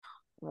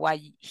what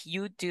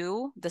you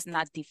do does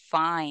not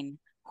define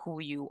who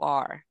you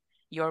are.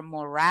 Your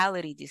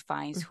morality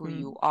defines who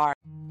you are.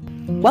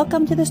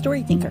 Welcome to The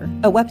Story Thinker,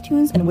 a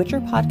Webtoons and Witcher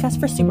podcast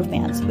for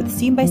superfans with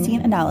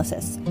scene-by-scene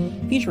analysis.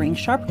 Featuring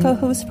sharp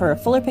co-hosts for a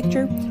fuller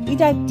picture, we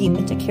dive deep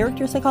into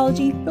character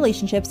psychology,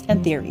 relationships,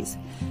 and theories.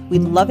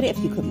 We'd love it if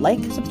you could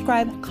like,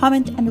 subscribe,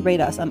 comment, and rate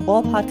us on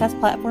all podcast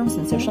platforms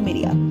and social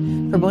media.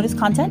 For bonus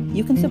content,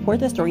 you can support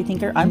The Story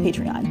Thinker on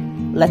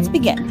Patreon. Let's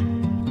begin.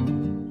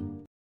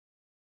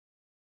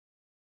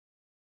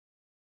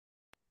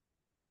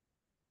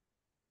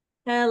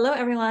 Hello,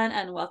 everyone,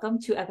 and welcome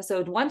to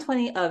episode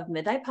 120 of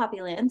Midnight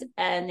Poppyland.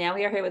 And now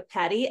we are here with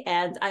Patty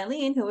and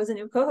Eileen, who is a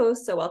new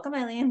co-host. So welcome,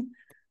 Eileen.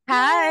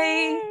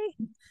 Hi.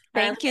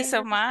 Thank you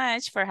so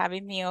much for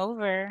having me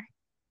over.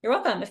 You're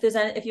welcome.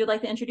 If you'd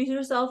like to introduce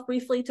yourself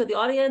briefly to the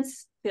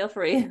audience, feel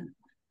free.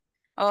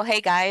 Oh,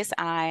 hey guys,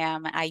 I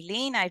am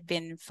Eileen. I've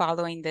been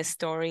following this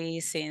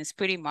story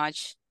pretty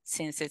much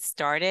since it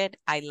started.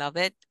 I love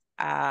it.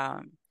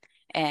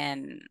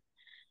 And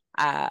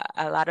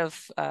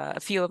a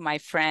few of my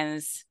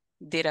friends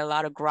did a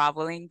lot of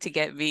groveling to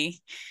get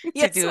me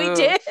we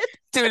did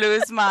to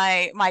lose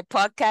my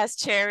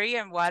podcast cherry,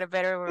 and what a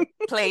better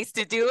place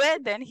to do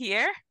it than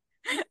here.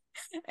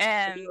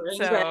 And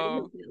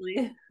so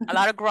a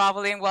lot of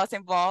groveling was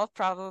involved,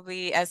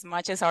 probably as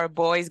much as our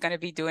boy is going to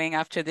be doing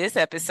after this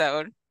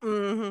episode.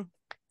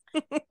 Mm-hmm.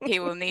 He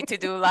will need to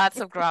do lots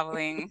of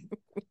groveling.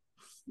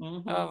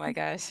 Mm-hmm. Oh my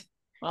gosh.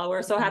 Well,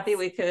 we're so happy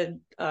we could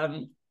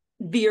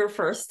be your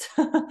first.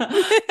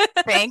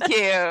 Thank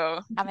you.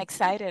 I'm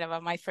excited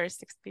about my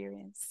first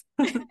experience.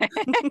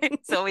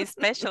 It's always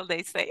special,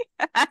 they say.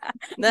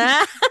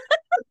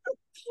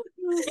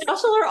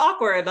 Special or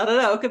awkward? I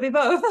don't know. It could be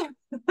both.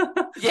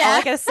 Yeah. All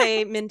I gotta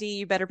say, Mindy,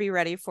 you better be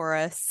ready for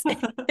us.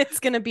 It's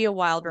gonna be a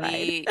wild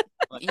ride.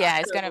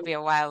 It's gonna be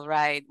a wild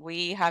ride.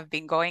 We have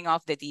been going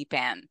off the deep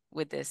end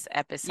with this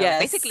episode.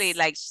 Yes. Basically,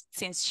 like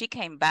since she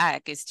came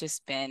back, it's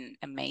just been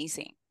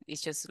amazing.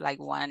 It's just like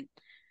one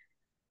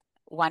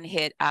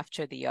hit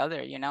after the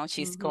other, you know.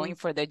 She's going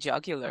for the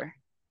jugular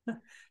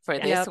for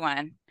this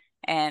one,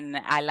 and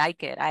I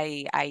like it.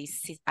 I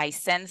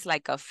sense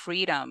like a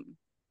freedom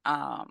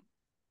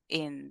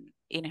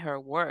in her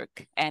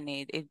work, and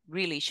it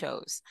really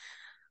shows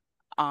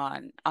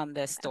on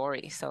the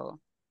story. So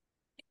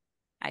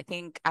I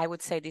think I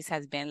would say this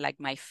has been like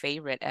my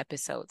favorite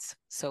episodes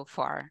so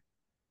far.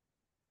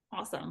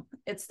 Awesome.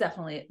 It's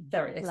definitely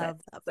very exciting.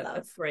 Love.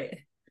 That's great.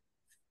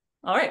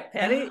 All right,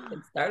 Patty,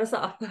 start us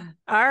off.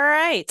 All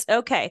right.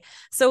 Okay.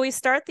 So we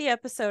start the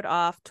episode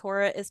off.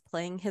 Tora is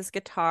playing his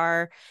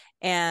guitar,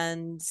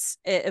 and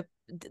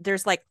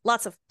there's like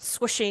lots of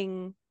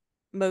swooshing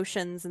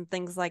motions and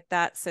things like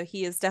that. So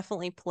he is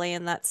definitely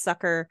playing that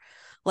sucker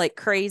like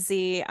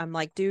crazy. I'm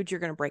like, dude,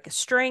 you're going to break a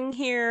string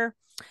here.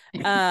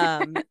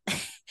 And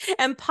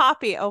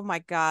Poppy, oh my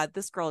God,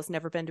 this girl has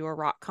never been to a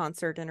rock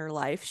concert in her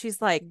life. She's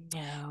like,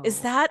 No. Is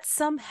that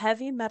some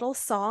heavy metal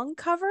song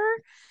cover?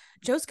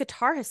 Joe's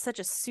guitar has such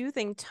a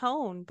soothing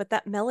tone, but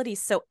that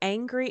melody's so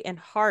angry and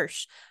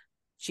harsh.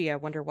 Gee, I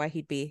wonder why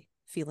he'd be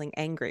feeling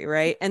angry,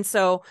 right? And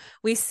so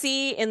we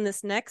see in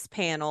this next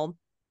panel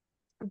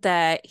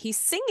that he's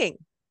singing.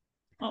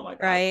 Oh my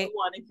God. Right?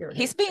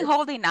 He's been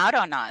holding out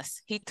on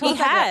us. He told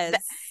us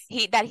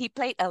that he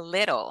played a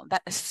little.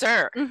 That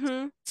sir,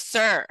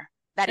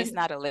 that is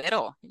not a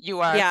little. You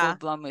are a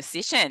full-blown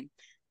musician.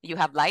 You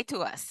have lied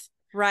to us.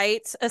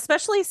 Right.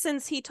 Especially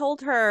since he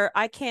told her,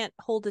 I can't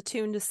hold a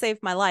tune to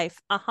save my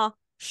life.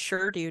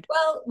 Sure, dude.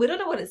 Well, we don't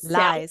know what it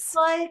sounds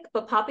like,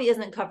 but Poppy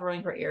isn't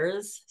covering her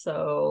ears,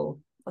 so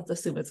let's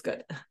assume it's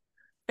good.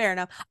 Fair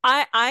enough.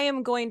 I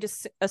am going to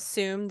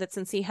assume that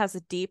since he has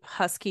a deep,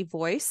 husky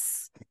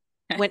voice,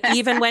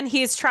 even when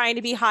he's trying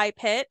to be high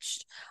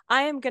pitched,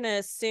 I am going to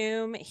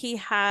assume he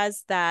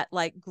has that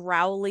like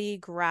growly,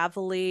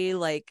 gravelly,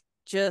 like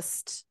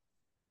just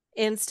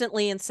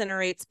instantly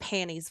incinerates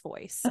Panny's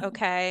voice.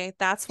 Okay,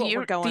 that's what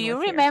we're going with.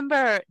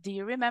 Do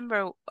you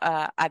remember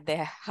at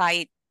the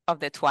height of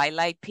the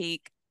Twilight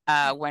Peak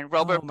when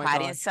Robert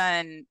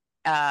Pattinson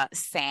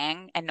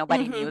sang, and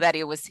nobody knew that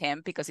it was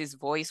him because his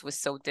voice was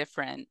so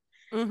different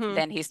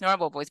than his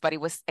normal voice, but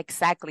it was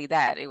exactly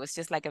that. It was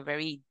just like a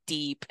very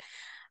deep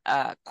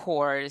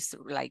coarse,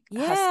 like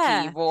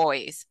husky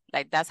voice.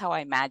 Like that's how I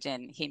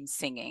imagine him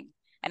singing.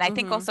 And I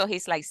think also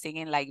he's like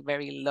singing like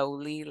very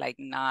lowly, like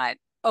not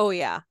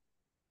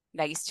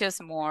like it's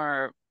just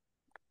more,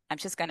 I'm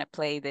just gonna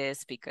play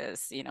this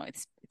because, you know,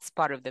 it's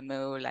part of the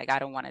mood. Like I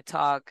don't want to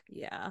talk.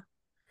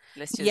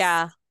 Let's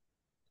just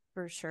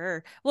for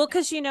sure. Well,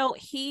 because you know,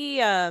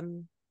 he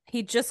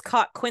just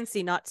caught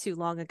Quincy not too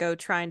long ago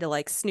trying to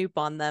like snoop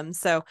on them.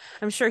 So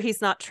I'm sure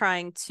he's not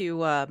trying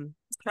to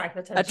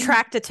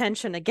attract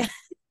attention again.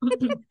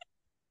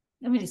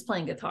 I mean, he's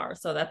playing guitar,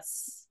 so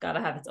that's got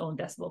to have its own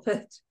decibel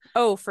pitch.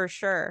 Oh, for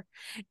sure.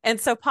 And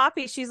so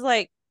Poppy, she's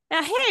like,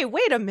 now, hey,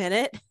 wait a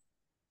minute.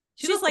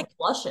 She's like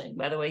blushing,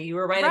 by the way. You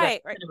were right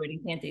about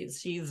incinerating panties.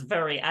 She's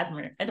very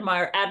admiring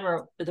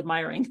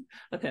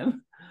of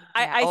him.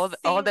 All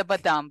the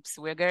badumps.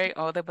 We're getting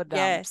all the badumps.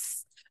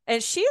 Yes.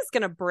 And she is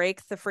gonna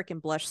break the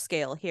freaking blush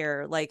scale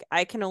here. Like,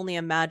 I can only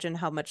imagine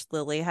how much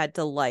Lily had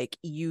to like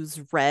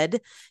use red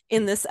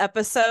in this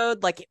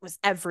episode. Like, it was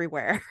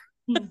everywhere.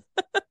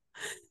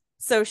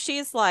 So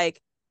she's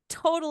like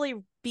totally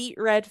beat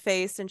red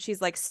faced, and she's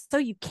like, so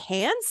you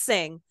can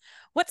sing?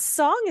 What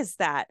song is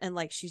that? And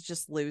like, she's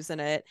just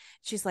losing it.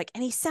 She's like,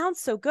 and he sounds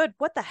so good.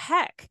 What the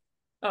heck?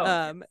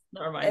 Never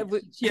mind.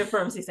 She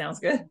affirms he sounds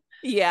good.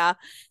 Yeah.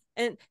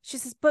 And she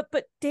says, but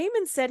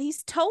Damon said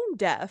he's tone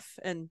deaf.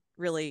 And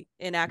really,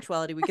 in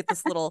actuality, we get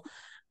this little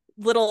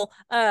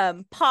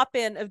pop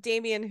in of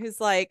Damien, who's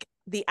like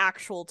the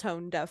actual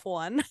tone deaf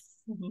one.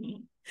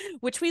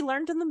 Which we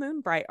learned in the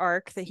Moonbright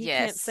arc, that he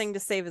can't sing to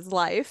save his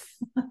life.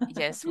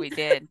 Yes, we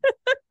did.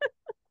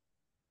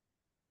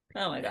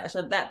 Oh my gosh,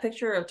 that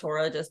picture of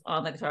Tora just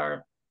on the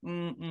guitar.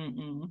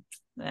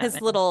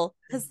 His little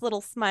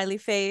smiley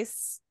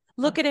face.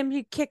 Look at him,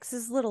 he kicks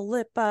his little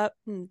lip up.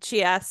 And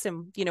she asks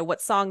him,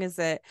 what song is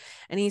it?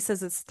 And he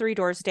says it's Three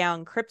Doors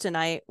Down,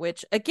 Kryptonite,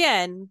 which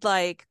again,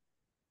 like,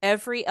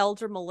 every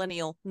elder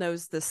millennial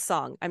knows this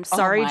song. I'm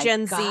sorry,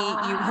 Gen Z, you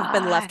have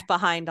been left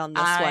behind on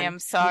this one. I am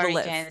sorry,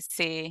 Gen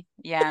Z.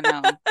 Yeah,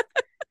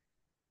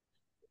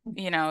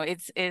 no.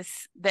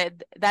 It's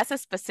that's a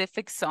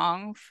specific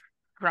song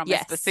from a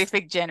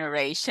specific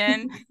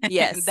generation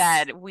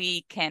that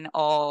we can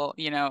all,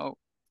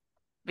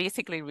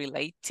 basically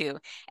relate to.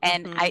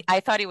 And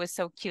I thought it was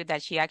so cute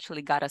that she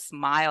actually got a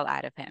smile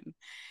out of him.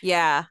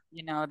 Yeah.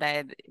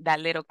 That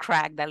little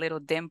crack, that little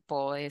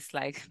dimple is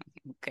like,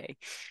 okay.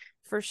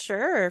 For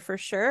sure.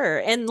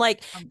 And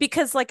like,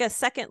 because like a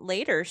second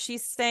later,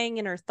 she's saying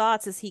in her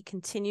thoughts as he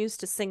continues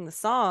to sing the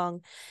song,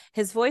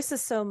 his voice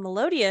is so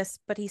melodious,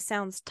 but he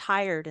sounds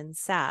tired and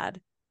sad.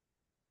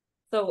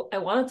 So I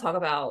want to talk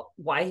about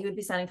why he would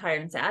be sounding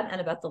tired and sad, and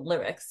about the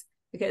lyrics,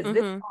 because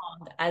this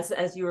song,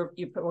 as you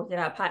pointed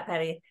out,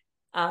 Patty,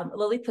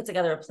 Lily put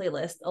together a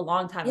playlist a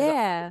long time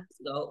ago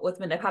with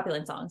Midnight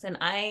Poppyland songs, and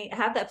I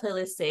have that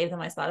playlist saved on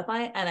my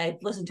Spotify, and I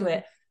listened to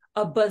it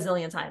a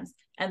bazillion times,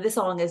 and this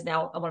song is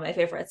now one of my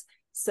favorites.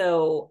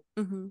 So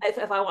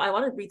if I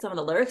want to read some of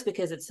the lyrics,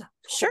 because it's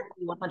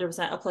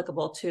 100%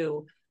 applicable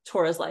to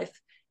Tora's life.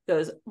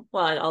 Goes,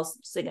 well, I'll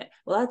sing it.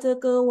 Well, I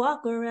took a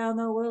walk around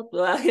the world.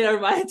 Well,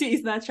 my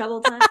teeth, not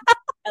trouble time.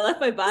 I left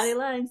my body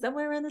lying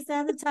somewhere in the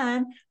sand of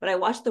time, but I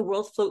watched the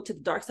world float to the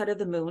dark side of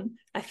the moon.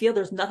 I feel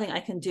there's nothing I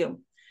can do.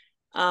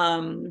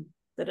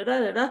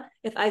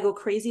 If I go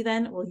crazy,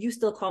 then will you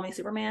still call me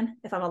Superman?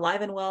 If I'm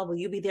alive and well, will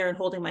you be there and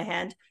holding my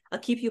hand? I'll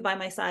keep you by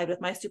my side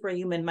with my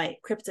superhuman might,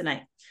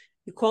 kryptonite.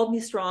 You called me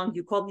strong,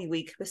 you called me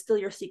weak, but still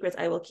your secrets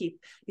I will keep.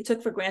 You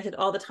took for granted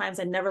all the times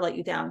I never let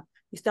you down.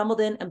 You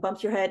stumbled in and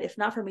bumped your head. If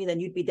not for me,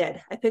 then you'd be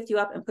dead. I picked you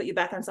up and put you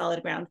back on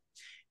solid ground.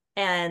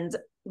 And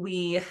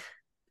we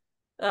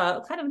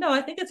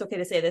I think it's okay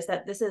to say this,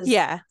 that this is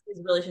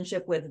his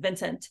relationship with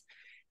Vincent,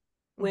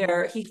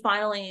 where he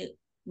finally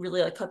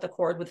really like cut the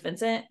cord with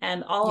Vincent.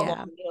 And all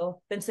along,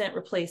 Vincent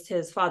replaced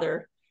his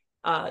father.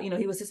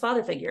 He was his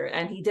father figure,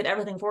 and he did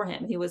everything for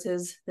him. He was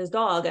his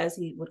dog, as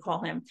he would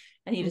call him,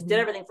 and he just did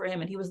everything for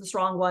him, and he was the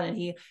strong one, and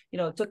he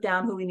took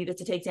down who he needed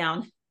to take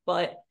down.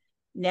 But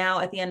now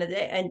at the end of the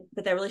day,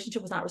 but that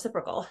relationship was not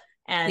reciprocal,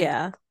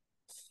 and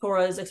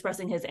Tora is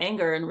expressing his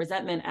anger and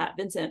resentment at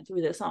Vincent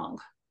through this song.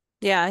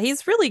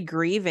 He's really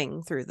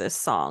grieving through this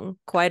song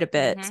quite a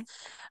bit.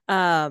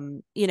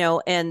 And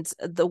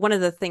one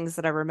of the things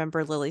that I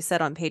remember Lily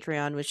said on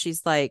Patreon was,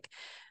 she's like,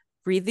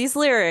 read these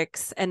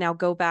lyrics and now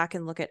go back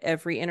and look at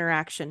every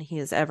interaction he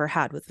has ever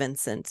had with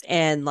Vincent.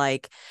 And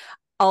like,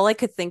 all I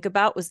could think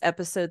about was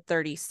episode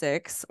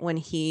 36, when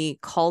he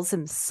calls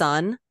him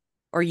son,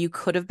 or you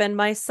could have been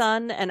my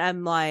son. And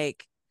I'm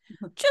like,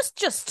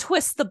 just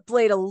twist the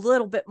blade a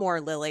little bit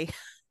more, Lily.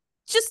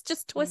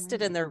 just twist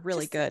it in there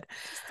really good.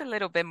 Just a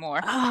little bit more.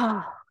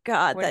 Oh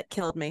God, that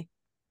killed me.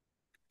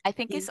 I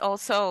think it's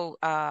also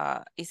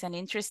it's an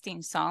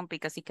interesting song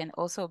because it can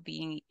also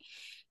be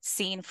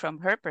seen from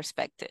her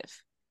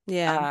perspective.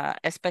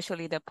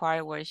 Especially the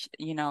part where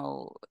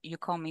you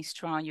call me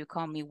strong, you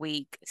call me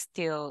weak,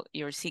 still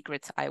your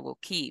secrets I will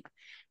keep.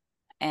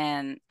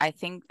 And I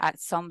think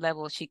at some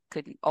level she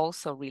could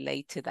also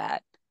relate to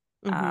that,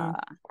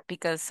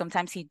 because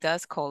sometimes he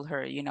does call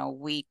her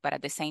weak, but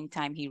at the same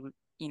time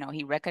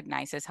he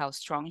recognizes how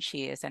strong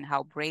she is and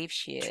how brave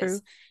she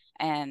is.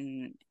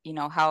 And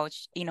how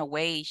in a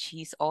way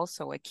she's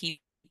also a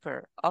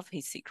keeper of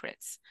his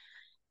secrets,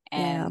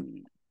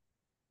 and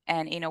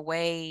in a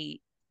way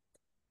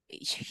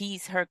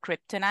he's her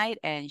kryptonite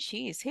and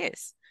she is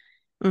his.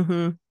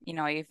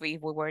 If we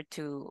were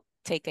to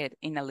take it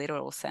in a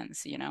literal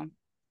sense.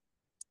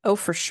 Oh,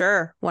 for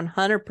sure.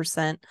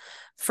 100%,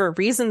 for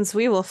reasons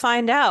we will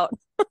find out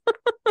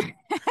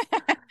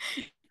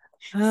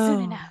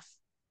soon enough.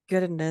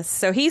 Goodness.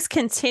 So he's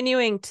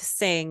continuing to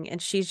sing and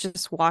she's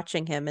just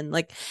watching him. And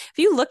like, if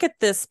you look at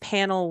this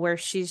panel where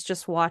she's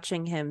just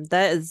watching him,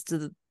 that is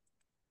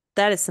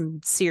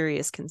some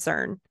serious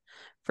concern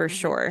for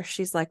sure.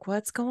 She's like,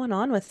 what's going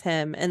on with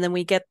him? And then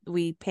we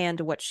pan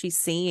to what she's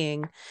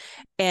seeing,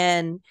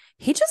 and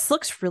he just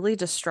looks really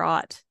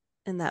distraught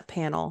in that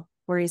panel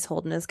where he's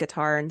holding his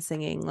guitar and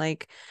singing.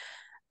 Like,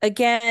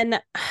 again,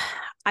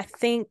 I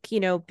think,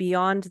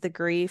 beyond the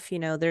grief,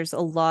 there's a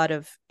lot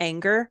of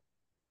anger,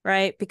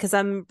 right? Because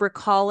I'm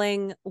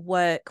recalling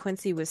what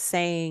Quincy was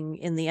saying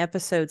in the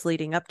episodes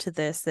leading up to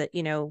this, that,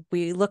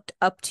 we looked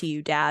up to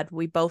you, Dad.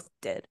 We both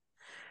did.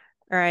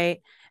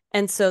 Right.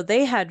 And so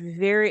they had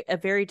a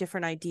very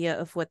different idea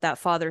of what that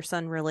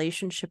father-son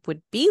relationship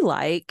would be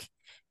like.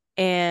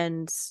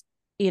 And,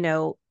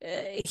 it's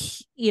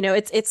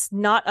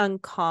not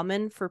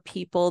uncommon for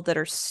people that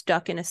are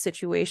stuck in a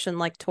situation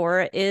like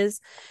Tora is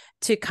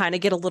to kind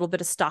of get a little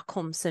bit of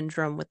Stockholm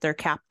syndrome with their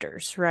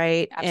captors,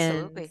 right?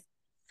 Absolutely. And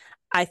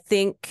I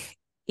think,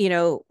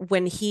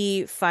 when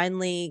he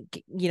finally,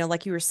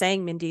 like you were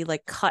saying, Mindy,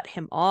 like cut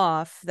him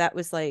off, that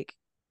was like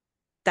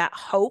that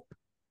hope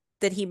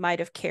that he might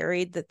have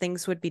carried that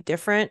things would be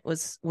different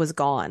was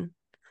gone.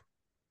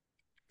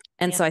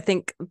 And so I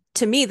think,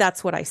 to me,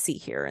 that's what I see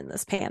here in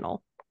this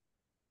panel.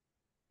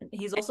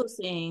 He's also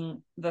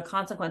seeing the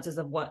consequences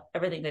of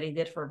everything that he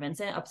did for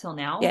Vincent up till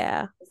now.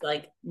 Yeah. It's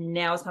like,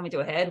 now it's coming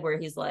to a head where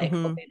he's like,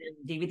 okay, there's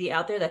a DVD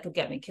out there that could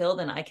get me killed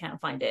and I can't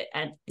find it.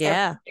 And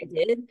yeah, I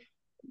did.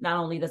 Not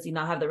only does he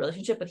not have the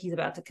relationship, but he's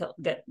about to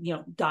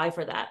die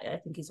for that. I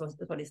think that's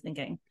what he's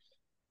thinking.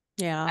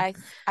 Yeah.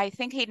 I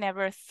think he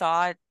never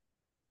thought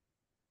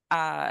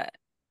that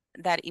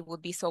it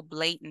would be so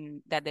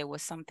blatant that there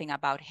was something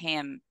about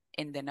him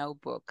in the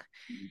notebook.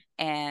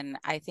 And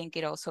I think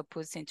it also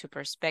puts into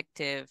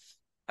perspective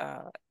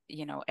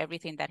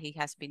everything that he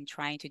has been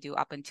trying to do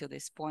up until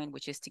this point,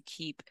 which is to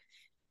keep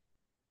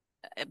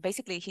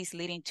basically he's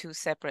leading two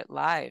separate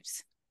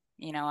lives.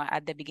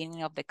 At the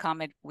beginning of the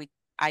comic,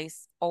 I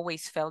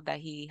always felt that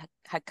he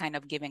had kind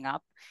of given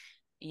up,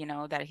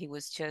 that he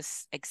was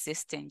just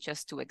existing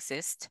just to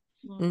exist.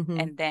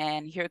 And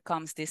then here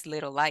comes this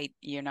little light,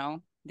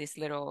 this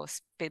little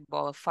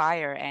spitball of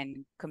fire,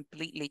 and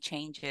completely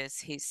changes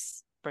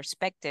his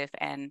perspective.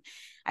 And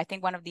I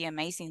think one of the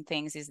amazing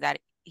things is that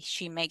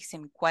she makes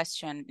him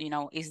question,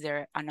 is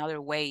there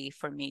another way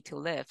for me to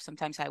live?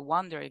 Sometimes I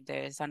wonder if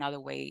there's another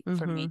way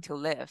for me to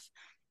live.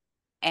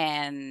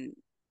 And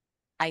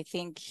I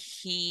think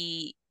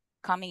he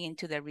coming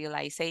into the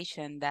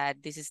realization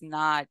that this is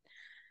not,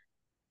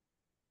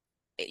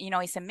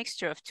 it's a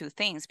mixture of two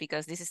things,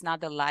 because this is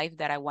not the life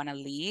that I want to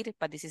lead,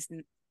 but this is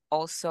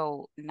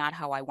also not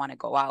how I want to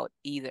go out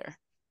either.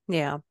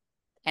 Yeah.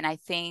 And I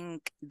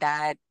think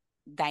that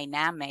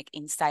dynamic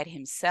inside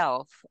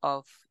himself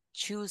of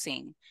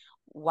choosing,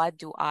 what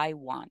do I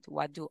want?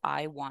 What do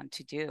I want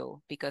to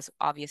do? Because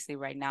obviously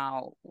right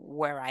now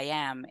where I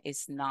am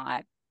is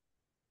not,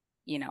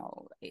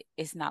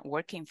 it's not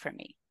working for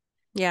me.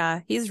 Yeah.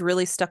 He's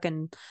really stuck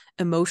in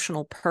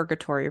emotional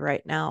purgatory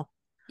right now.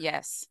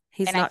 Yes.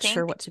 He's not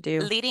sure what to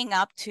do. Leading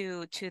up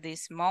to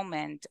this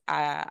moment,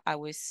 I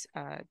was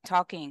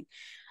talking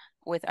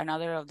with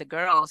another of the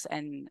girls,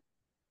 and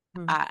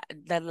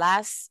the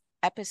last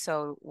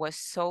episode was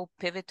so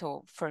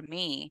pivotal for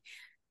me,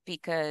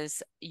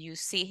 because you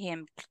see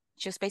him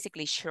just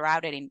basically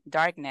shrouded in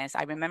darkness.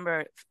 I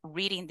remember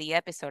reading the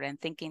episode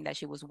and thinking that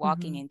she was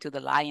walking into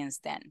the lion's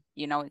den,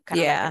 kind of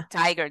like a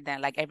tiger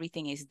den, like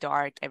everything is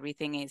dark,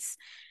 everything is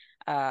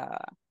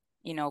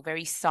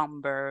very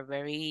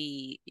somber,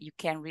 you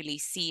can't really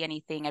see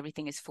anything,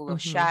 everything is full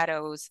of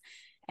shadows.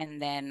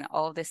 And then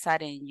all of a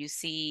sudden you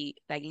see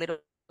like little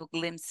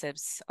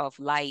glimpses of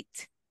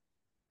light,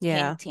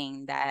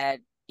 hinting that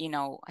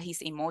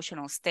his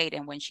emotional state.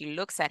 And when she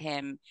looks at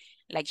him,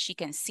 like she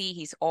can see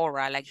his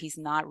aura, like he's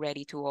not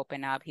ready to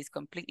open up, he's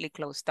completely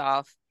closed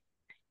off.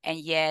 And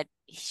yet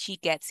she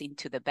gets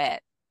into the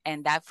bed,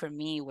 and that for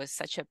me was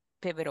such a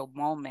pivotal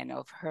moment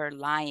of her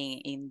lying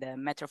in the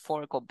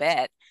metaphorical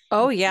bed.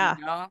 Oh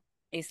yeah.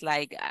 It's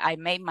like, I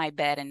made my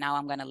bed and now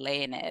I'm gonna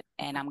lay in it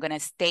and I'm gonna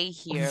stay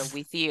here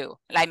with you.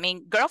 I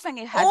mean, girlfriend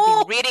has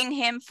been reading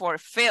him for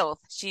filth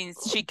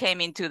since she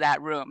came into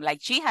that room. Like,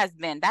 she has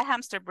been, that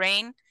hamster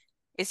brain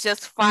is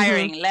just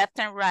firing left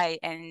and right.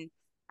 And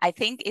I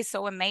think it's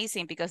so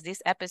amazing because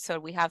this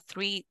episode we have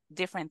 3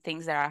 different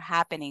things that are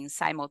happening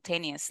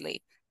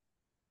simultaneously.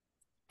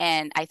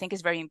 And I think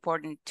it's very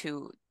important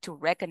to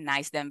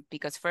recognize them,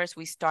 because first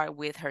we start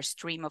with her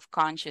stream of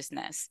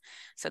consciousness.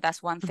 So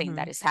that's one thing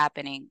that is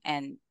happening.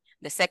 And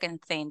the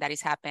second thing that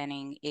is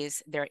happening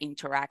is their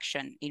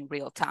interaction in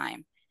real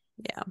time.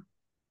 Yeah.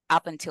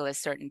 Up until a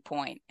certain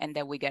point. And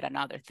then we get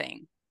another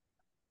thing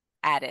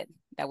added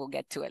that we'll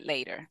get to it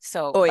later.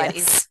 So,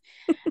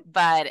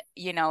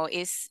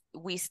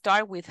 we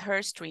start with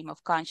her stream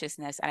of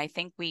consciousness. And I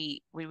think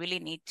we really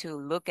need to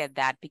look at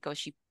that, because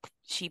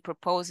she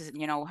proposes,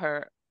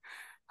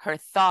 her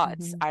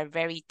thoughts are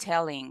very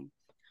telling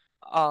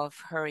of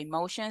her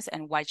emotions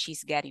and what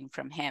she's getting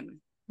from him,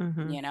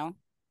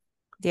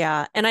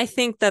 Yeah. And I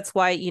think that's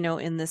why,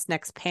 in this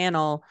next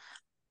panel,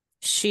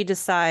 she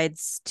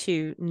decides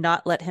to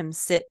not let him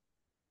sit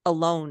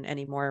alone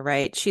anymore,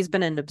 right? She's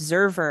been an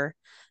observer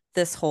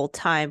this whole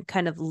time,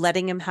 kind of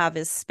letting him have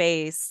his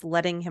space,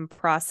 letting him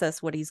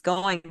process what he's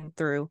going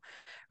through,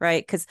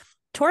 right? Because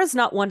Tora's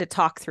not one to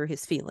talk through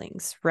his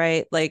feelings,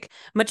 right? Like,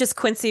 much as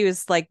Quincy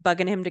was like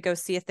bugging him to go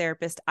see a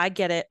therapist, I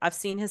get it. I've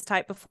seen his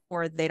type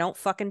before. They don't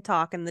fucking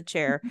talk in the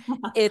chair.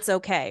 It's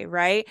okay,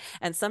 right?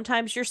 And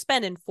sometimes you're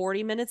spending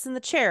 40 minutes in the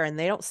chair and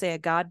they don't say a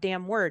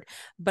goddamn word.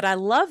 But I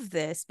love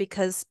this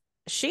because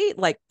she,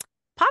 like,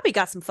 Poppy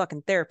got some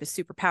fucking therapist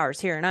superpowers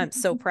here, and I'm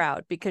so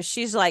proud because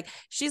she's like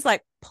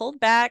pulled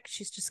back.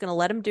 She's just gonna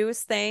let him do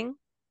his thing.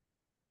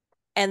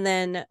 And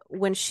then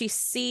when she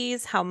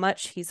sees how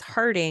much he's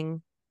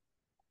hurting,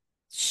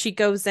 she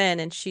goes in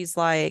and she's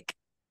like,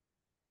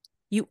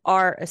 you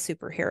are a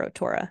superhero,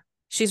 Tora.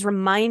 She's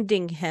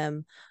reminding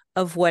him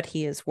of what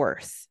he is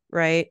worth,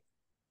 right?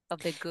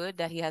 Of the good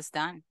that he has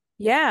done.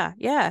 Yeah,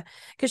 yeah.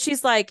 Because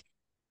she's like,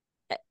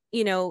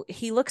 you know,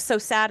 he looks so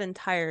sad and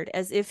tired,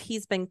 as if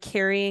he's been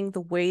carrying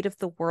the weight of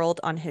the world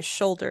on his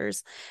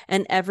shoulders,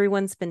 and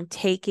everyone's been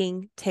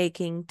taking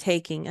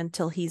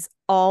until he's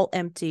all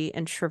empty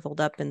and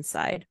shriveled up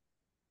inside.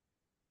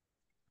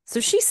 So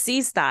she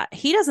sees that.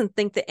 He doesn't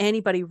think that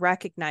anybody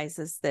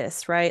recognizes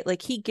this, right?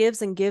 Like, he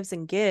gives and gives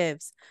and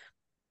gives,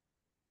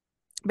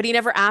 but he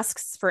never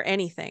asks for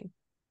anything.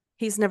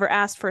 He's never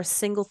asked for a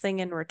single thing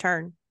in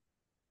return.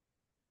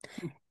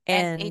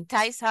 And it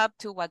ties up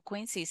to what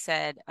Quincy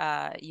said,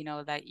 you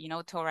know, that, you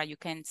know, Tora, you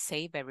can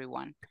save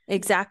everyone.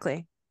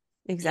 Exactly.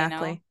 You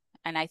know?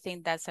 And I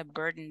think that's a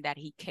burden that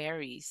he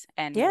carries,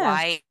 and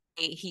why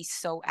he's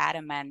so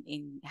adamant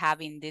in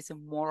having this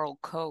moral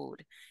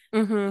code.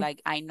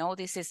 Like, I know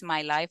this is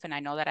my life and I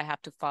know that I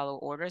have to follow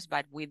orders,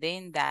 but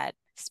within that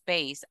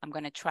space, I'm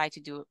going to try to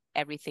do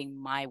everything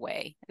my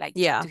way, like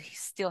to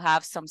still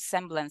have some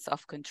semblance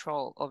of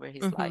control over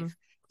his life.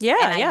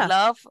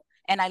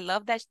 And I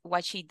love that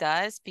what she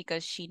does,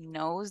 because she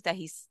knows that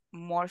he's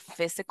more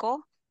physical.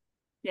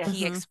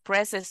 He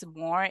expresses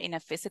more in a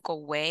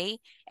physical way.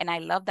 And I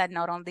love that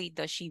not only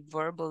does she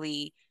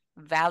verbally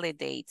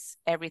validates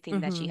everything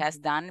that she has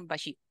done, but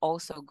she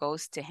also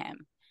goes to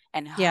him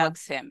and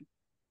hugs him.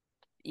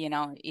 You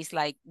know, it's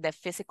like the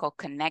physical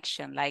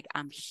connection, like,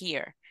 I'm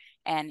here.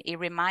 And it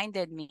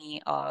reminded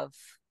me of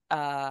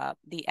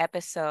the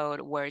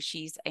episode where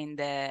she's in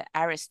the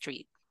Ares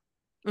Street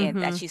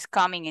and that she's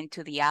coming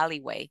into the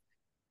alleyway.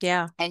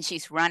 Yeah. And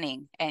she's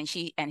running, and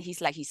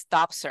he's like, he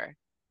stops her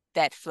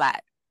dead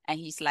flat. And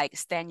he's like,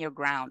 stand your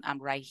ground. I'm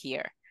right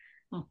here.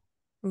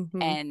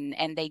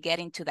 And they get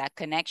into that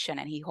connection,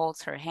 and he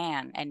holds her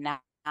hand. And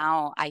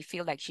now I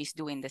feel like she's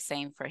doing the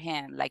same for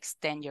him. Like,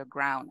 stand your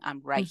ground.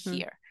 I'm right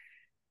here.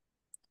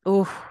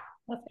 Oh,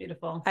 that's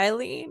beautiful.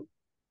 Eileen,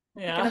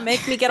 you're gonna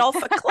make me get all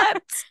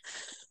verklempt.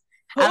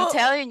 I'm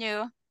telling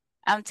you,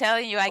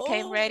 I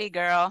came ready,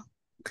 girl.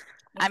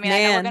 I mean,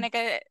 I know we're gonna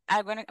get.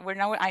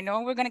 I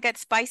know we're gonna get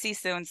spicy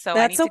soon, so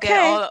I need to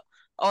get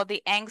all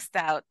the angst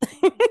out.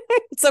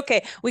 It's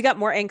okay. We got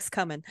more angst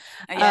coming.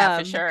 Yeah,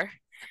 for sure.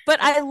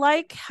 But I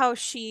like how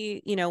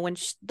she, you know, when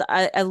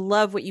I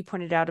love what you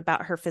pointed out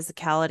about her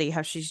physicality,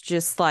 how she's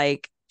just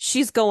like,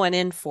 she's going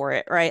in for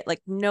it, right?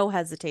 Like, no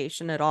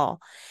hesitation at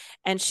all.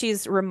 And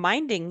she's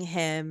reminding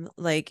him,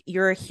 like,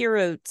 you're a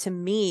hero to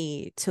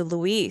me, to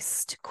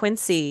Luis, to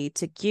Quincy,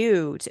 to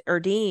Gu, to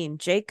Erdine,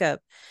 Jacob,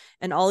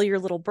 and all your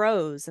little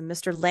bros, and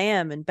Mr.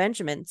 Lamb and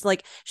Benjamin. It's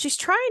like, she's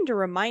trying to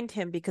remind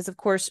him because, of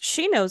course,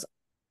 she knows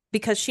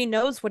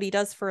what he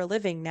does for a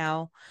living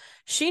now.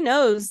 She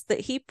knows that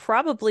he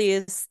probably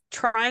is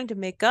trying to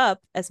make up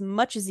as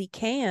much as he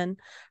can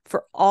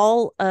for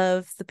all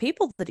of the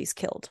people that he's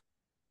killed.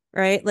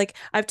 Right? Like,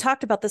 I've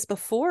talked about this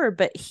before,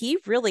 but he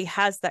really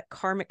has that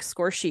karmic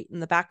score sheet in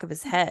the back of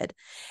his head.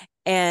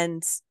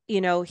 And,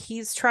 you know,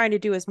 he's trying to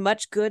do as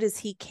much good as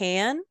he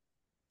can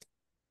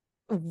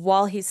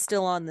while he's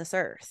still on this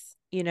earth,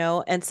 you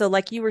know? And so,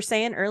 like you were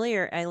saying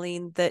earlier,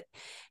 Eileen, that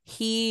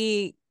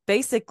he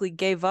basically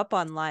gave up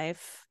on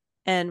life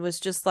and was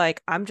just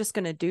like, I'm just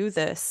going to do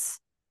this.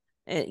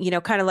 You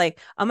know, kind of like,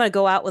 I'm going to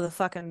go out with a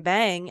fucking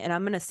bang and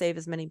I'm going to save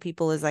as many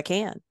people as I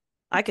can.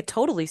 I could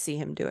totally see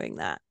him doing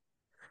that.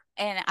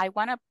 And I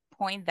want to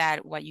point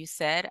that what you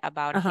said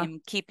about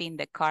him keeping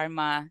the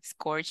karma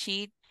score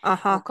sheet.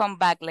 We'll come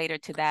back later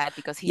to that,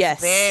 because he's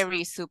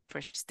very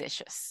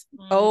superstitious.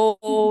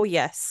 Oh,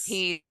 yes.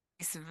 He's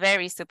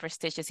very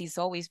superstitious. He's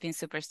always been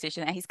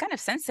superstitious, and he's kind of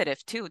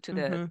sensitive too to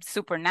the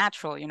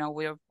supernatural. You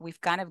know,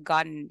 we've kind of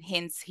gotten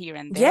hints here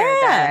and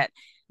there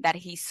that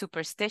he's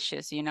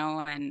superstitious, you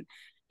know, and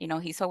you know,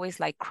 he's always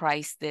like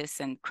Christ this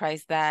and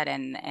Christ that,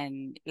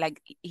 and like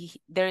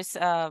there's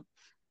and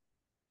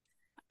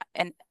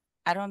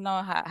I don't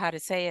know how to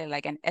say it,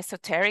 like an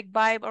esoteric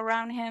vibe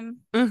around him.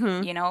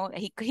 You know,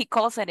 he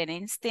calls it an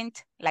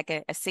instinct, like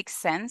a sixth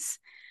sense.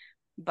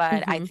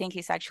 But I think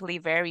he's actually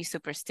very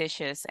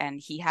superstitious, and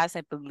he has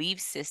a belief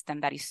system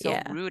that is so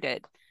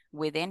rooted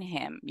within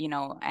him, you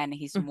know, and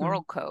his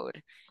moral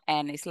code.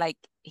 And it's like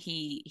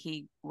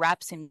he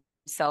wraps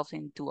himself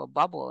into a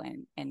bubble,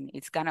 and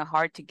it's kind of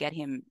hard to get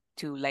him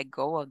to let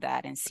go of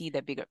that and see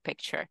the bigger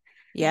picture.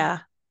 Yeah.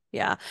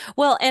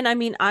 Well, and I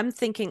mean, I'm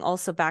thinking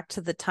also back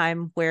to the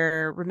time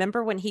where,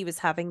 remember when he was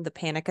having the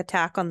panic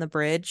attack on the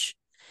bridge?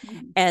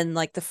 And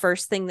like the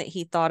first thing that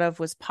he thought of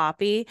was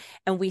Poppy.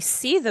 And we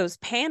see those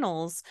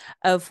panels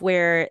of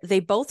where they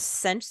both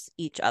sense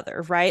each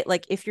other, right?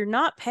 Like if you're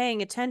not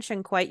paying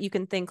attention quite, you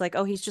can think like,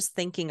 oh, he's just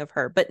thinking of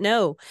her. But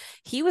no,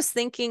 he was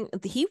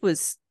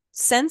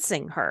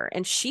sensing her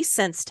and she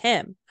sensed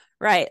him,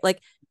 right?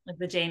 Like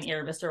the Jane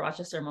Eyre, Mr.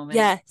 Rochester moment.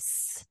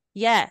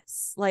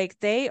 Yes. Like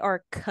they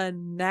are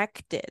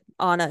connected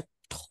on a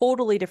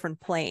totally different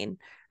plane,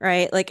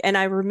 right? Like, and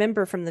I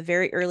remember from the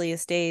very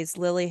earliest days,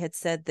 Lily had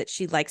said that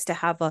she likes to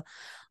have a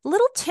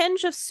little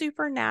tinge of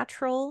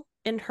supernatural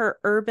in her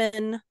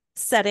urban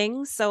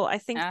setting. So I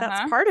think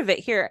that's part of it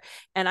here.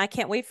 And I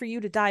can't wait for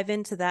you to dive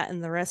into that in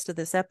the rest of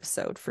this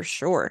episode for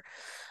sure.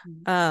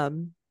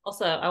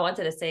 Also, I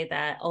wanted to say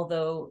that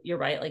although you're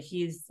right, like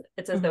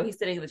it's as though he's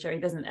sitting in the chair, he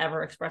doesn't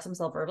ever express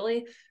himself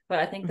verbally. But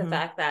I think the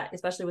fact that,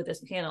 especially with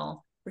this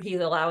panel, where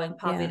he's allowing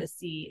Poppy to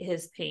see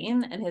his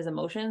pain and his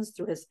emotions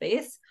through his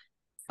face.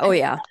 Oh,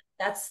 yeah.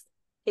 That's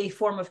a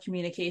form of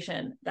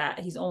communication that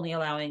he's only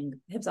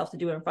allowing himself to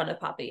do in front of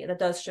Poppy. That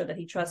does show that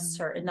he trusts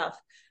her enough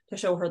to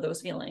show her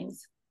those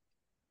feelings.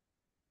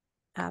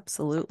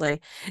 Absolutely.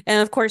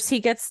 And of course, he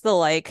gets the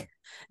like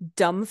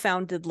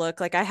dumbfounded look.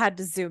 Like I had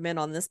to zoom in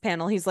on this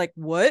panel. He's like,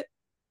 what?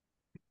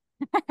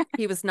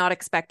 He was not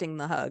expecting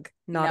the hug.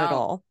 Not at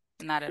all.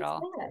 Not at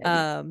all.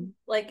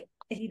 Like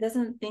he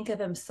doesn't think of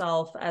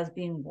himself as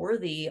being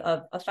worthy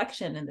of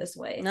affection in this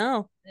way.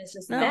 No. It's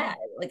just bad.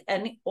 Like,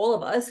 and all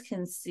of us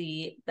can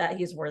see that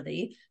he's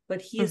worthy,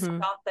 but he is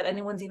shocked that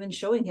anyone's even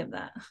showing him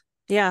that.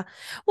 Yeah.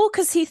 Well,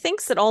 because he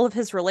thinks that all of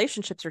his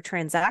relationships are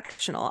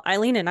transactional.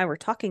 Eileen and I were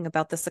talking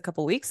about this a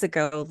couple weeks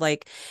ago.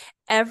 Like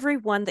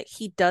everyone that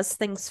he does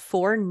things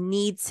for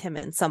needs him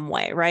in some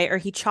way, right? Or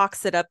he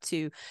chalks it up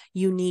to,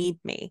 you need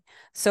me.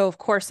 So of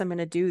course I'm going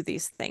to do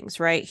these things,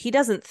 right? He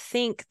doesn't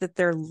think that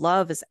their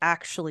love is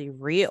actually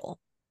real.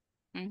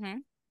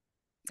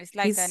 It's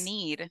like a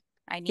need.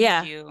 I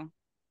need you.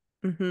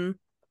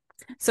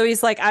 So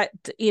he's like,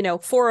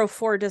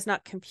 404 does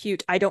not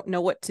compute. I don't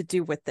know what to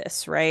do with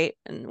this, right?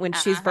 And when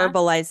she's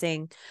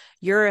verbalizing,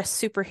 you're a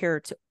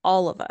superhero to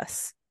all of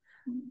us.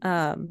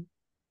 And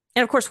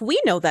of course,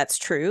 we know that's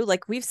true.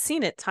 Like we've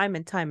seen it time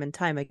and time and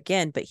time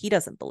again, but he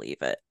doesn't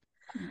believe it.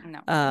 No.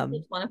 I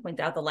just want to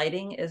point out the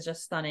lighting is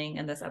just stunning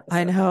in this episode.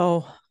 I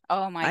know.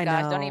 Oh my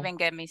gosh, don't even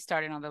get me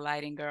started on the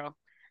lighting, girl.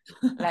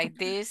 Like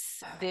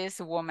this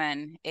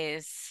woman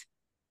is,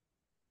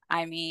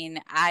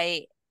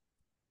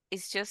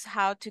 it's just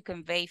how to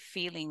convey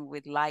feeling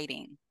with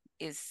lighting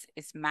is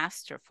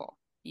masterful.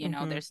 You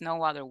know, there's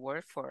no other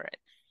word for it.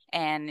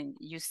 And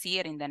you see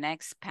it in the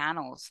next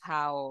panels,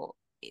 how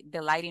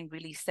the lighting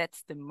really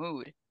sets the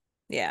mood.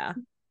 Yeah.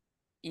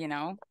 You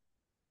know?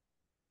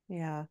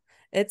 Yeah.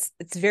 It's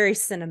very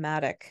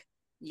cinematic.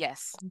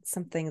 Yes. It's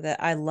something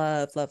that I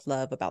love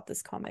about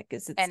this comic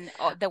is it's and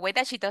the way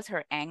that she does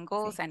her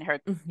angles and her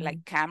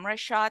like camera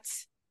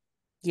shots.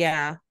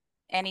 Yeah.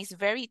 And it's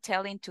very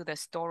telling to the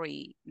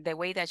story, the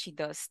way that she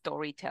does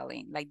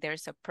storytelling. Like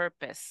there's a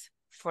purpose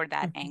for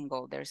that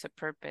angle. There's a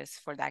purpose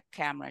for that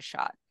camera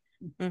shot.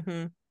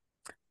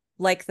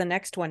 Like the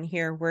next one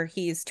here where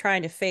he's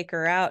trying to fake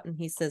her out and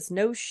he says,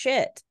 no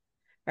shit.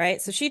 Right.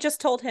 So she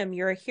just told him,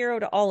 you're a hero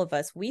to all of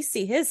us. We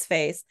see his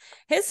face.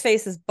 His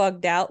face is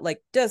bugged out,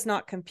 like does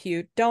not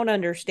compute. Don't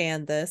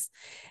understand this.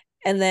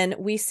 And then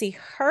we see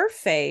her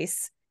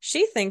face.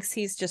 She thinks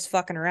he's just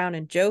fucking around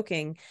and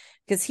joking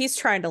because he's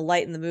trying to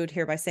lighten the mood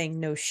here by saying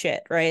no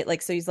shit, right?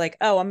 Like, so he's like,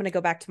 oh, I'm going to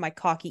go back to my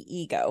cocky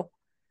ego,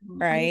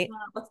 right?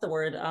 What's the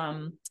word?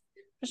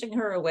 Pushing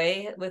her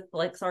away with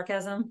like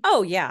sarcasm.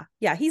 Oh, yeah.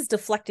 Yeah, he's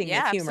deflecting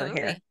the humor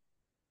here.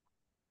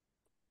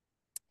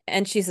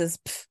 And she says,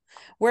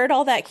 where'd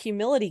all that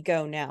humility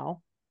go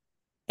now?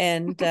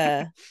 And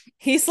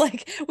he's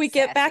like, we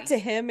get back to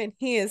him and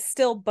he is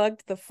still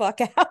bugged the fuck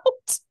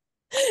out.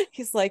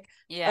 He's like,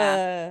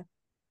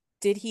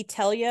 did he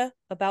tell you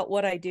about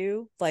what I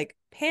do? Like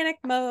panic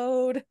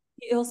mode.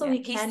 He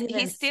can't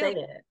even say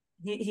it.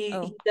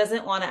 He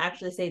doesn't want to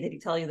actually say, did he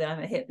tell you that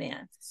I'm a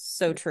hitman?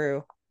 So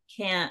true.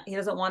 He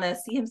doesn't want to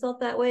see himself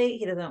that way.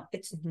 He doesn't,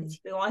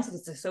 he wants to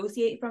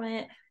disassociate from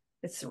it.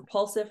 It's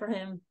repulsive for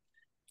him.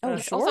 Oh,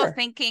 he's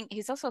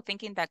also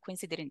thinking that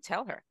Quincy didn't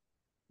tell her.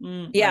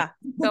 Yeah.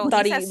 So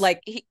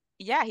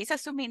he's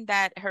assuming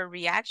that her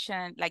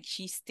reaction, like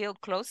she's still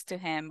close to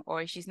him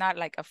or she's not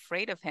like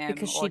afraid of him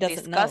because she or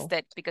doesn't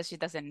disgusted because she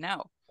doesn't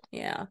know.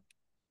 Yeah.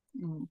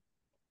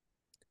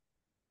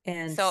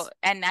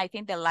 And I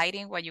think the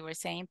lighting, what you were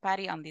saying,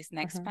 Patty, on these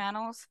next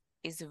panels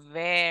is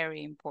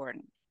very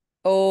important.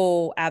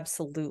 Oh,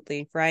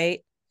 absolutely.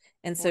 Right.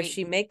 And so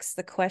she makes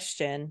the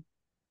question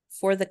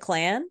for the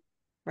clan,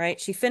 right?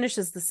 She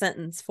finishes the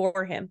sentence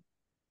for him.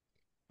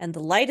 And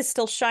the light is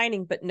still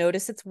shining, but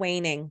notice it's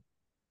waning.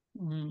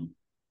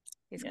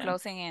 It's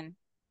closing in.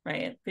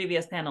 Right.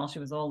 Previous panel, she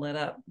was all lit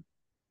up.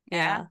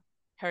 Yeah.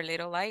 Her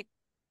little light.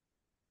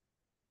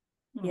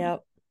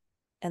 Yep.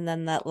 And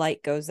then that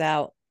light goes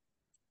out.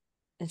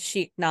 And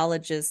she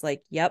acknowledges,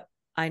 like, yep,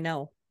 I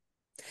know.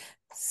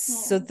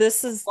 So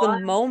this is the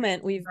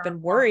moment we've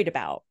been worried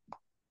about.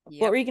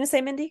 What were you going to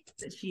say, Mindy?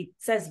 She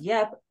says,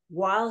 yep,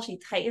 while she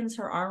tightens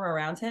her arm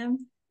around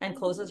him and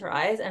closes her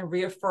eyes and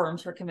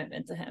reaffirms her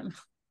commitment to him.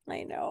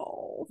 I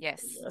know.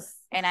 Yes.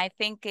 And I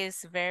think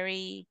it's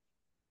very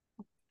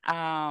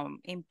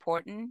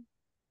important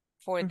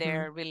for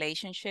their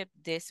relationship,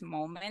 this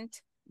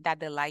moment that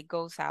the light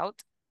goes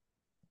out,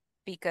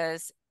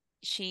 because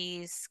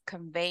she's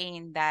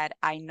conveying that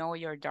I know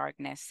your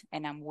darkness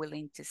and I'm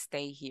willing to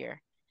stay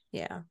here.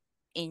 Yeah.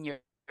 In your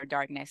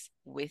darkness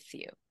with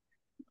you.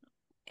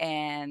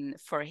 And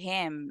for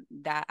him,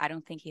 that I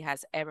don't think he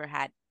has ever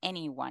had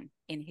anyone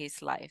in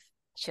his life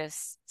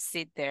just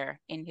sit there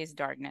in his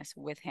darkness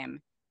with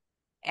him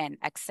and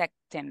accept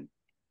him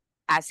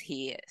as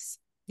he is.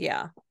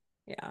 Yeah.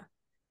 Yeah.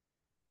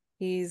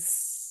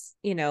 He's,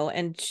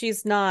 and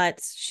she's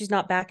not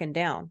backing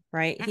down,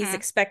 right? He's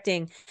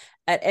expecting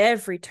at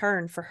every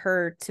turn for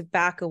her to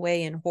back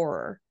away in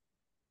horror.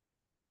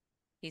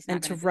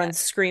 And to run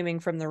screaming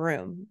from the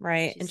room,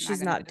 right? And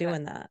she's not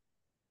doing that.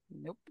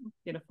 Nope.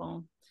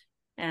 Beautiful.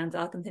 And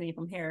I'll continue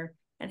from here.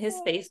 And his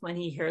face when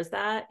he hears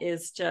that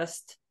is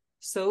just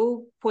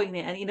so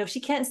poignant. And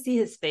she can't see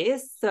his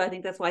face, so I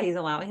think that's why he's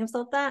allowing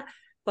himself that.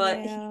 But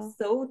he's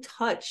so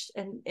touched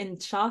and in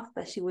shock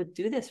that she would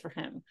do this for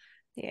him.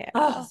 Yeah.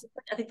 I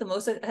think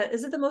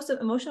is it the most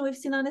emotional we've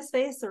seen on his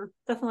face, or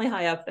definitely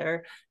high up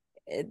there?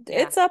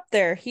 It's up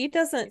there. He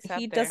doesn't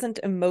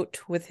emote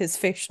with his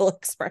facial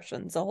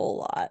expressions a whole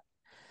lot.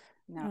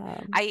 No.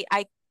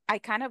 I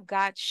kind of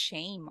got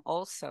shame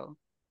also.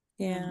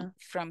 Yeah.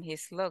 From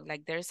his look.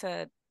 Like there's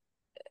a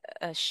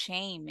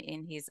shame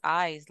in his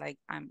eyes, like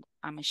I'm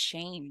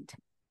ashamed.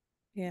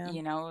 Yeah.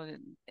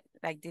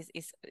 Like this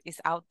is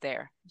out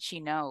there. She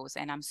knows,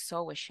 and I'm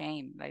so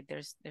ashamed. Like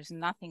there's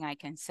nothing I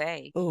can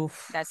say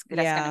that's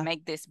gonna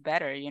make this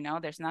better.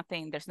 There's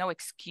no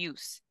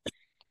excuse.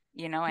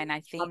 And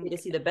I think happy to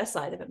see the best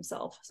side of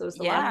himself. So it's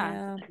the last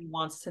time that he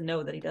wants to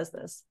know that he does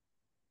this.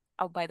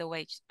 Oh, by the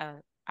way, I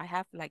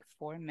have like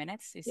 4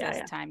 minutes. It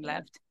says time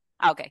left.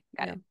 Okay,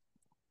 got it.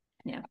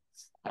 Yeah.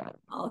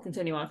 I'll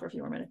continue on for a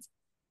few more minutes.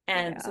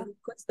 And so he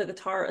puts the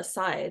guitar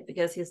aside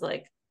because he's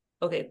like,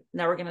 okay,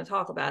 now we're going to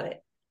talk about it.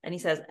 And he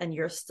says, and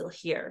you're still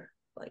here.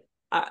 Like,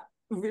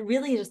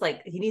 really just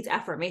like, he needs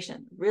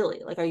affirmation.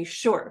 Really? Like, are you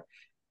sure?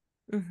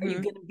 Are you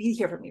going to be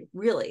here for me?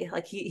 Really?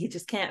 Like, he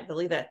just can't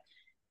believe it.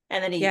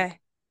 And then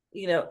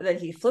then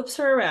he flips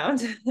her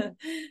around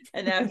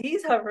and now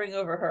he's hovering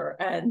over her.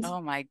 And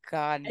oh my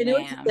God, I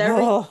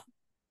know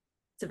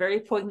it's a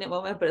very poignant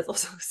moment, but it's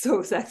also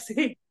so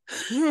sexy.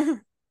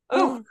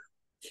 Oh,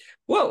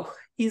 whoa.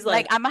 He's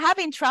like, I'm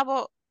having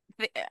trouble.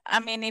 I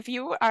mean, if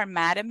you are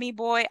mad at me,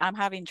 boy, I'm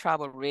having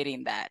trouble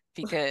reading that,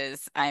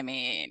 because I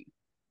mean,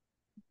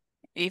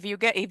 if you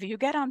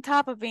get on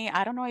top of me,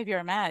 I don't know if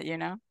you're mad,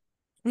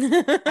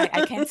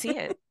 I can't see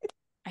it.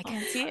 I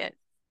can't see it.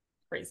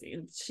 Crazy.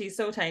 She's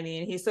so tiny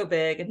and he's so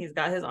big and he's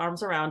got his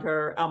arms around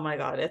her. Oh my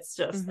God, it's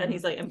just and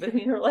he's like in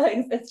between her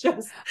legs. It's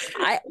just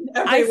in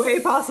every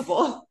way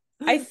possible.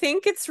 I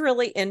think it's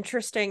really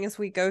interesting as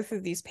we go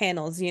through these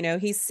panels.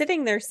 He's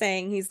sitting there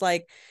saying, he's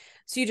like,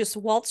 so you just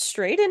waltz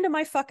straight into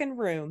my fucking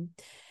room.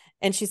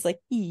 And she's like,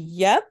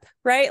 yep.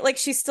 Right. Like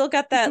she's still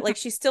got that, like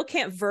she still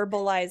can't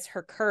verbalize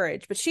her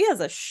courage, but she has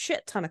a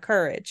shit ton of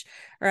courage.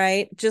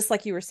 Right. Just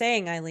like you were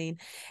saying, Eileen.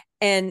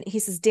 And he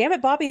says, damn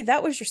it, Bobby,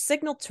 that was your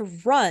signal to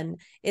run.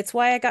 It's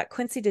why I got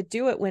Quincy to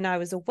do it when I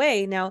was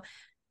away. Now,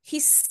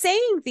 he's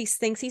saying these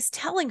things. He's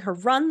telling her,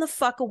 run the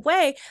fuck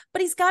away.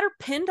 But he's got her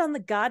pinned on the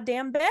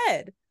goddamn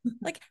bed.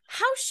 Like,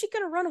 how's she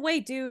going to run away,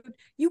 dude?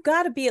 You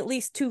got to be at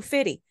least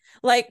 250.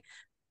 Like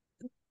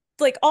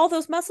all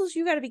those muscles,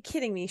 you got to be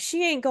kidding me.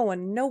 She ain't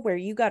going nowhere.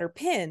 You got her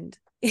pinned.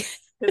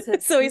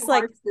 So he's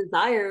like,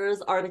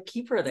 desires are to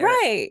keep her there.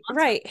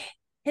 Right.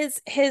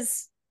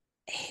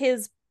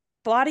 His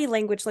body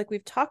language, like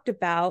we've talked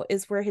about,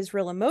 is where his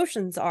real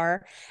emotions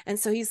are. And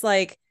so he's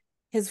like,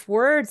 his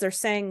words are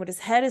saying what his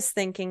head is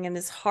thinking, and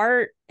his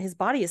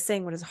body is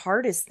saying what his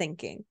heart is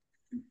thinking.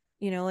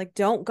 Like,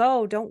 don't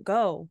go.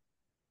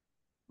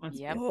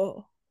 Yep.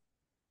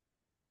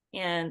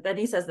 And then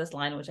he says this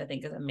line, which I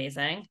think is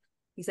amazing.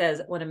 He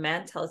says, when a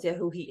man tells you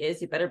who he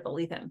is, you better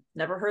believe him.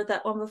 Never heard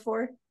that one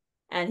before.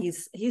 And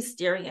he's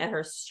staring at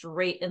her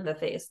straight in the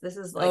face. This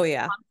is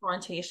like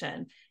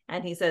confrontation.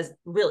 And he says,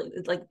 really,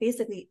 like,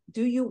 basically,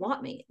 do you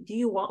want me? Do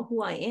you want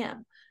who I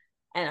am?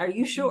 And are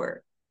you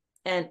sure?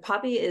 And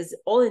Poppy is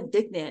all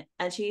indignant,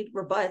 and she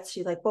rebuts.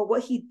 She's like, well,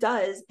 what he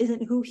does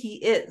isn't who he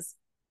is.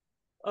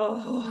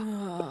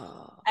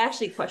 I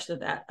actually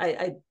questioned that.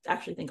 I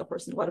actually think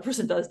what a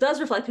person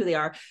does reflect who they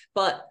are.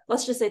 But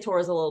let's just say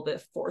Tora's a little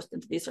bit forced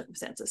into these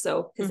circumstances.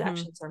 So his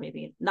actions are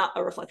maybe not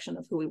a reflection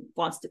of who he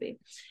wants to be.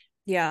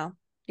 Yeah.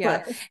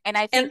 But, and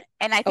I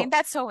think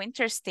that's so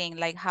interesting.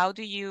 Like, where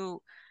do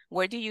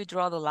you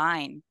draw the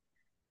line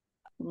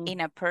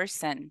in a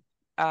person?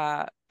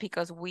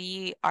 Because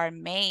we are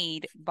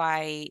made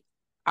by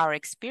our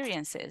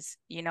experiences.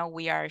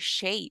 We are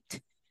shaped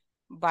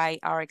by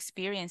our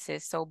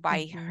experiences. So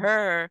by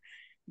her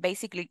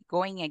basically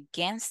going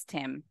against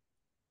him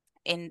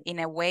in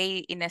a way,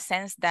 in a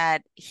sense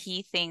that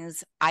he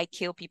thinks I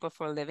kill people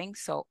for a living,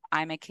 so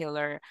I'm a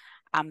killer.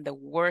 I'm the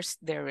worst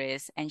there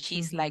is. And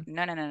she's like,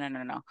 no, no, no, no,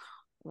 no, no.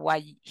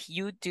 What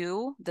you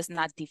do does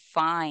not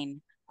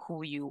define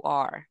who you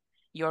are.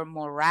 Your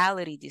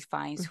morality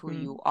defines who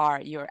you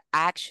are. Your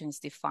actions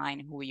define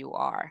who you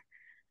are.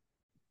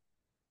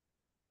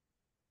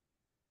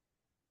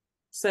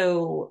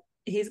 So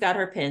he's got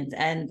her pinned,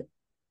 and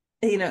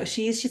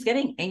she's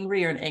getting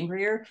angrier and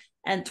angrier.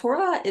 And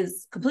Tora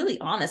is completely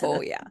honest.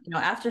 Oh yeah.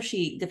 After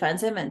she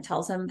defends him and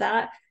tells him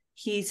that,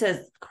 he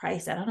says,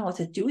 "Christ, I don't know what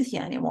to do with you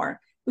anymore,"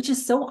 which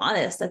is so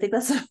honest. I think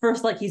that's the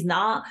first, like, he's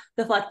not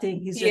deflecting.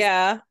 He's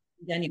just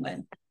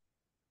genuine.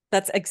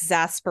 That's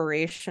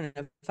exasperation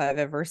if I've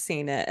ever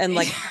seen it. And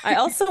like, I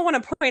also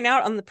want to point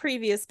out on the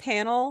previous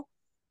panel,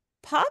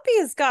 Poppy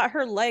has got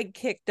her leg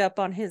kicked up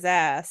on his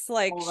ass.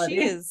 Like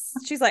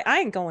she's like, I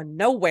ain't going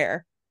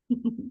nowhere.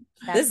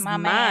 That's my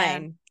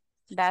mine.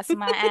 That's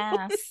my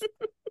ass.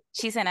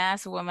 She's an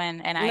ass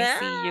woman, and I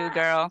see you,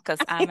 girl, because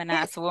I'm an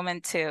ass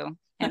woman too.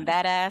 And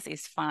that ass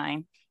is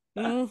fine.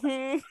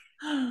 Mm-hmm.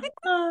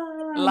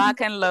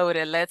 Lock and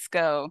loaded. Let's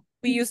go.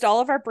 We used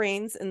all of our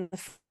brains in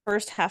the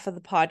first half of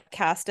the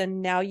podcast,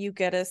 and now you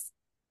get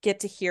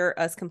to hear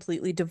us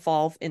completely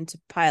devolve into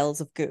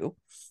piles of goo.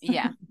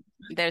 Yeah.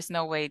 There's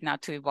no way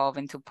not to evolve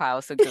into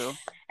piles of goo.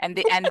 And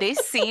this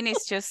scene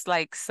is just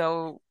like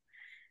so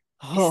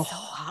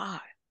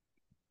hot.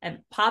 And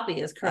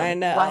Poppy is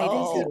crying. I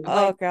know.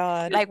 Oh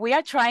God. Like, we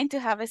are trying to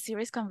have a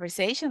serious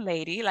conversation,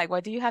 lady. Like, why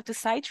do you have to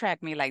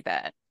sidetrack me like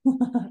that?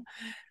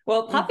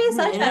 Well, Poppy is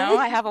sidetracked.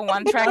 I have a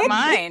one-track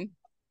mind.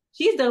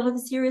 She's done with a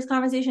serious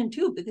conversation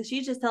too, because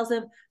she just tells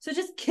him, "So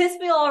just kiss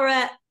me, all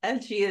right."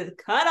 And she is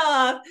cut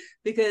off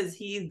because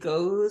he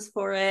goes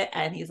for it,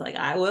 and he's like,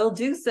 "I will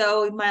do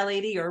so, my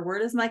lady. Your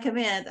word is my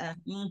command."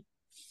 And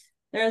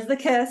there's the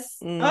kiss.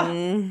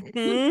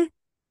 Mm-hmm.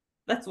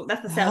 That's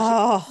the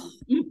sound.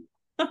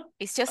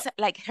 It's just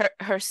like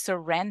her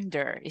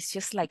surrender. It's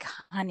just like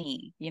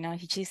honey,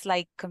 she's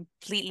like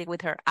completely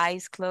with her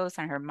eyes closed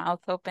and her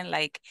mouth open,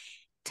 like,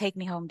 "Take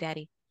me home,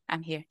 daddy.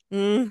 I'm here."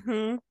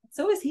 Mm-hmm.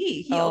 So is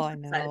he. He also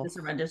decided to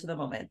surrender to the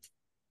moment.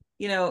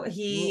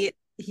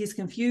 He's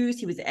confused.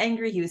 He was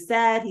angry. He was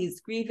sad. He's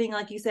grieving,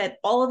 like you said,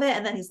 all of it.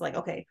 And then he's like,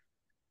 "Okay,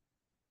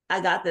 I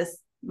got this.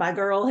 My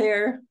girl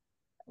here."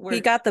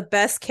 He got the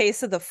best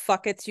case of the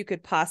fuckets you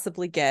could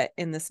possibly get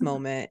in this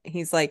moment.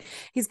 He's like,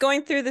 he's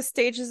going through the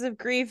stages of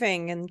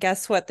grieving, and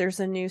guess what? There's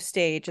a new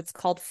stage. It's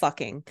called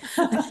fucking.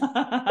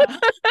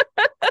 It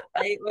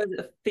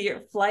was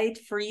fear, flight,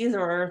 freeze,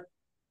 or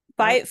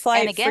fight,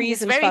 flight, and again, freeze,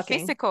 he's and very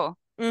fucking. physical.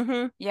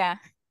 Mm-hmm. Yeah,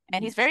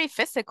 and he's very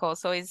physical,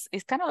 so it's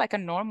kind of like a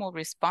normal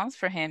response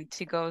for him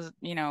to go.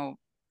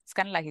 It's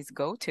kind of like his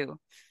go-to.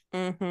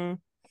 Mm-hmm.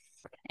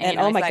 And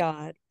oh my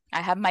God. I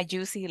have my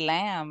juicy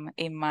lamb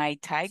in my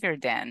tiger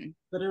den.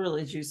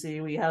 Literally juicy.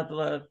 We have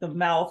the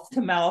mouth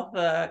to mouth.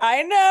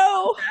 I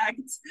know.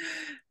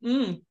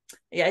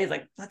 Yeah, he's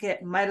like, "Fuck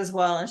it, might as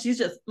well." And she's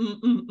just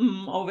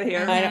over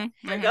here.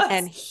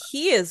 And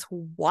he is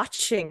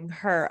watching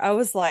her. I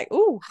was like,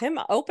 ooh, him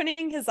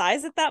opening his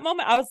eyes at that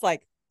moment. I was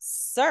like,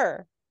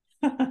 "Sir."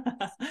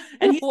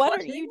 And what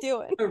are you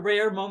doing? A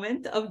rare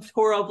moment of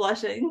Tora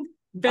blushing.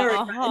 Very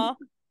red.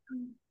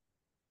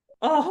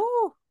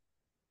 Oh.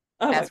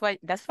 That's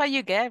what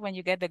you get when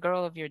you get the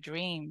girl of your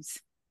dreams,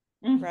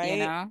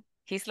 right?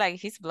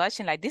 He's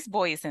blushing like this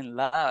boy is in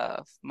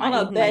love,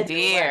 my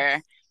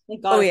dear.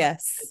 Oh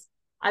yes.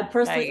 I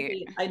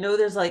personally, I know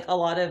there's like a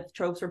lot of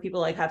tropes where people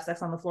like have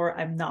sex on the floor.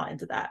 I'm not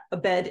into that. A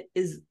bed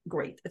is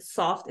great. It's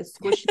soft. It's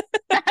squishy.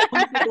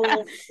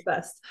 The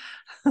best.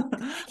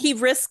 He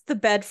risked the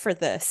bed for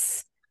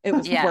this. It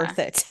was worth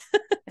it.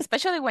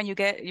 Especially when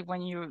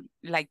you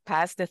like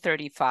past the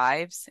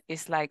 35s,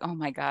 it's like, oh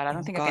my God, I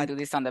don't think I can do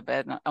this on the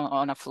bed,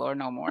 on a floor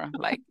no more.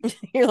 Like,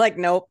 you're like,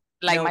 nope.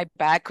 Like, my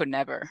back could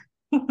never.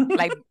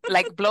 like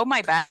blow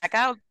my back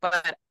out,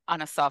 but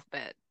on a soft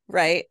bed.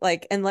 Right.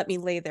 Like, and let me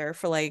lay there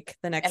for like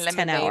the next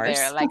 10 hours.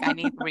 There. Like, I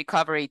need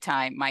recovery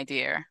time, my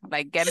dear.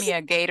 Like, get me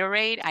a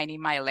Gatorade. I need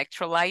my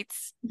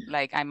electrolytes.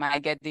 Like, I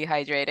might get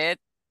dehydrated.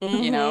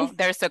 Mm-hmm.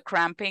 There's a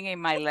cramping in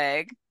my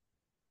leg.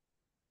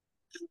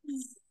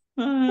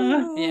 We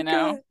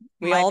might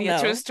all be know. A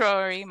true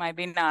story, might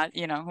be not,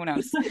 who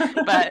knows.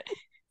 But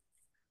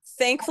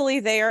thankfully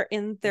they are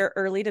in their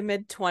early to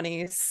mid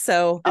 20s,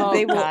 so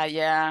they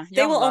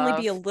will only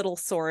be a little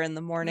sore in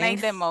the morning.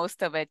 Make the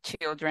most of it,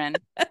 children.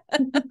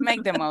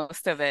 Make the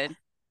most of it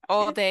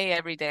all day,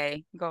 every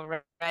day. Go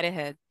right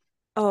ahead.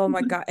 Oh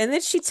my God. And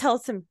then she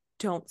tells him,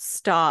 "Don't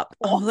stop."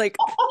 I'm like,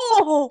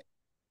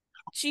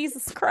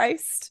 Jesus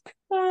Christ.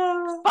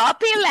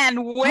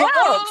 Poppyland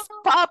Wilkes.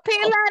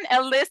 Poppyland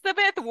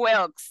Elizabeth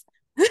Wilkes.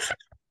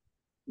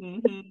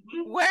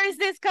 Where is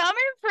this coming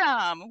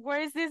from?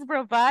 Where is this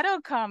bravado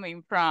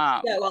coming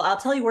from? Yeah, well, I'll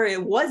tell you where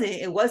it wasn't.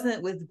 It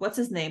wasn't with what's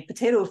his name,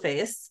 Potato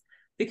Face.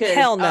 Because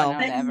hell no,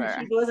 never.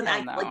 She wasn't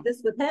acting like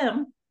this with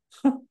him.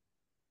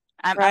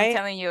 I'm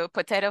telling you,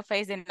 Potato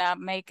Face did not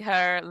make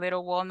her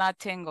little walnut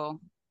tingle.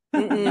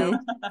 No.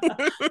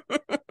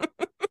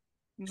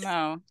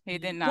 No, he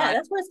did not. Yeah,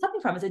 that's where it's coming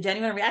from. It's a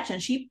genuine reaction.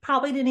 She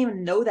probably didn't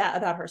even know that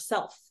about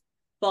herself.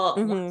 But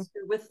once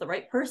you're with the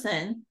right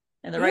person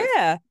and the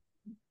right,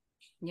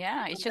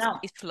 yeah, it's just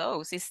it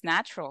flows. It's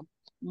natural.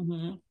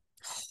 And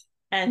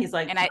he's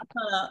like, and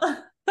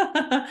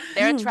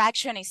their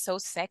attraction is so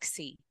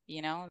sexy,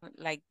 you know,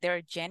 like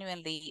they're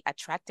genuinely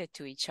attracted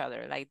to each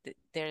other. Like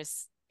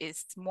it's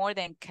more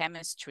than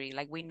chemistry.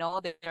 Like we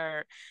know that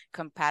they're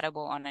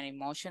compatible on an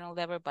emotional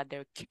level, but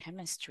their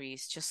chemistry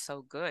is just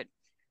so good.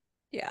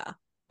 Yeah.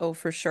 Oh,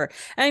 for sure.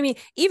 I mean,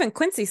 even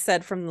Quincy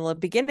said from the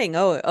beginning,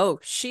 oh,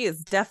 she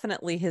is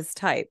definitely his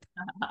type.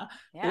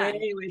 Yeah.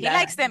 He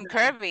likes them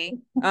curvy.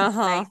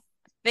 Like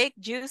thick,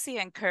 juicy,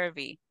 and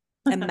curvy.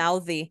 And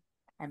mouthy.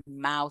 And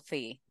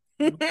mouthy.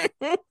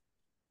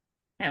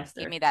 Hamster.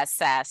 Give me that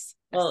sass.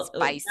 Well,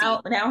 spicy.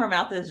 Now her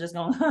mouth is just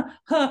going,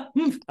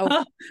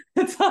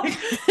 It's like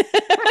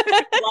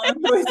a lot of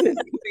voices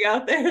coming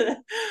out there.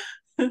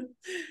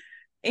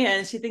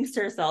 And she thinks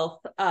to herself,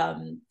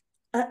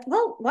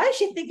 well, why is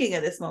she thinking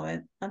at this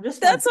moment?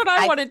 That's what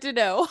I wanted to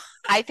know.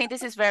 I think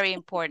this is very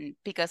important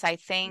because I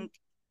think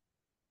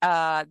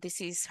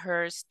this is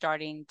her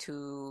starting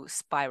to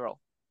spiral.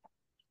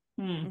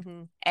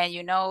 And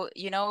you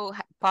know,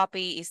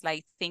 Poppy is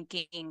like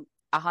thinking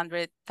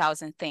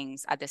 100,000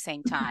 things at the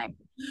same time.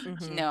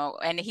 You know,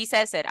 and he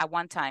says it at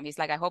one time. He's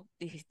like, I hope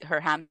her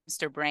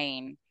hamster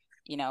brain,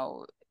 you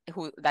know,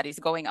 that is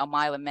going a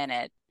mile a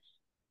minute,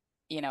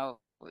 you know,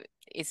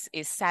 is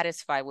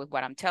satisfied with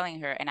what I'm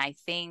telling her. And I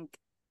think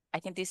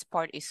this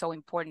part is so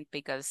important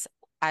because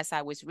as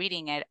I was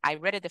reading it, I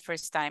read it the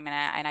first time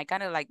and I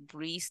kind of like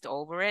breezed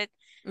over it.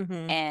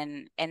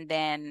 And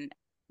then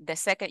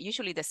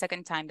usually the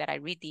second time that I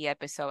read the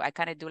episode, I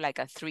kind of do like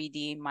a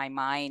 3D in my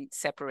mind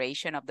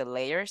separation of the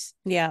layers.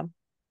 Yeah.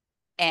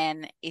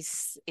 And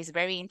it's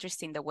very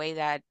interesting the way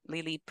that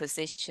Lily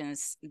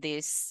positions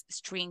these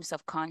streams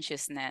of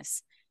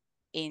consciousness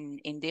in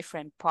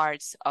different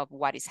parts of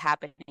what is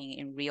happening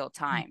in real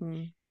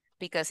time,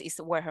 because it's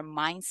where her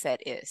mindset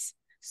is.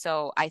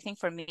 So I think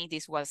for me,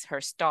 this was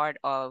her start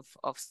of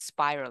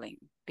spiraling,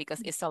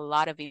 because it's a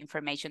lot of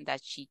information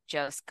that she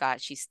just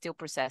got. She's still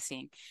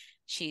processing.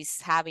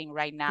 She's having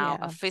right now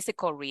a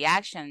physical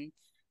reaction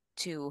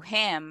to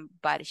him,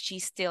 but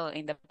she's still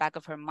in the back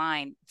of her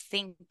mind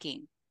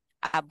thinking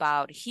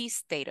about his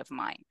state of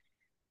mind.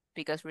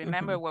 Because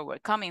remember where we're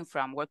coming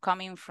from. We're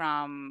coming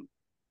from,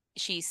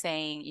 she's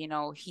saying, you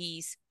know,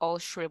 he's all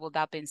shriveled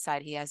up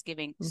inside. He has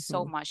given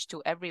so much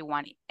to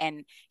everyone.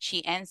 And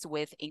she ends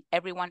with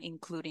everyone,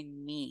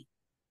 including me.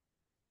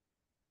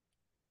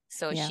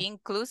 So she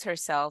includes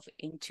herself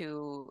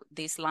into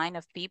this line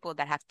of people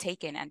that have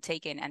taken and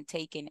taken and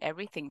taken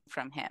everything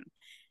from him.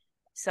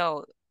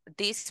 So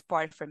this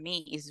part for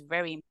me is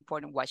very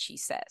important, what she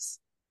says.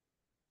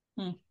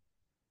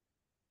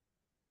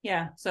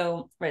 Yeah.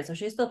 So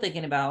she's still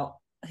thinking about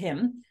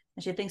him,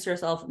 and she thinks to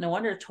herself, no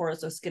wonder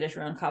Tora's so skittish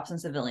around cops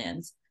and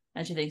civilians.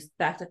 And she thinks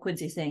back to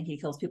Quincy saying he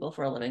kills people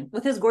for a living.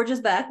 With his gorgeous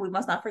back, we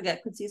must not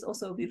forget Quincy's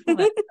also a beautiful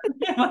man.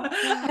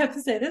 I have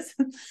to say this.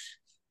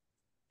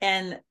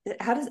 And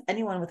how does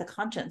anyone with a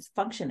conscience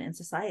function in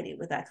society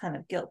with that kind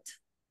of guilt?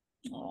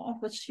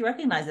 But she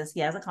recognizes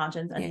he has a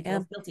conscience and he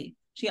feels guilty.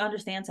 She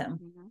understands him.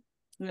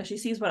 You know, she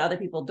sees what other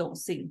people don't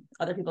see.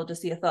 Other people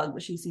just see a thug,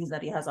 but she sees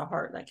that he has a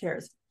heart that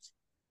cares.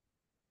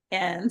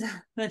 And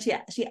when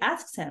she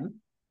asks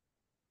him,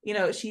 you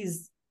know,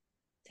 she's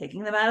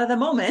taking them out of the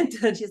moment,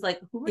 and she's like,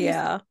 who were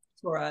you,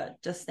 Tora,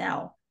 just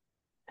now?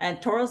 And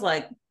Tora's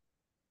like,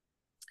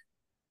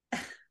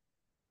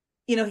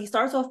 you know, he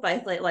starts off by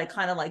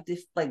kind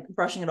of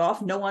brushing it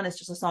off. No one is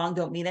just a song,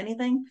 don't mean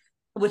anything,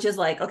 which is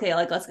like, okay,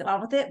 like, let's get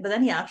on with it. But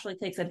then he actually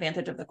takes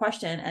advantage of the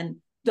question and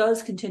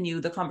does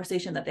continue the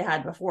conversation that they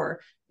had before.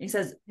 And he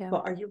says,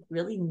 but are you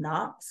really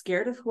not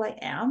scared of who I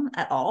am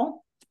at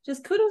all?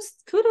 Just kudos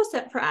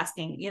for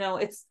asking. You know,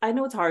 I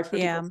know it's hard for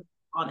people to be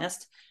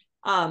honest.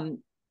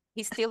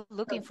 He's still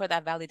looking for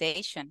that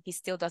validation. He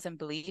still doesn't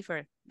believe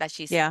her that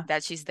she's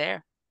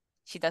there.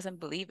 She doesn't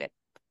believe it,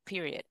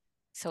 period.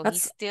 So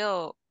he's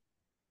still.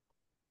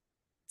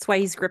 That's why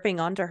he's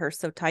gripping onto her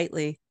so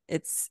tightly.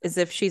 It's as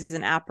if she's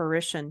an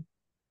apparition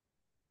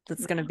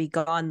that's going to be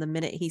gone the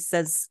minute he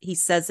says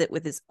it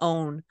with his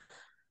own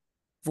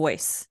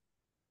voice,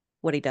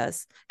 what he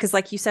does. Because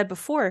like you said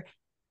before,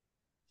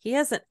 he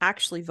hasn't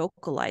actually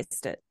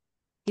vocalized it.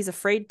 He's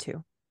afraid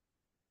to.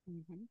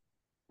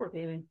 Poor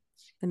baby.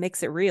 It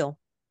makes it real.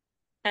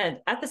 And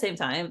at the same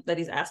time that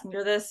he's asking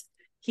her this,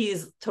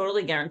 he's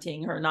totally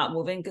guaranteeing her not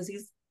moving because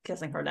he's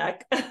kissing her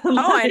neck.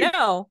 I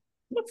know.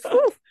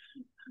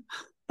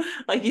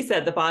 Like you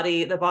said, the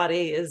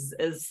body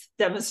is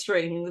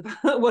demonstrating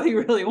what he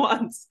really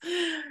wants.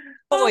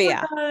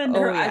 And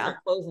her eyes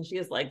are closed and she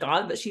is like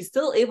gone, but she's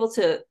still able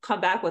to come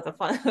back with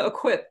a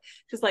quip.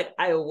 She's like,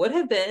 I would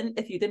have been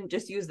if you didn't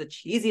just use the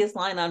cheesiest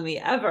line on me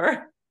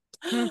ever.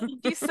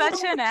 He's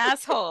such an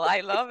asshole. I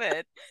love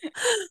it.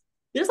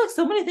 There's like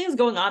so many things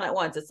going on at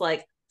once. It's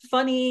like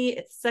funny,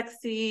 it's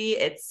sexy,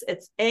 it's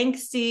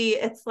angsty,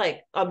 it's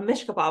like a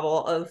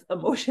mishkabobble of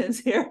emotions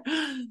here.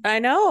 I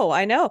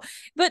know.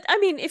 But I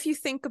mean, if you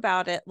think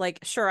about it, like,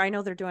 sure, I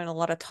know they're doing a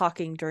lot of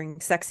talking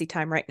during sexy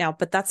time right now,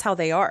 but that's how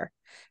they are,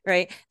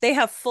 right? They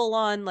have full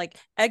on like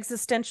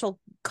existential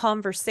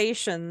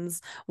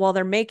conversations while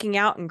they're making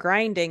out and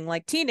grinding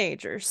like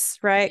teenagers,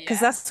 right? Because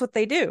that's what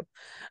they do.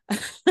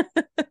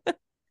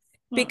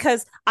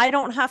 Because I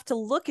don't have to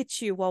look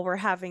at you while we're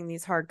having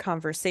these hard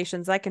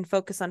conversations. I can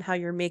focus on how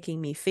you're making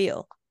me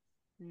feel.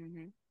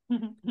 Mm-hmm.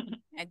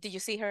 And did you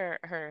see her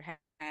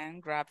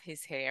hand grab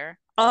his hair?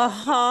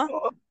 Uh-huh.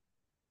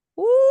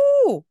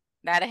 Ooh.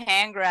 That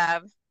hand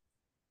grab.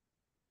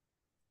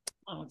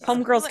 Oh,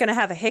 homegirl's gonna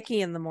have a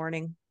hickey in the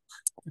morning.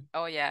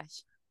 Oh yeah.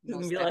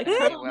 Most be like,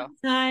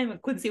 time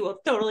Quincy will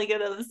totally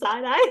get on the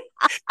side eye.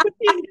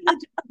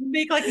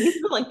 Make like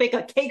he's gonna like bake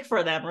a cake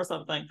for them or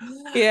something.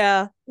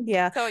 Yeah.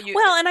 So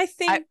well, and I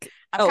think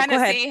I'm kind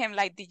of seeing him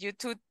like, did you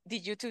two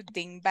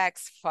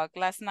dingbats fuck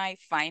last night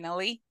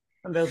finally?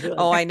 Like,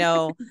 oh, I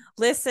know.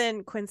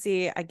 Listen,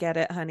 Quincy, I get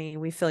it, honey.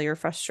 We feel your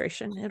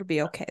frustration. It'll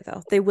be okay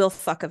though. They will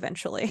fuck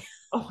eventually.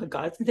 Oh my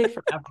god, it's gonna take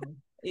forever.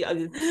 Yeah.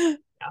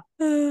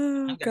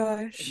 Oh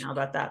gosh. Now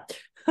about that.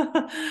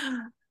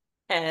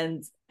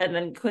 And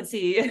then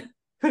Quincy,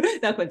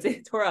 not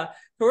Quincy,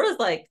 Tora's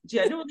like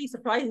genuinely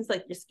surprised. He's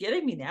like, "You're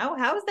scaring me now?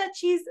 How is that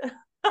cheese?"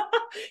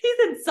 He's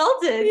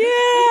insulted.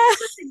 Yeah,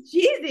 he's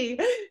cheesy.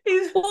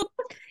 He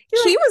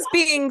was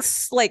being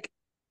like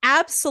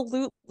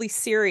absolutely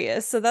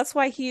serious, so that's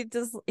why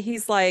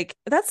he's like,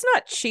 "That's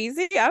not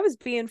cheesy. I was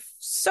being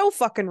so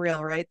fucking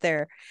real right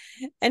there,"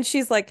 and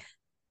she's like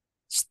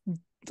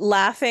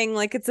laughing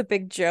like it's a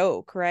big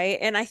joke, right?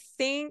 And I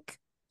think.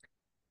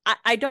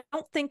 I don't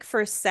think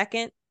for a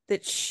second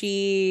that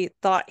she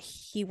thought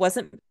he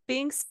wasn't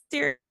being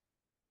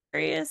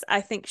serious.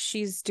 I think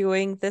she's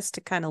doing this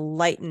to kind of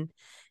lighten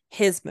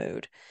his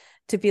mood,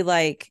 to be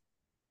like,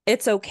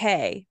 it's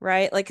okay,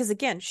 right? Like, because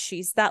again,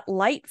 she's that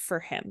light for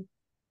him,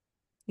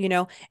 you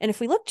know? And if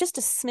we look just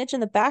a smidge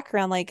in the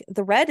background, like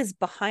the red is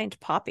behind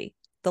Poppy,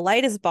 the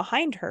light is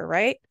behind her,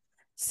 right?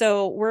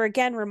 So we're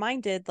again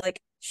reminded,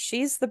 like,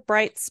 she's the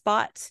bright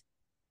spot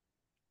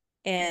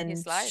in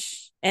his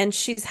life. And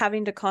she's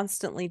having to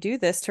constantly do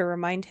this to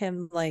remind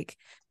him, like,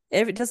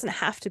 it doesn't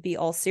have to be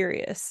all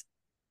serious.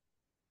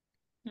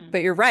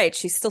 But you're right,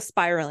 she's still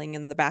spiraling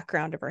in the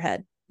background of her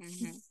head.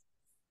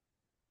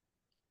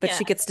 But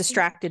she gets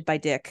distracted by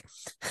Dick.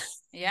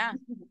 Yeah.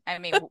 I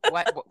mean,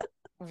 what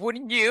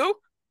wouldn't you?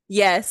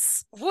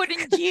 Yes.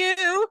 Wouldn't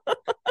you?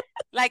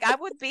 Like, I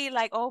would be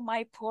like, oh,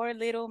 my poor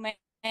little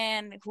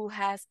man who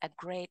has a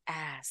great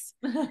ass.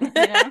 You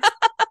know?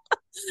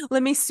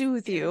 Let me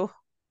soothe you.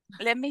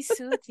 Let me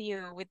soothe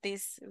you with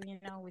this, you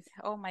know, with,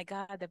 oh my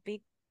god, the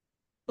big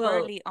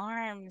burly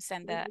arms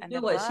and the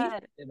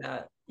blood.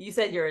 You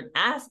said you're an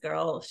ass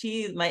girl.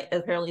 She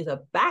apparently is a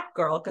back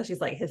girl, because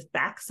she's like, his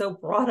back's so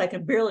broad I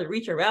can barely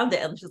reach around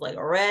it, and she's like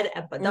red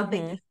but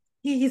nothing.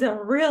 He's a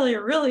really,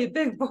 really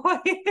big boy.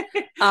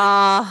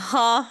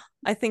 I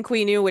think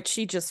we knew what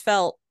she just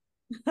felt.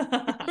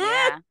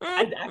 Yeah.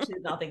 I actually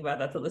did not think about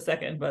that till the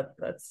second, but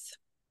that's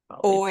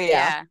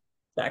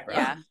background.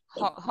 Yeah.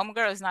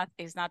 Homegirl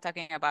is not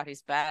talking about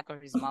his back or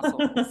his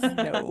muscles.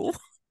 No.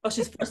 Oh,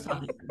 she's first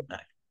talking about his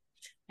back.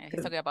 Yeah,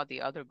 he's talking about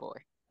the other boy.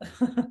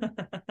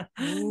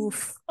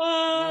 Oof.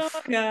 Oh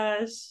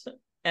gosh.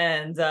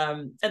 And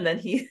then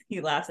he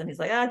laughs and he's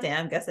like, ah,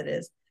 damn, guess it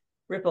is.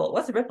 Ripple.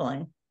 What's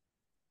rippling?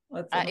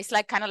 It's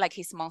like kind of like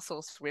his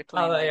muscles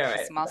rippling,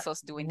 his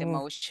muscles doing the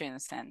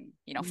motions and,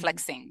 you know,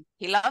 flexing.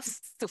 He loves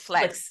to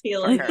flex.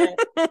 Like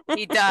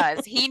he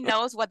does. He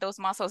knows what those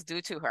muscles do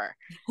to her.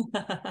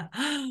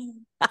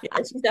 Yeah,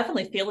 she's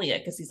definitely feeling it,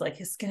 because he's like,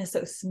 his skin is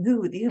so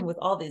smooth even with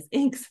all these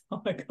inks.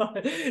 Oh my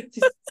god,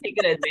 she's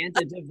taking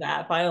advantage of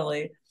that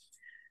finally.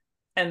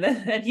 And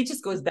then he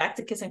just goes back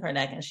to kissing her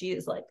neck, and she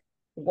is like,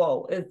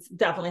 whoa, it's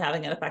definitely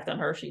having an effect on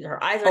her.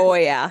 Her eyes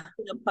are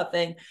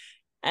puffing.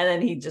 And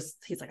then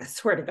he's like, I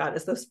swear to God,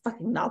 it's those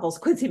fucking novels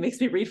Quincy makes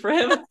me read for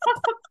him.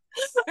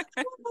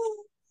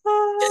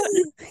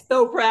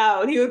 So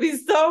proud. He would be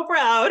so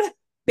proud.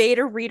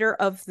 Beta reader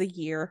of the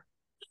year.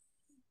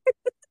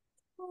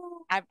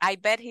 I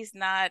bet he's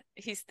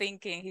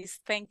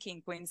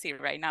thanking Quincy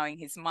right now in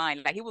his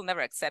mind. Like, he will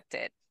never accept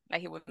it. Like,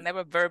 he will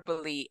never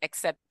verbally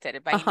accept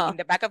it. But in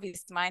the back of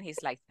his mind,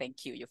 he's like,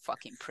 thank you, you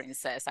fucking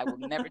princess. I will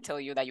never tell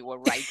you that you were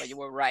right, but you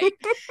were right.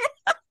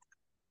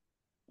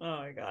 Oh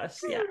my gosh.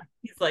 Yeah.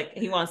 He's like,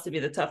 he wants to be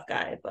the tough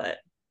guy, but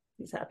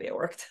he's happy it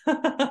worked.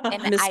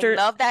 And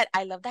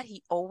I love that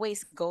he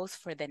always goes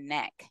for the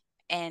neck.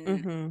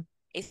 And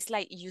it's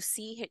like, you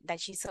see that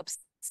she's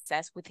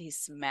obsessed with his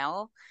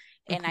smell.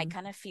 And I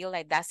kind of feel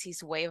like that's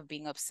his way of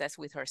being obsessed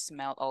with her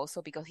smell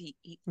also, because he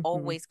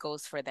always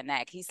goes for the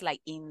neck. He's like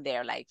in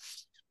there, like.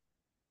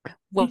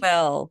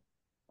 Well,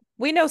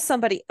 we know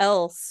somebody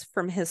else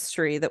from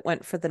history that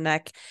went for the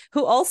neck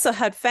who also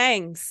had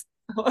fangs.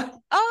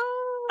 Oh.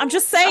 I'm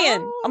just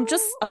saying. I'm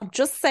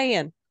just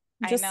saying.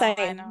 I'm just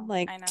saying,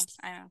 like, I know.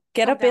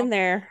 Get Calm up down. in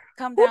there.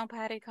 Calm down,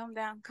 Patty. Calm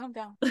down. Calm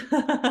down.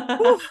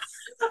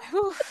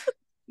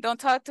 Don't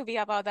talk to me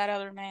about that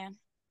other man.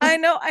 I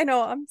know.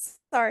 I'm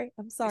sorry.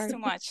 It's too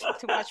much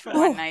for Oh.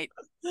 one night.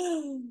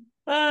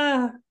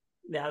 Yeah,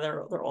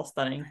 they're all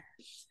stunning.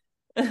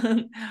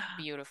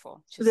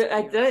 Beautiful.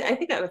 I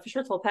think I for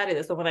sure told Patty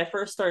this, but when I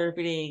first started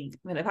reading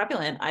Midnight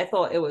Poppyland, I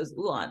thought it was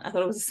Ulan. I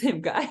thought it was the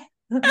same guy.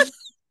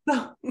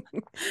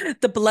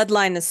 The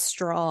bloodline is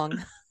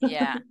strong.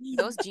 Yeah,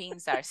 those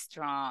genes are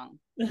strong.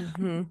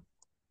 Mm-hmm.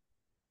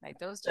 Like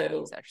those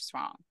genes are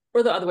strong.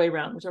 Or the other way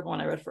around, whichever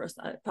one I read first.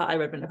 I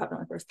read Midnight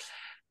Poppyland first,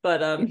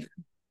 but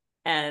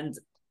and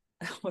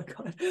oh my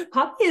god,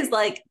 Poppy is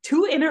like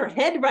too in her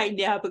head right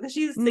now because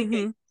she's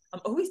thinking, I'm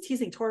always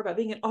teasing Tor about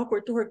being an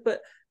awkward dork,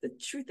 but the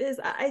truth is,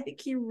 I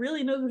think he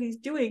really knows what he's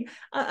doing.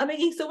 I'm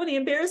making so many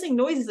embarrassing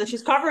noises that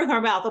she's covering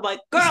her mouth. I'm like,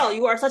 girl,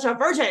 you are such a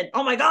virgin.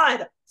 Oh my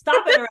god,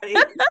 stop it already.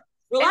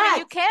 Relax. I mean,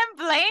 you can't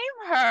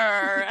blame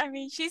her. I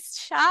mean, she's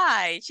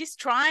shy. She's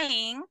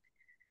trying.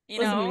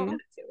 You know,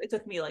 it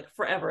took me like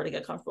forever to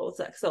get comfortable with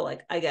sex, so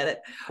like I get it,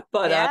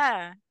 but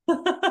yeah.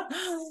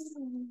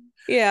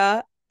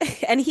 Yeah.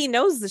 And he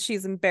knows that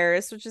she's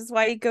embarrassed, which is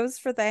why he goes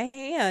for the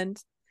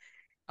hand.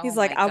 He's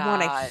like, I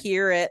want to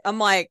hear it. I'm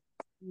like,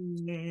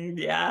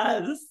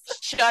 yes.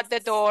 Shut the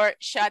door,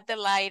 shut the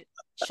light,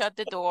 shut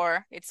the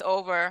door. It's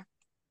over.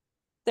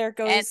 There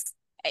goes.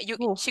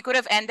 And she could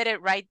have ended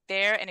it right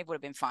there and it would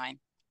have been fine.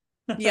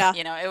 Yeah.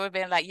 You know, it would have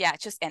been like, yeah,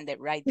 just end it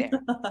right there.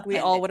 We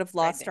all would have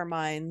lost our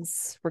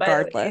minds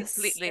regardless.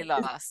 Completely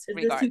lost,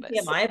 regardless.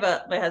 This TMI,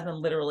 but my husband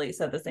literally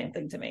said the same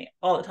thing to me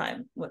all the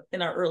time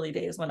in our early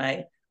days when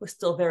I was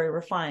still very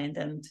refined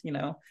and, you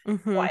know,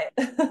 quiet.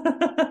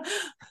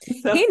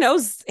 So. He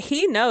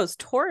knows.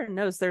 Tor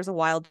knows there's a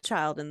wild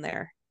child in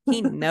there.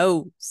 He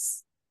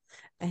knows.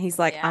 And he's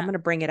like, I'm going to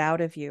bring it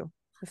out of you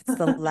if it's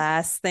the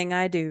last thing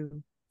I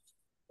do.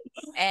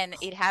 And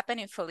it happened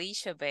in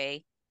Felicia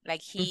Bay.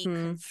 Like he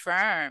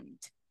confirmed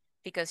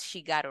because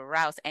she got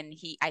aroused, and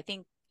I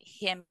think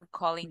him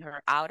calling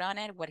her out on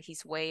it, what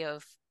his way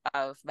of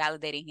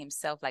validating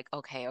himself, like,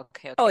 okay.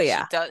 Oh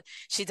yeah,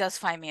 she does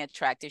find me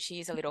attractive.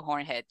 She's a little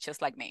hornhead,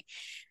 just like me.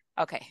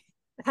 Okay,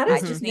 how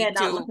does I just need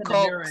to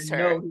coax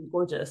her? Know he's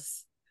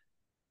gorgeous.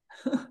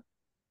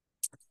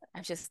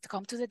 I'm just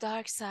come to the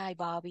dark side,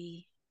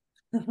 Bobby.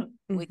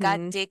 We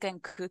got dick and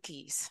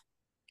cookies.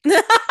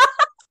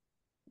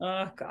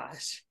 Oh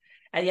gosh.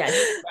 And yeah, he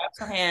grabs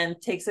her hand,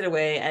 takes it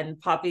away, and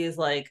Poppy is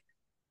like,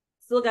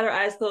 still got her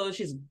eyes closed.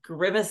 She's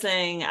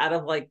grimacing out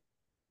of like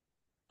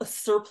a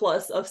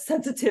surplus of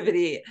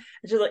sensitivity.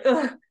 And she's like,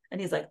 ugh. And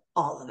he's like,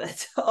 all of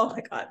it. Oh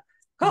my God.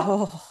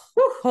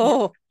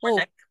 Oh.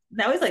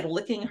 Now he's like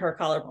licking her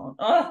collarbone.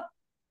 Oh,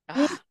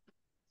 yes.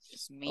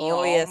 We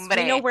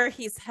know where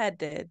he's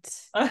headed.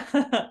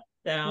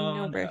 Down. We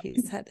know where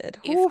he's headed.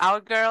 If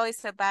our girl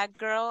is a bad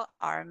girl,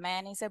 our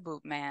man is a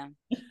boob man.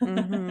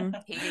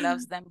 He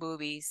loves them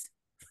boobies.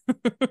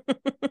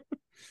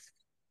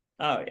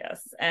 Oh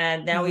yes.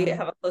 And now we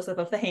have a close-up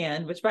of the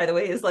hand, which by the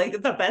way is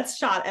like the best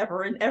shot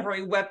ever in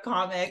every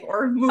webcomic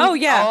or movie. Oh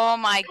yeah. Oh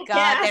my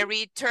God. The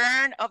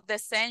return of the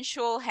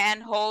sensual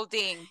hand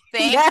holding.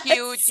 Thank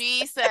you,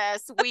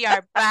 Jesus. We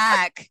are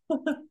back.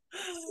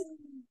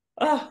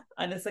 Oh,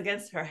 and it's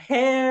against her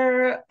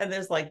hair, and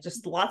there's like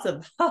just lots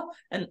of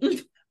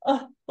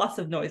lots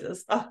of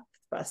noises. Oh,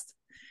 it's the best.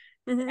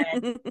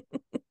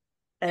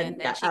 And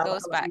then she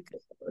goes back.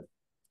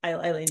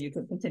 Eileen, you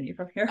can continue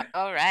from here.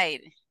 All right.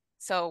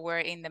 So we're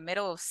in the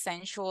middle of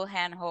sensual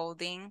hand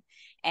holding,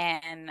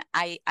 and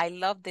I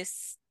love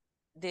this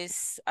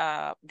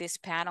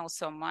panel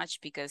so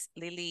much because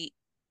Lily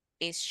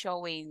is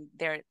showing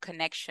their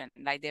connection,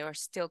 like they are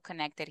still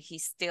connected.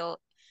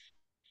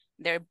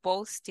 They're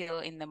both still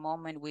in the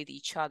moment with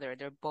each other.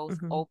 They're both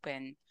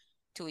open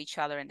to each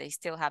other, and they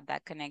still have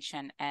that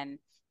connection. And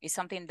it's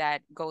something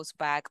that goes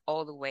back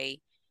all the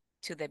way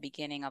to the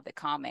beginning of the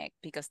comic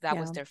because that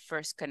was their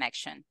first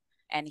connection.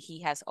 And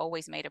he has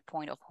always made a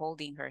point of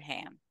holding her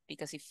hand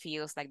because it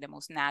feels like the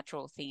most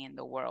natural thing in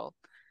the world.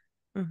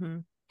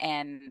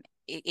 And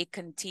it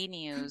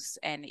continues,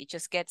 and it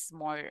just gets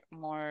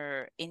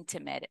more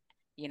intimate,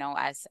 you know,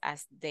 as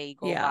they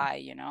go by,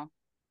 you know.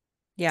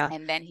 Yeah.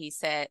 And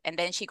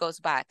then she goes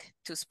back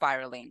to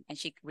spiraling, and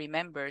she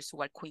remembers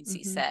what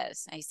Quincy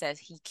says. And he says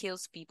he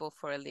kills people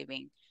for a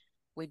living.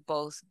 We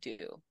both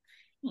do.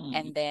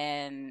 And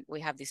then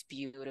we have this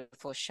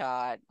beautiful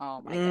shot.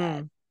 Oh my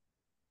God.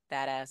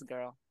 That ass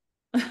girl.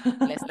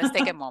 Let's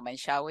take a moment,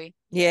 shall we?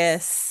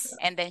 Yes.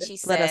 And then she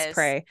says, let us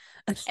pray.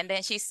 And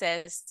then she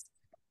says,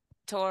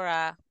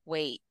 Tora,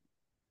 wait.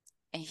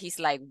 And he's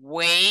like,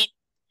 wait.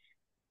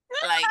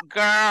 Like,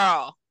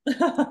 girl.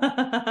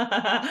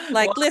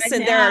 Like,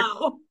 listen, there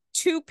are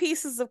 2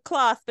 pieces of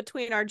cloth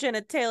between our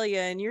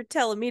genitalia, and you're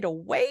telling me to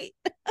wait?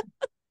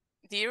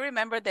 Do you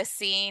remember the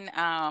scene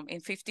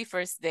in 50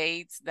 First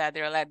Dates that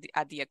they're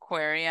at the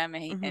aquarium,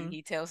 and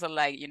he tells her,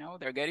 like, you know,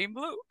 they're getting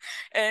blue?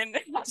 And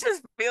I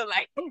just feel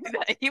like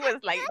he was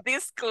like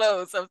this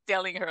close of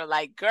telling her,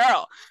 like,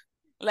 girl,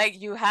 like,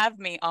 you have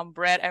me on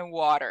bread and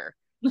water.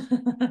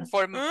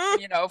 for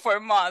for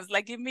months.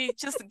 Like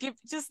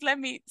just let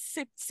me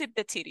sip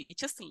the titty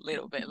just a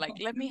little bit. Like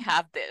let me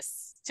have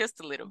this just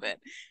a little bit.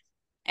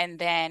 And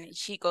then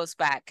she goes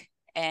back,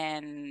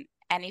 and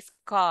if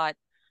caught,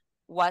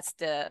 what's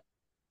the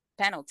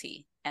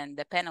penalty? And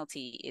the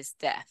penalty is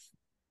death.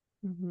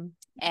 Mm-hmm.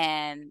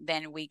 And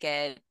then we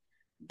get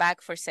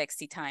back for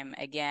sexy time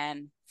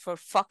again. For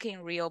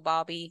fucking real,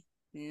 Bobby,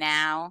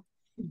 now.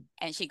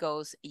 And she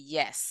goes,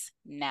 yes,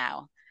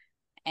 now.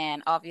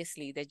 And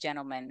obviously the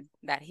gentleman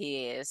that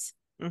he is,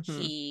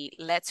 he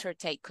lets her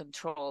take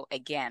control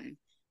again.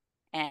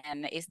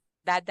 And it's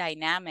that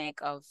dynamic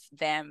of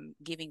them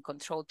giving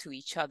control to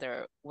each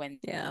other when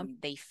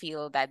they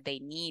feel that they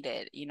need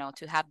it,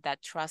 to have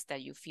that trust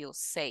that you feel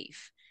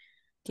safe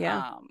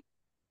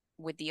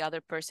with the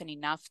other person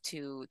enough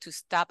to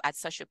stop at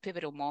such a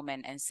pivotal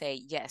moment and say,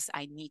 yes,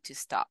 I need to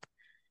stop.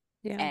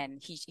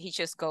 And he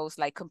just goes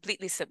like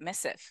completely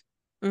submissive.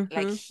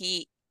 Like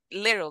he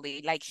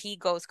literally, like he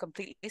goes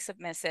completely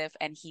submissive,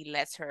 and he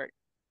lets her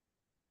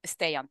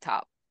stay on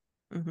top.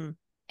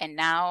 And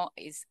now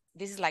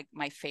this is like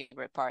my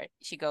favorite part.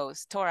 She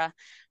goes, Tora,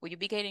 will you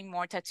be getting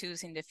more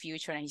tattoos in the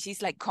future? And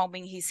she's like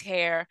combing his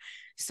hair,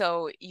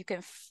 so you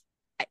can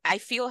I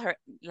feel her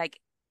like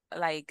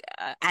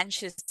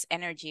anxious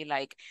energy,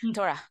 like,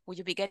 Tora, will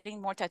you be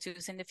getting more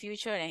tattoos in the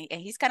future? And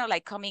he's kind of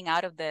like coming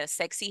out of the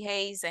sexy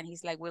haze, and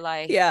he's like, will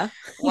I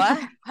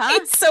what? Huh?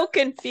 He's so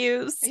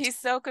confused. And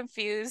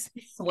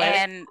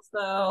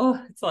so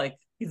it's like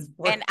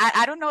and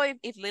I don't know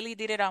if Lily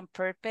did it on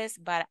purpose,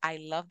 but I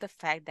love the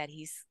fact that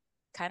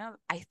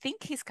I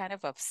think he's kind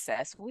of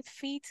obsessed with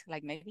feet.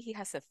 Like maybe he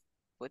has a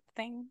foot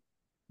thing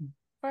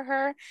for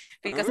her,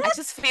 because I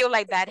just feel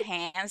like that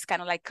hand's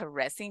kind of like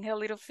caressing her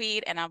little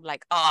feet, and I'm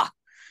like, oh,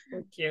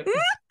 so cute.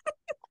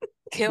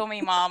 Kill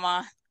me,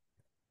 mama.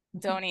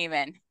 Don't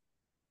even.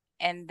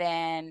 And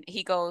then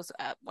he goes,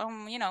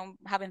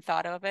 haven't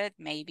thought of it,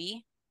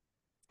 maybe.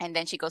 And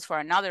then she goes for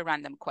another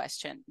random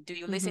question. Do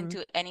you listen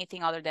to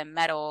anything other than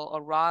metal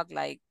or rock,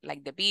 like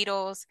the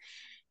Beatles?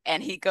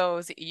 And he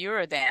goes,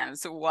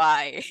 Eurodance.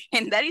 Why?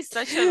 And that is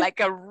such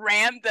a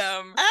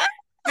random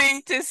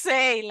thing to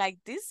say. Like,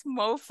 this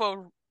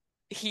mofo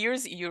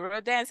hears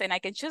Eurodance, and I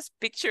can just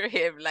picture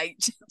him like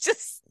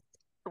just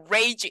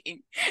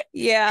raging.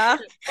 Yeah.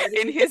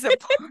 In his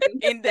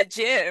apartment, in the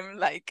gym,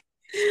 like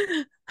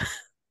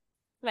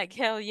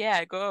hell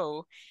yeah,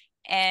 go.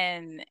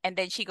 And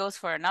then she goes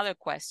for another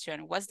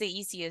question. What's the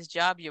easiest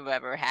job you've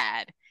ever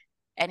had?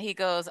 And he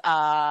goes,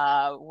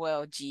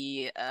 well,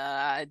 gee,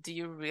 do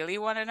you really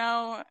want to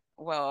know?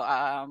 Well,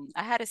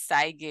 I had a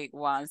side gig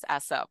once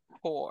as a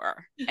whore.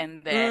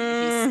 And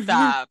then he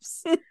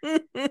stops.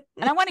 And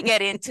I want to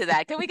get into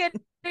that. Can we get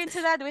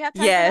into that? Do we have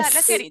time for that?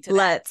 Let's get into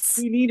that.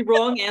 We need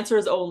wrong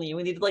answers only.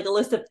 We need like a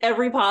list of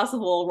every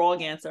possible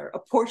wrong answer. A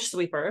porch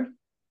sweeper.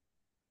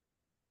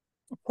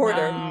 A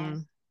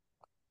porter.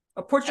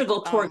 A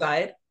Portugal tour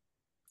guide.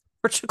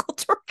 Portugal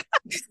tour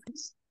guide.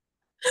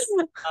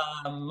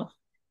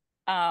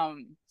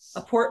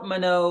 A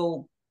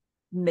portmanteau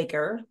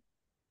maker.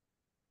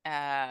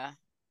 A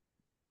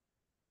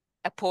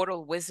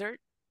portal wizard.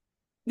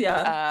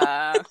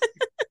 Yeah.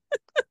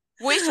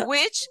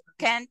 Which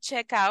can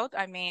check out.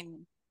 I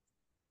mean,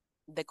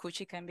 the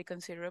coochie can be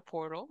considered a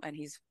portal, and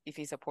if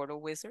he's a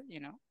portal wizard,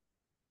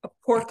 A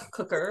pork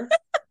cooker.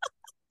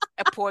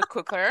 A pork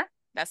cooker.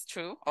 That's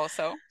true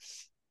also.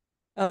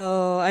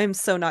 Oh, I'm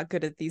so not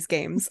good at these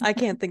games. I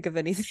can't think of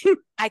anything.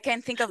 I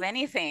can't think of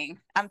anything.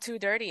 I'm too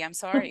dirty. I'm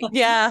sorry.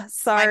 Yeah,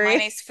 sorry. My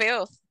mind is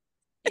filth,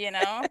 and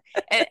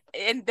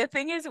the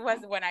thing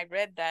was when I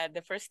read that,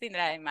 the first thing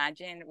that I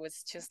imagined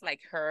was just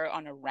like her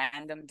on a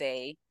random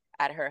day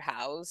at her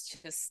house,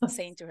 just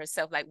saying to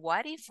herself, like,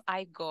 what if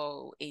I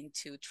go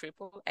into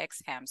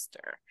XXX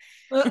hamster?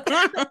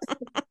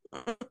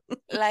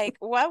 Like,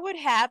 what would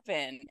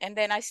happen? And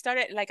then I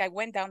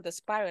went down the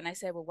spiral, and I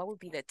said, well, what would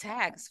be the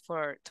tags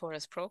for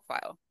Tora's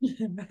profile?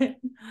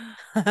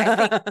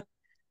 I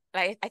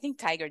think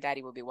Tiger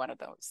Daddy would be one of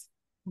those.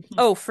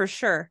 Oh, for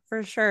sure.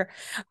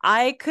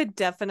 I could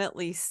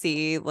definitely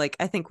see, like,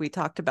 I think we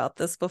talked about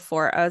this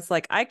before. I was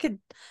like, I could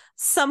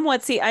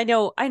somewhat see, I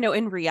know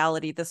in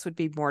reality this would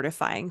be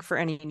mortifying for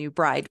any new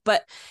bride,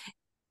 but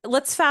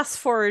let's fast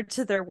forward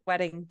to their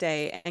wedding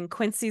day, and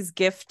Quincy's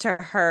gift to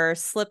her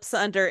slips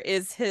under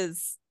is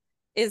his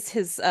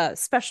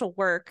special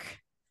work.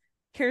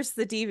 Here's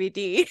the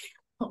DVD.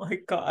 Oh my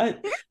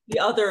god. The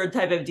other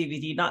type of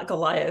DVD, not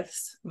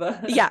Goliath's,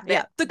 but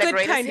the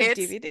good kind hits,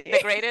 of DVD. The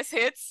greatest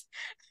hits.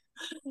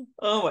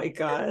 Oh my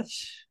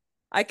gosh.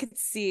 I could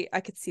see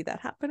that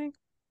happening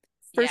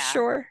for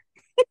sure.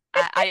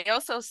 I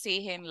also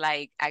see him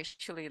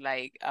actually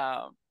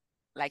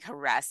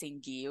harassing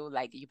Gil,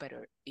 like, you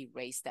better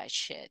erase that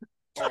shit,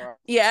 or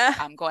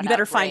I'm going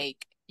to find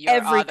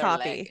every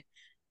copy leg.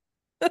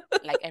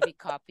 Like every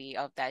copy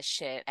of that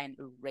shit, and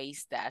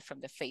erase that from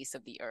the face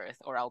of the earth,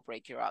 or I'll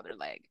break your other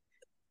leg.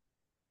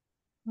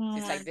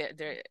 It's like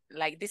they're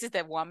like, this is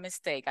the one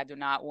mistake I do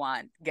not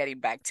want getting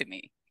back to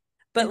me.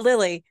 But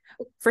Lily,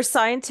 for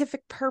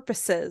scientific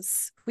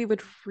purposes, we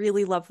would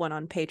really love one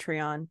on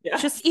Patreon. Yeah.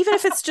 Just even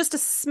if it's just a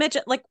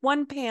smidget, like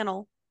one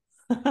panel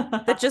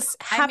that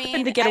just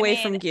happened to get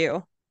away from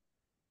you.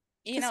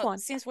 You just know, one.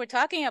 Since we're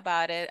talking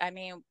about it, I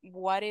mean,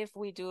 what if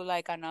we do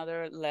like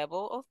another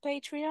level of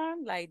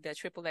Patreon, like the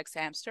Triple X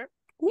Hamster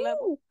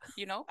level?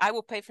 You know, I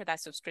will pay for that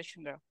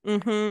subscription, girl.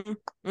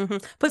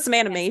 Put some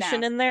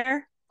animation in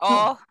there.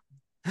 Oh.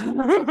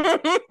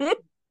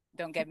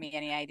 Don't get me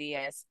any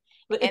ideas.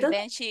 But and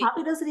then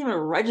Poppy doesn't even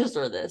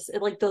register this.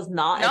 It like does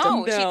not.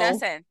 No, she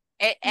doesn't.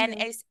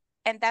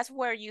 And that's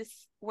where you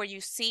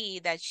see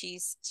that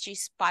she's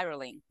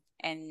spiraling,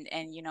 and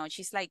you know,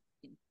 she's like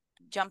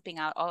jumping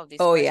out all of these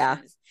questions. Yeah.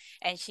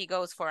 And she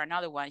goes for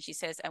another one. She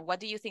says, "And what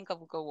do you think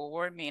of global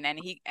warming?" And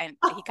he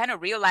kind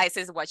of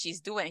realizes what she's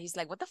doing. He's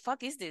like, "What the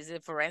fuck is this? A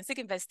forensic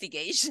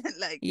investigation?"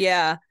 Like,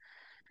 yeah.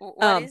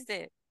 What is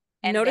it?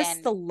 And notice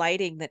the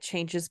lighting that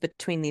changes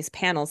between these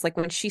panels. Like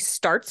when she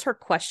starts her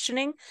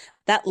questioning,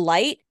 that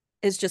light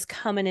is just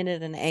coming in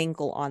at an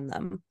angle on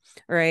them,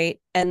 right?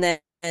 And then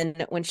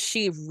when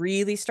she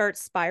really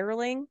starts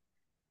spiraling,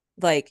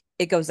 like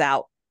it goes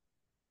out,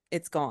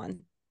 it's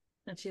gone.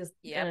 And she's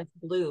and it's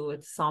blue,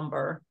 it's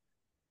somber.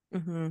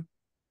 And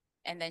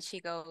then she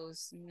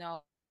goes,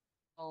 "No,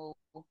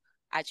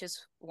 I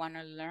just want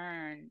to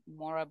learn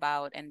more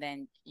about," and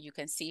then you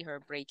can see her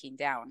breaking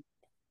down.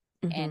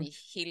 And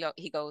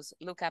he goes,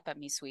 "Look up at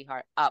me,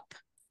 sweetheart." Up,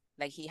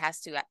 like he has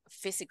to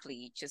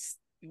physically just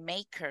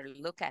make her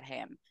look at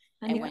him.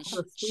 And when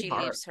she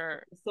leaves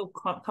her, it's so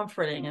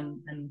comforting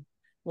and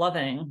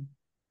loving.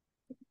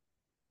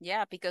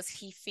 Yeah, because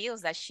he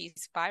feels that she's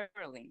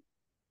spiraling.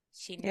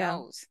 She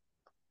knows.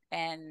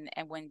 And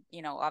when,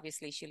 you know,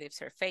 obviously she leaves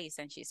her face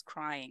and she's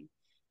crying.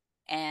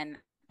 And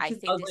she's I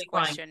think this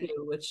question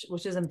too,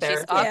 which is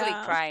embarrassing. She's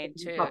ugly crying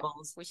too,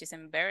 which is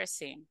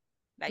embarrassing.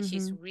 Like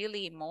she's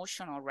really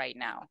emotional right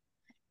now.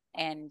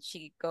 And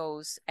she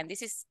goes, and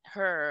this is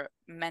her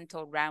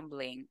mental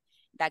rambling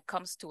that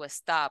comes to a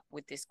stop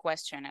with this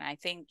question. And I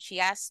think she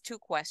asked two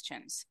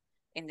questions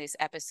in this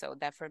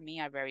episode that for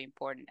me are very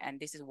important. And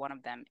this is one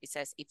of them. It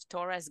says, if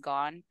Tora is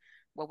gone,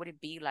 what would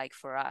it be like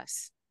for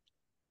us?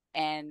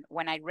 And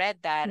when I read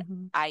that,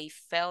 I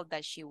felt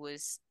that she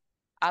was,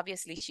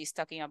 obviously she's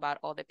talking about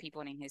all the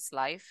people in his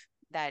life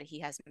that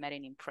he has made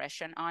an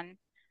impression on.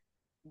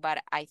 But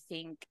I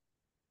think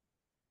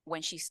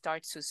when she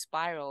starts to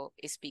spiral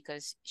is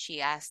because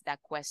she asked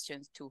that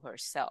question to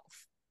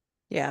herself.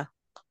 Yeah.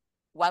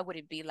 What would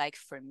it be like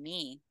for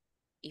me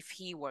if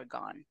he were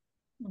gone?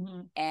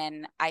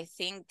 And I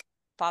think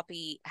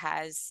Poppy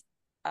has,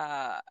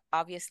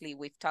 obviously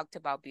we've talked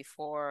about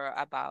before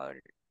about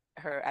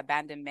her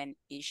abandonment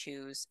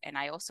issues. And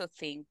I also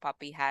think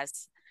Poppy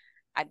has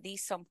at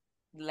least some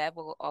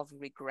level of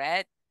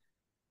regret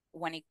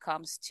when it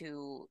comes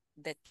to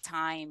the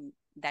time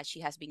that she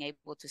has been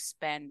able to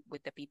spend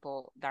with the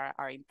people that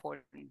are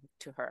important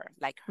to her,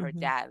 like her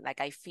dad.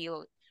 Like I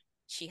feel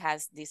she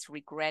has this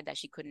regret that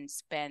she couldn't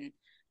spend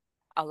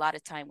a lot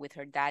of time with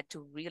her dad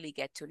to really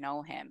get to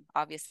know him.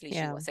 Obviously,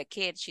 she was a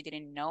kid. She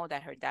didn't know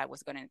that her dad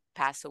was going to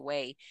pass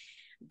away.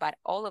 But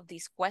all of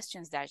these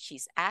questions that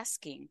she's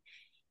asking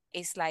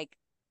is like,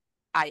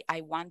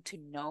 I want to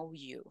know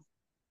you.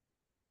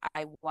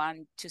 I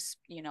want to,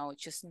 you know,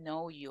 just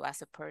know you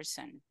as a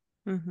person.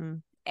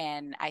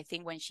 And I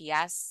think when she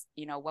asks,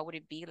 you know, what would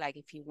it be like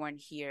if you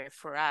weren't here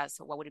for us?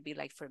 What would it be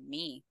like for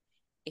me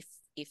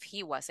if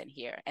he wasn't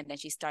here? And then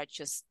she starts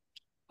just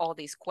all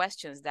these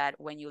questions that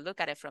when you look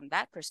at it from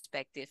that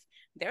perspective,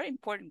 they're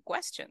important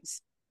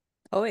questions.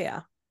 Oh,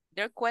 yeah.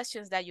 They're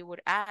questions that you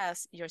would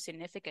ask your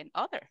significant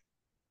other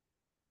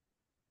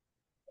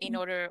in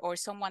order, or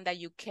someone that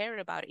you care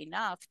about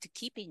enough to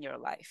keep in your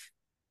life.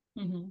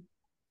 You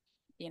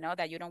know,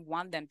 that you don't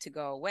want them to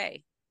go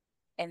away.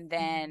 And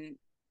then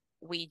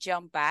we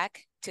jump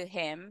back to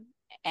him,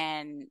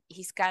 and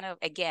he's kind of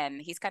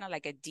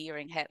like a deer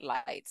in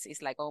headlights.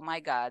 He's like, oh my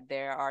God,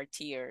 there are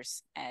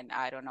tears and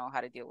I don't know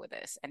how to deal with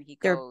this. And he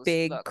goes,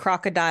 they're big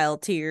crocodile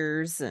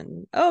tears,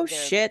 and oh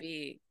shit.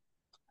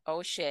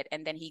 Oh shit.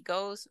 And then he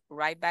goes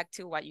right back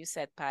to what you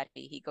said,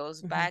 Patty. He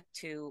goes back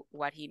to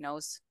what he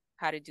knows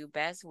how to do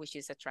best, which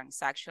is a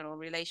transactional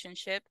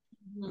relationship.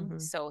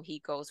 So he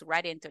goes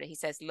right into it. He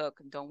says, look,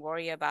 don't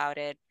worry about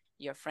it.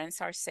 Your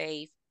friends are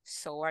safe.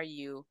 So are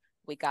you.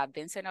 We got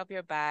Vincent up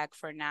your back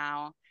for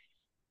now.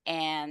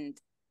 And,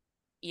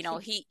 you know,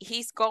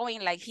 he's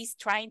going like he's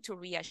trying to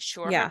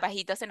reassure her, but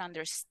he doesn't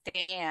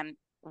understand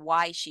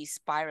why she's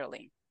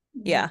spiraling.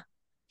 Yeah.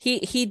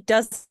 He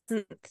doesn't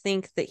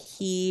think that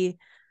he,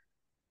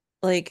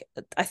 like,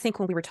 I think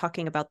when we were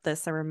talking about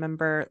this, I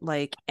remember,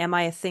 like, am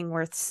I a thing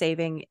worth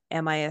saving?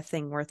 Am I a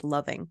thing worth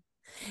loving?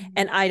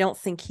 And I don't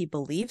think he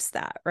believes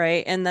that,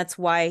 right? And that's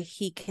why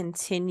he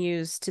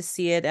continues to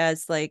see it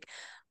as like,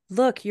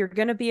 look, you're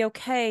going to be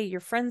okay. Your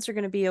friends are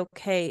going to be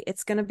okay.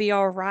 It's going to be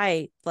all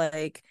right.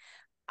 Like,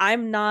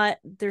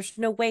 there's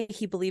no way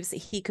he believes that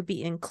he could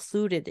be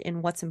included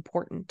in what's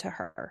important to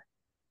her.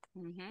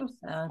 So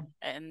sad.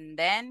 And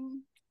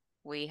then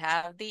we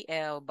have the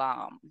L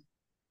bomb.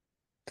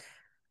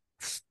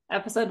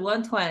 Episode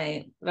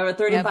 120. Remember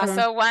 35.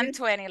 Episode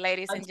 120,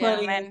 ladies and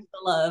gentlemen.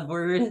 The love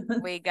word.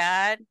 We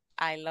got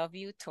I Love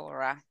You,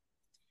 Tora.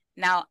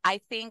 Now,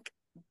 I think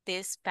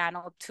this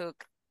panel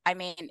took, I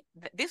mean,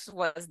 this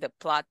was the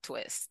plot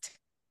twist.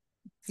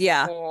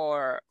 Yeah.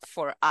 For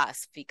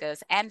us,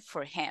 because, and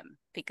for him,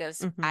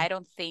 because I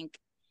don't think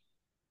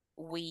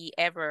we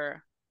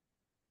ever,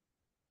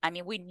 I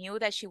mean, we knew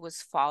that she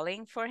was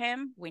falling for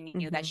him. We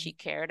knew that she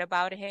cared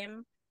about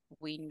him.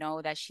 We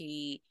know that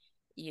she,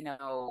 you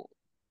know,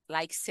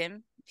 likes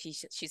him.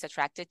 She's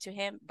attracted to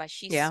him, but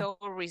she's so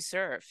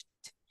reserved.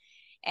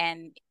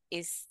 And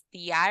it's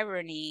the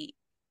irony,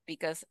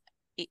 because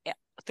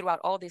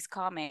throughout all this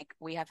comic,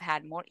 we have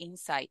had more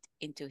insight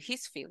into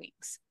his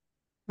feelings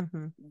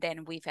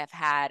than we've have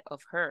had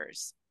of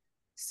hers.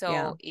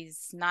 So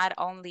it's not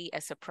only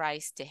a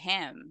surprise to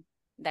him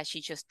that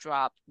she just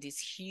dropped this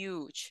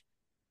huge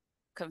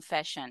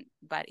confession,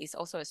 but it's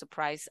also a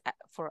surprise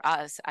for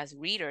us as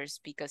readers,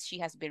 because she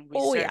has been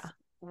reserved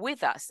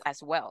with us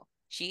as well.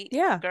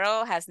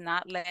 Girl has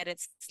not let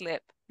it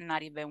slip,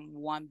 not even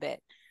one bit.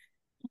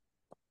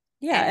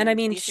 And I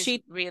mean,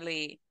 she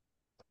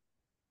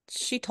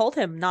told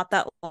him not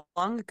that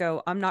long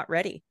ago, I'm not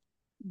ready.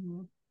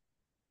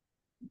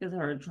 Because of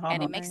her trauma.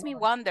 And it makes me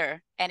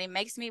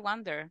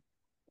wonder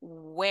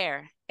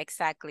where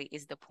exactly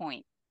is the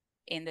point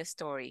in the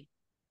story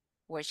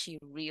where she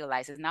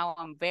realizes. Now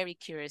I'm very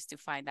curious to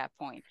find that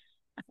point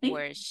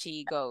where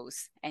she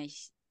goes and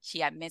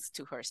she admits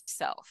to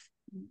herself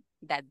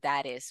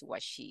that is where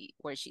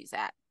she's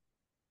at.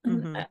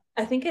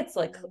 I think it's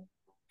like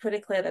pretty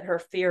clear that her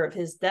fear of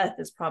his death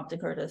is prompting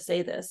her to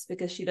say this,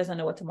 because she doesn't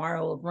know what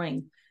tomorrow will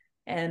bring,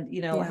 and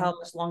how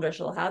much longer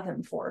she'll have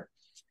him for.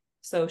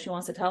 So she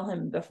wants to tell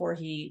him before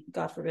he,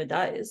 God forbid,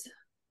 dies.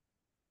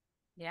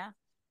 Yeah.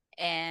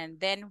 And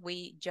then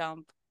we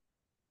jump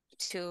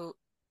to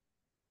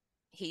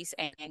his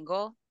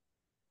angle,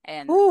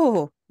 and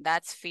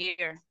that's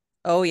fear.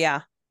 Oh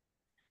yeah.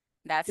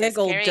 That's big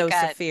old dose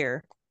of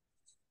fear.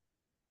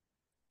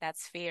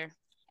 That's fear.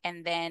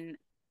 And then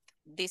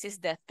this is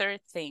the third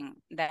thing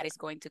that is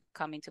going to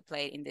come into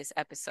play in this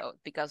episode,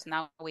 because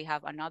now we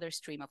have another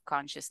stream of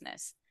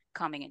consciousness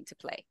coming into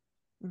play,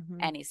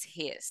 and it's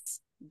his.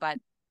 But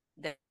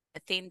the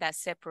thing that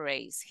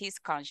separates his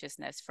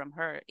consciousness from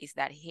her is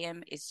that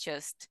him is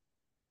just,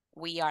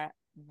 we are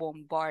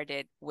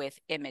bombarded with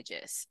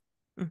images,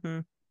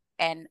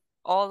 and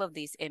all of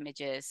these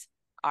images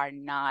are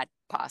not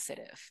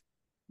positive.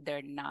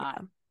 They're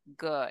not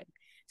good.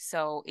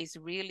 So it's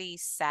really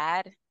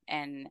sad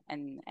and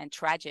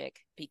tragic,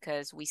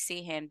 because we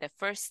see him, the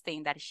first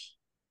thing that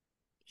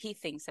he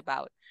thinks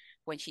about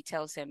when she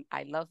tells him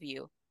I love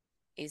you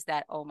is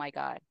that, oh my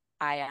God,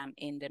 I am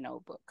in the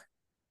notebook.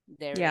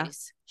 There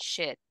is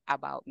shit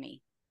about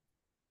me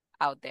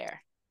out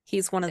there.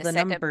 He's one of the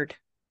numbered.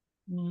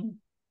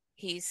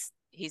 He's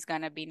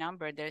gonna be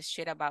numbered. There's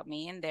shit about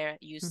me in there.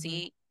 You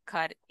see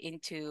cut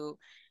into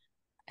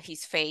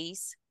his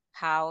face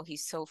how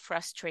he's so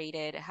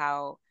frustrated,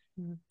 how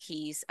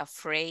he's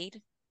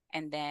afraid.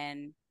 And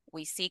then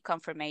we see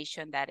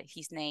confirmation that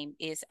his name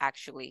is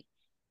actually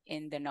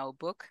in the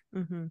notebook.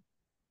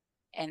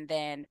 And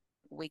then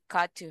we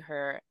cut to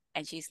her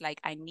and she's like,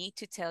 I need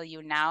to tell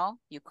you now,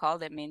 you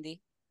called it,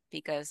 Mindy,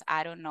 because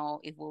I don't know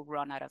if we'll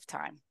run out of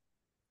time.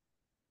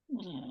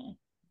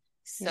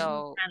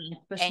 So,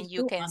 and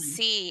you can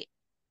see,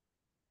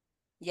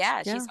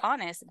 she's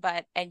honest,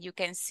 and you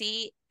can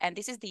see, and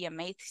this is the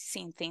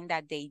amazing thing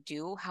that they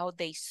do, how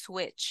they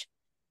switch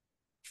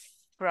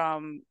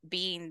from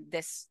being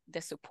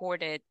the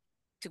supported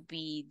to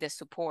be the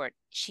support.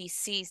 She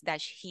sees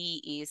that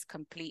he is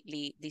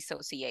completely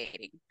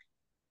dissociating.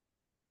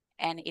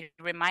 And it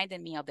reminded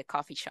me of the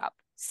coffee shop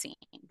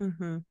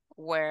scene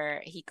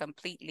where he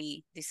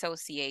completely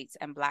dissociates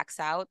and blacks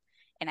out.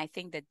 And I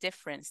think the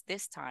difference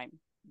this time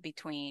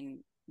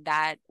between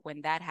that,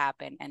 when that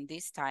happened, and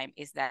this time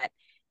is that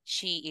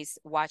she is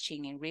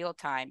watching in real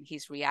time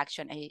his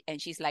reaction.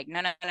 And she's like,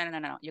 no,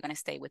 you're going to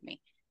stay with me.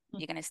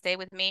 You're going to stay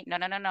with me.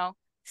 No.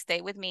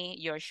 Stay with me.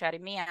 You're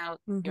shutting me out.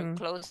 You're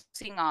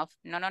closing off.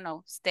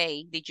 No.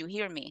 Stay. Did you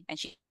hear me? And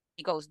she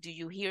goes, do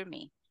you hear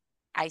me?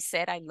 I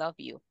said, I love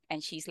you.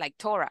 And she's like,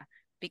 Tora,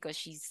 because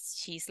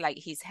she's like,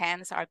 his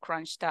hands are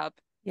crunched up.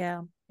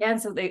 Yeah.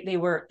 And so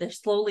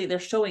they're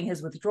showing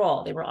his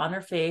withdrawal. They were on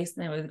her face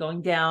and they were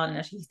going down,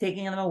 and she's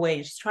taking them away.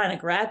 She's trying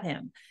to grab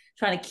him,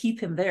 trying to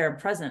keep him there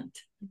present.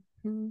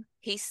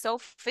 He's so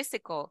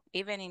physical,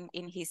 even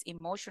in his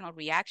emotional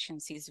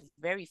reactions, he's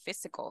very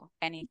physical.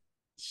 And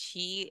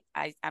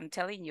I'm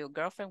telling you,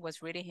 girlfriend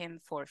was reading him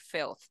for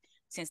filth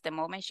since the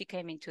moment she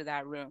came into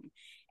that room.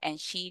 And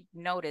she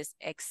noticed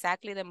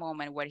exactly the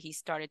moment where he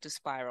started to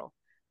spiral.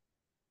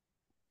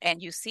 And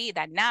you see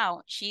that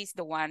now she's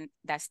the one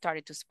that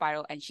started to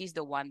spiral, and she's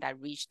the one that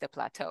reached the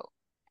plateau.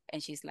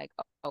 And she's like,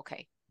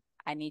 okay,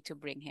 I need to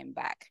bring him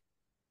back.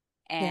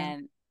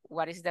 And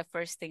what is the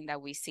first thing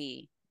that we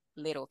see?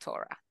 Little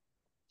Tora,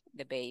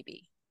 the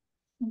baby.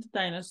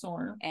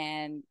 Dinosaur.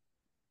 And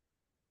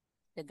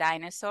the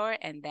dinosaur,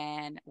 and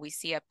then we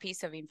see a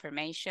piece of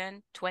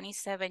information: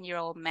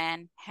 27-year-old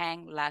man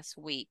hanged last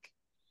week.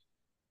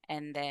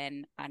 And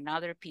then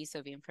another piece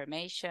of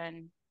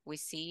information, we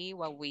see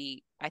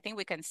I think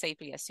we can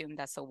safely assume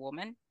that's a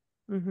woman.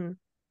 Mm-hmm.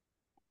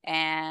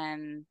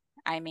 And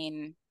I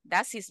mean,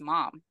 that's his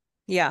mom.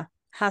 Yeah,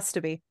 has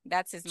to be.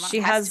 That's his mom.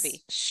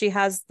 She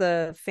has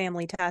the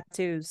family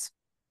tattoos.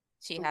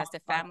 She has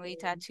the family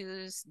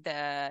tattoos,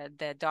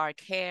 the dark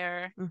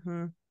hair.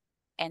 Mm-hmm.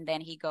 And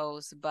then he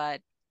goes,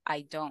 but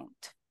I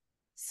don't.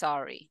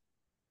 Sorry.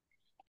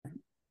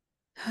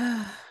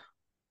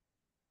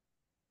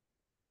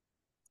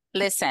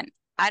 Listen,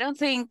 I don't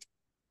think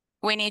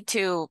we need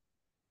to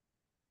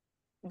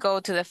go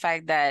to the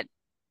fact that,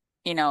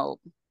 you know,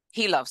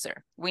 he loves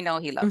her. We know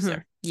he loves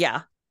her.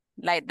 Yeah.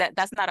 Like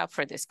that's not up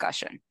for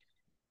discussion.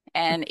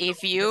 And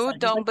if you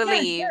don't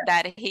believe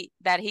that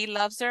he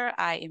loves her,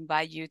 I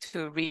invite you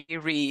to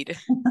reread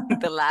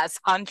the last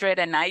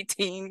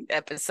 119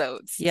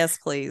 episodes. Yes,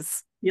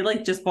 please. He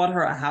like just bought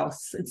her a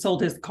house and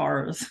sold his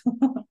cars.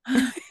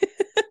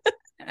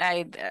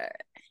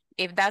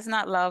 If that's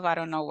not love, I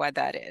don't know what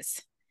that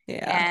is.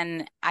 Yeah.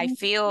 And I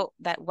feel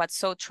that what's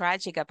so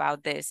tragic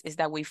about this is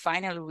that we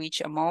finally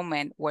reach a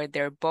moment where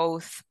they're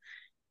both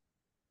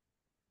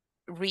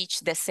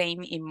reach the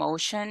same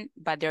emotion,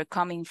 but they're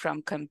coming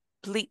from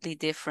completely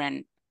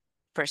different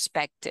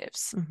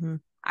perspectives. Mm-hmm.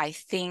 I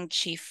think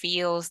she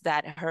feels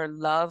that her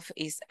love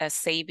is a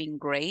saving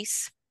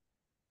grace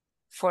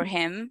for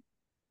him.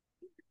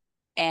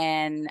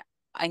 And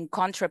in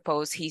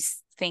contrapose,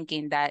 he's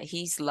thinking that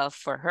his love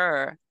for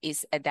her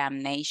is a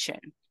damnation.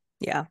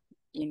 Yeah.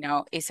 You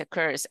know, it's a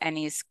curse. And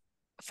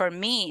for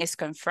me, is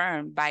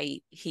confirmed by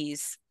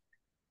his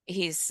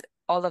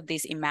all of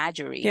this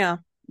imagery. Yeah.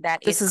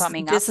 That is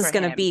coming up for him. This is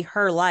going to be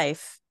her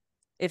life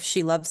if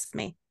she loves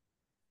me.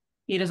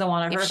 He doesn't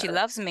want to hurt her. If she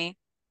loves me.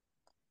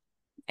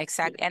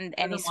 Exactly. And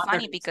it's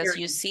funny because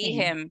you see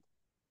him,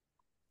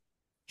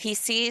 he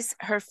sees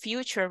her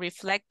future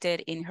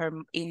reflected in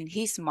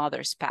his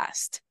mother's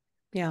past.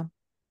 Yeah.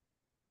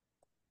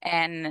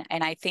 And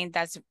I think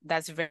that's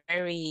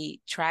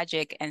very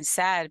tragic and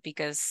sad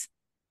because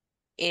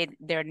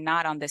they're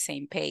not on the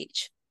same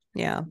page.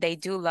 Yeah. They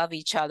do love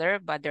each other,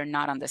 but they're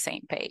not on the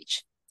same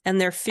page. And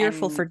they're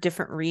fearful for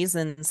different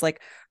reasons.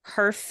 Like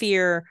her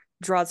fear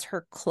draws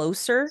her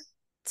closer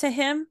to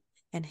him,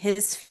 and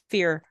his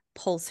fear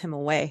pulls him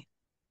away.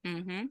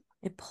 Mm-hmm.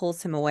 It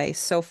pulls him away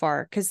so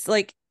far. Because,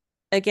 like,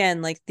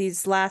 again, like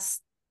these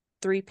last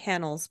 3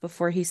 panels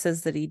before he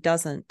says that he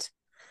doesn't,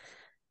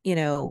 you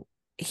know,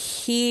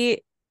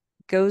 he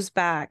goes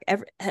back.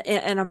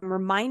 And I'm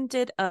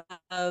reminded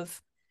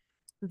of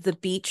the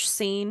beach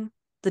scene,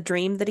 the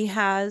dream that he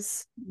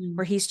has,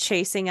 where he's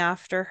chasing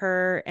after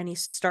her, and he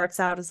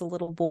starts out as a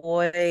little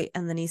boy,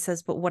 and then he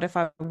says, but what if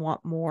I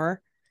want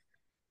more?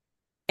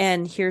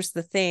 And here's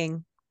the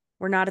thing,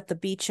 we're not at the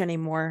beach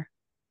anymore.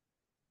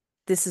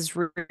 This is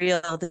real.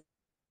 This is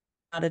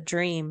not a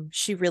dream.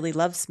 She really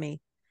loves me,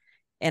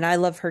 and I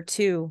love her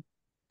too.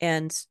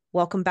 And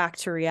welcome back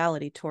to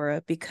reality,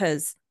 Tora,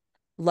 because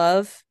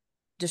love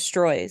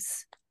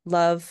destroys,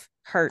 love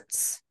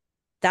hurts.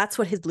 That's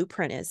what his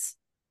blueprint is.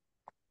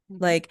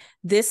 Like,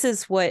 this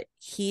is what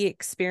he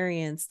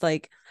experienced.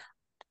 Like,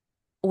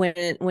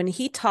 when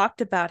he talked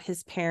about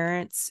his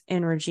parents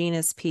in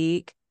Regina's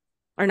Peak,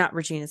 or not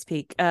Regina's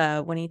Peak,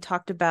 when he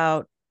talked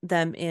about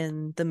them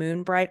in the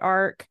Moonbright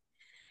arc,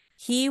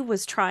 he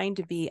was trying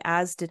to be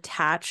as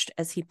detached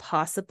as he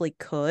possibly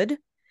could,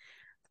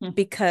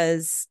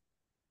 because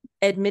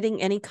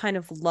admitting any kind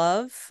of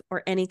love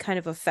or any kind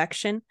of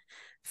affection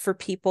for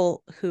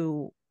people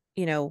who,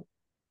 you know,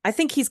 I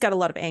think he's got a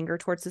lot of anger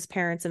towards his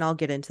parents, and I'll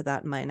get into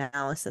that in my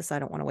analysis. I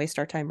don't want to waste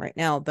our time right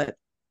now, but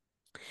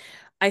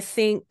I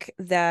think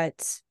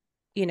that,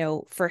 you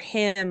know, for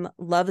him,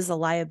 love is a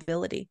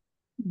liability.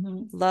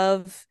 Mm-hmm.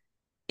 Love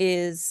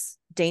is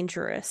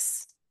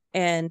dangerous,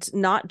 and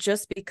not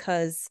just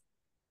because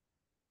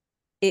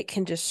it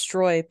can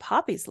destroy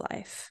Poppy's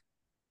life,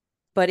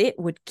 but it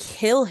would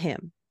kill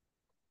him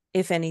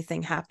if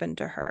anything happened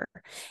to her.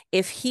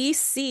 If he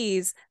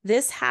sees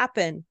this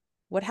happen,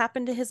 what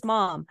happened to his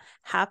mom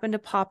happened to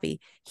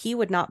Poppy, he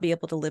would not be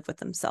able to live with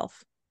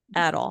himself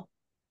at all,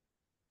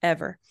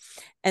 ever.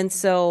 And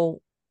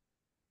so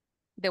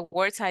the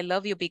words "I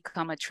love you"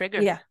 become a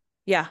trigger.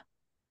 Yeah.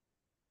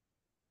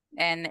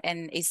 And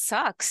it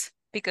sucks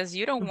because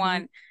you don't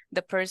want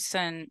the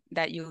person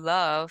that you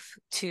love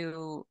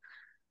to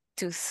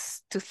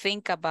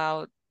think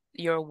about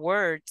your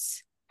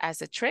words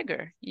as a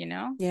trigger, you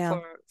know,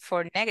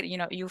 for negative. You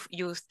know,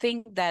 you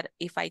think that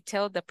if I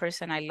tell the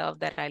person I love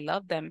that I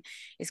love them,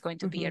 it's going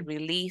to be a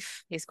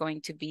relief. It's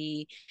going to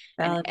be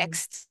an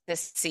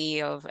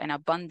ecstasy of an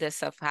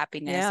abundance of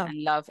happiness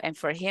and love. And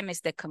for him,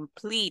 it's the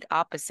complete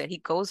opposite. He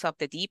goes off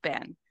the deep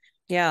end.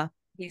 Yeah.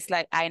 He's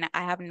like, I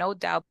have no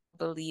doubt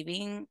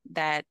believing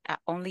that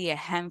only a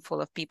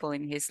handful of people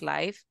in his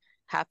life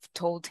have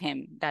told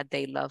him that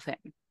they love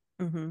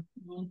him.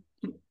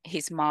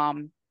 His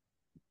mom,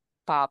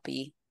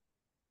 Poppy,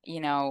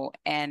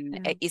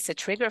 and it's a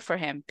trigger for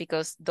him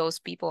because those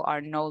people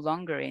are no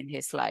longer in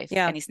his life.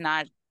 Yeah. And it's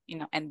not,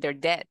 and they're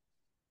dead.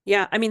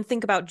 Yeah. I mean,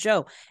 think about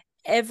Joe.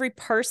 Every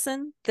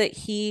person that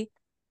he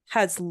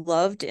has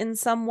loved in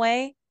some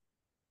way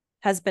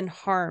has been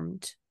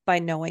harmed by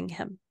knowing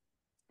him,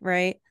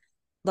 right?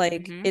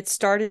 Like it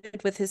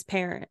started with his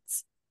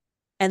parents,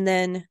 and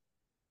then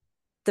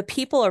the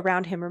people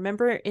around him.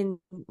 Remember in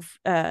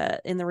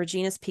the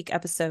Regina's Peak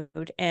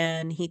episode,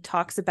 and he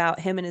talks about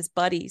him and his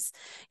buddies,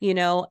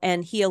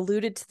 and he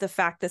alluded to the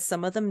fact that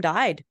some of them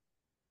died,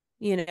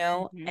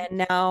 and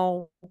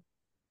now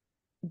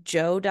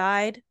Joe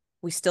died.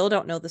 We still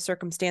don't know the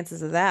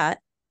circumstances of that.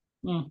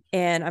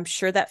 And I'm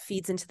sure that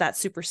feeds into that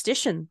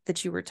superstition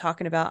that you were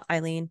talking about,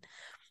 Eileen.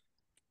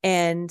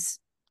 And,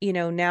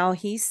 now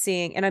he's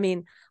seeing, and I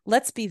mean,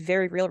 let's be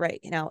very real right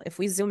now. If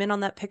we zoom in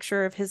on that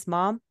picture of his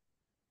mom,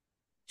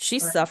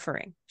 she's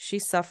suffering.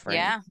 She's suffering.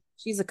 Yeah.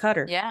 She's a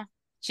cutter. Yeah.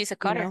 She's a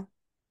cutter.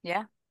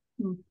 Yeah.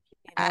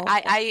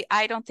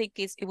 I don't think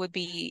it would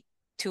be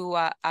too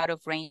out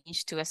of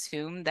range to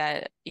assume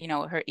that,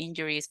 her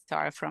injuries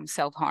are from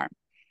self-harm.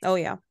 Oh,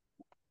 yeah.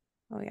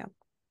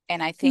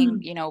 And I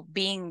think,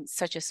 being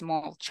such a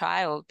small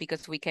child,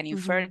 because we can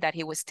infer that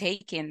he was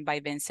taken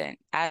by Vincent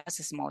as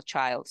a small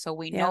child. So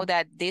we know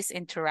that this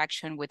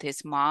interaction with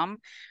his mom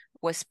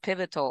was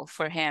pivotal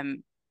for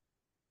him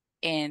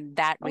in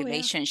that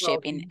relationship,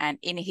 and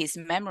in his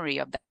memory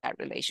of that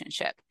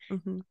relationship.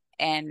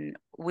 And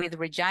with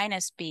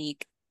Regina's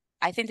Peak,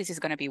 I think this is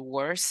going to be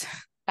worse,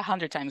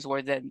 100 times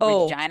worse than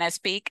Regina's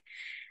Peak,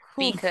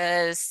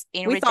 because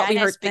in we thought we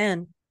heard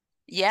then.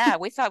 Yeah,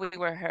 we thought we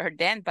were heard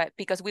then, but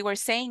because we were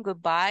saying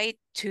goodbye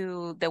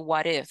to the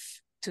what if,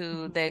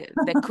 to the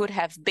could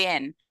have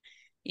been,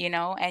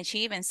 and she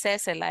even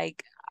says it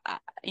like,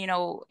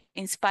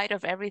 in spite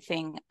of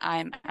everything,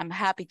 I'm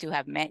happy to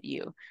have met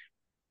you.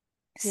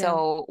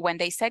 So when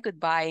they said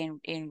goodbye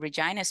in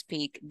Regina's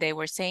Peak, they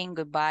were saying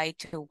goodbye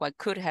to what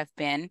could have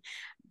been,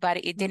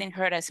 but it didn't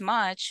hurt as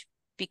much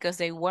because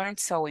they weren't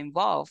so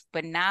involved.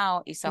 But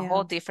now it's a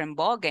whole different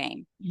ball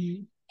game.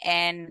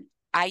 And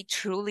I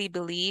truly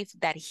believe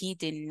that he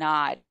did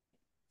not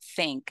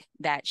think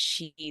that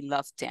she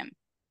loved him,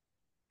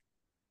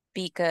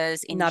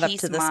 because in not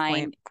his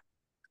mind,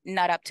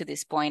 not up to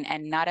this point,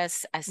 and not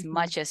as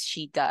much as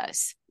she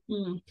does.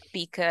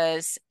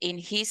 Because in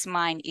his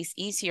mind, it's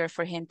easier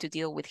for him to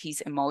deal with his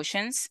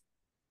emotions.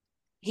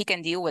 He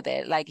can deal with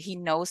it. Like, he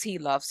knows he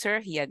loves her.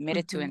 He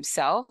admitted to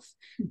himself,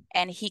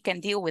 and he can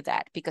deal with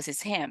that because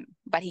it's him,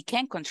 but he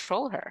can't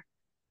control her.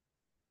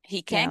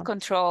 He can't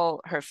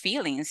control her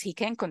feelings. He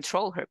can't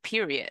control her,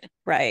 period.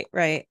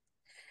 Right.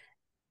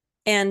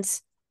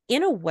 And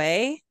in a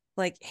way,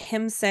 like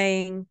him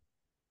saying,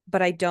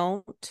 but I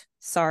don't,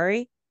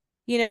 sorry,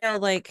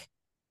 like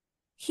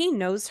he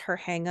knows her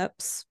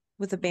hangups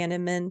with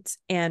abandonment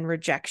and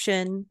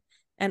rejection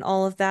and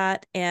all of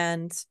that.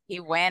 And he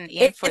went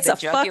in for the jugular.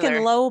 It's a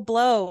fucking low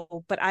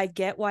blow, but I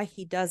get why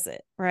he does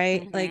it,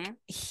 right? Like,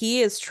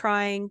 he is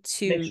trying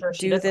to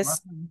do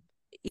this.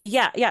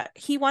 Yeah.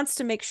 He wants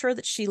to make sure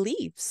that she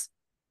leaves.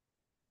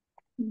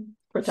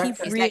 Protect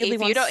her. Really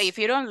like, if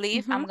you don't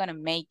leave, I'm gonna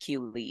make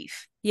you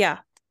leave. Yeah.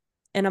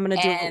 And I'm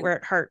gonna do it where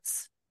it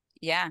hurts.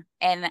 Yeah.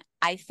 And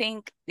I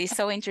think it's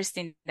so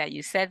interesting that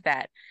you said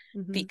that,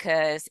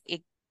 because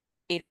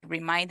it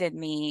reminded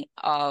me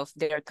of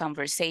their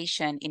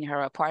conversation in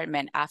her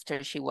apartment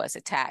after she was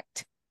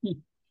attacked.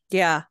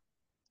 Yeah.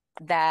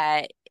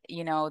 That,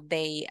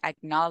 they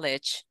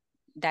acknowledge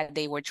that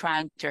they were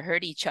trying to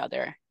hurt each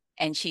other.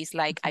 And she's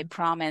like, I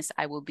promise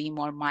I will be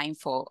more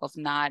mindful of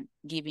not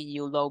giving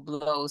you low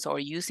blows or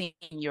using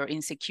your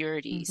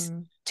insecurities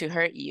to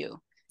hurt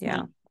you.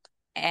 Yeah.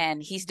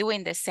 And he's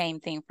doing the same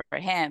thing for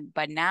him.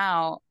 But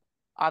now,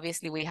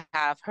 obviously, we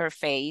have her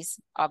face.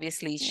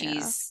 Obviously,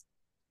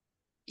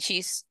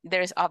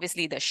 there's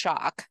obviously the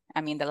shock.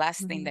 I mean, the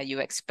last thing that you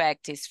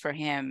expect is for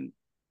him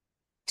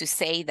to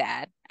say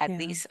that, at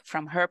least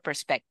from her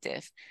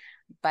perspective.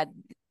 But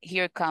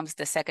here comes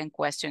the second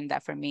question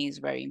that for me is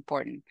very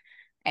important.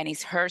 And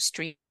it's her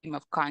stream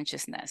of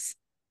consciousness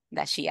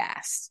that she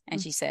asks.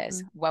 And she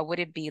says, what would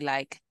it be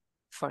like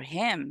for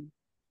him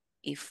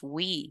if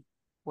we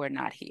were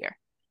not here?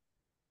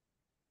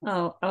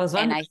 Oh, I was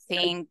wondering. And I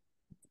think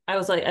I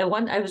was like, I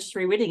was just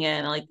rereading it,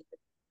 and like,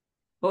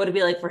 what would it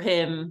be like for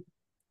him?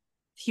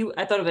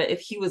 I thought of it, if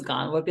he was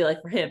gone, what would it be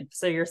like for him?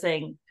 So you're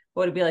saying,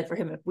 what would it be like for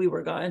him if we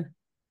were gone?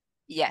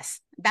 Yes,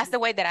 that's the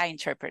way that I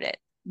interpret it.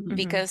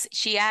 Because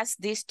she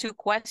asked these two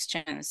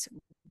questions,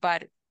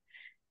 but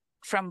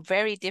from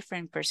very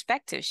different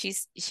perspectives.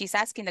 She's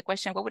asking the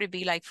question, what would it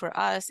be like for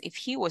us if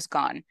he was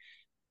gone?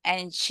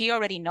 And she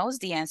already knows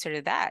the answer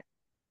to that.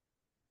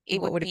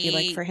 What would it be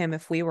like for him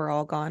if we were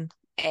all gone?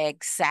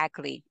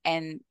 Exactly.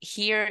 And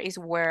here is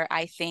where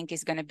I think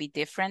is going to be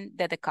different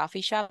than the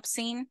coffee shop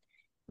scene,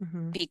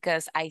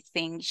 because I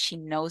think she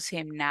knows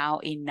him now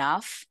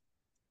enough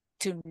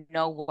to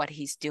know what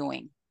he's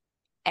doing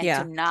and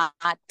to not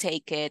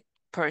take it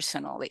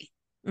personally.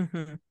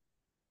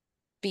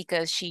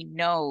 Because she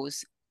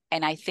knows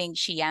And I think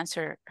she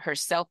answered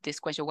herself this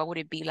question: what would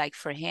it be like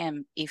for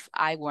him if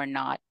I were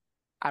not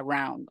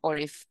around, or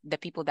if the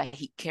people that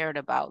he cared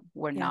about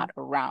were not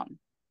around?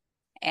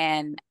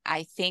 And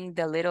I think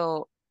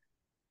the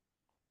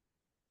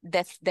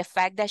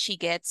fact that she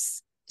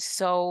gets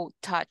so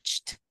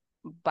touched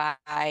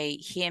by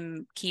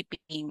him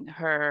keeping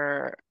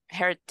her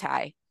hair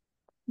tie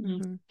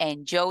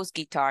and Joe's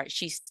guitar,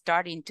 she's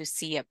starting to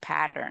see a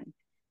pattern.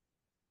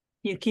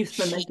 He keeps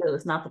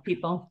mementos, not the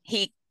people.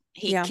 He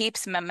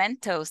keeps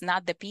mementos,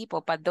 not the people,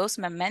 but those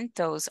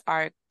mementos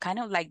are kind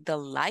of like the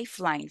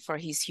lifeline for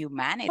his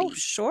humanity. Oh,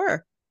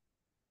 sure.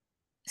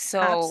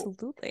 So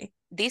absolutely,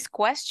 this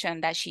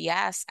question that she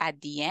asked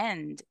at the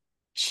end,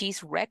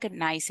 she's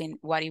recognizing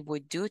what it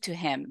would do to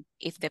him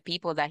if the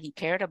people that he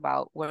cared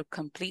about were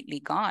completely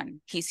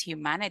gone. His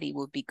humanity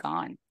would be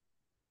gone.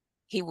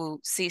 He will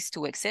cease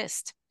to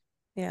exist.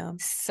 Yeah.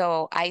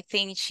 So I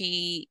think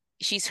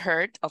she's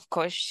hurt. Of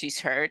course,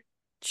 she's hurt.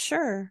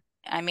 Sure.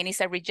 I mean,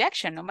 it's a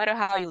rejection. No matter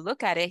how you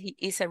look at it,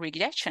 it's a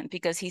rejection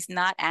because he's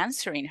not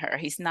answering her.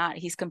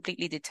 He's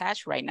completely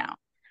detached right now.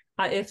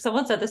 If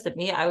someone said this to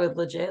me, I would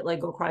legit like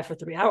go cry for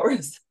 3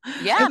 hours.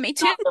 Yeah, me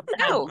too.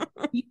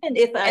 Even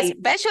if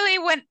especially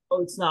when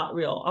it's not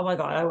real. Oh my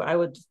God, I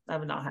would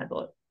not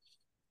handle it.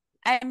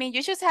 I mean,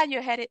 you just had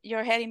your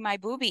head in my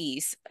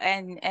boobies,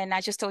 and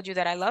I just told you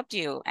that I loved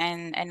you,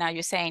 and now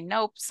you're saying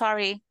nope,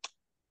 sorry.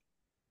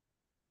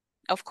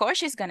 Of course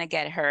she's gonna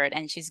get hurt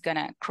and she's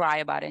gonna cry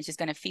about it and she's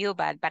gonna feel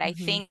bad, but I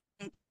think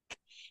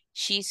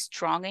she's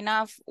strong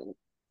enough.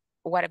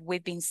 What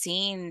we've been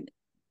seeing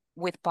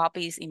with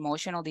Poppy's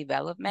emotional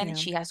development,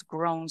 she has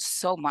grown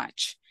so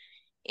much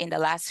in the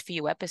last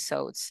few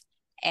episodes,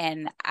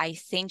 and I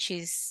think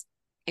it's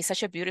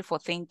such a beautiful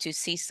thing to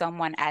see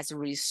someone as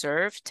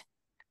reserved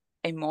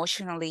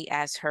emotionally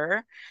as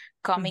her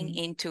coming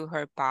into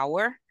her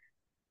power.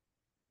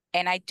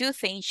 And I do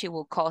think she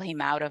will call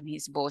him out of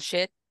his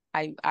bullshit.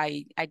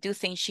 I do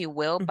think she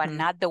will, but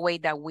not the way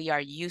that we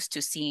are used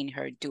to seeing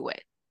her do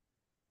it.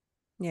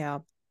 Yeah.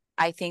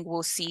 I think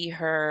we'll see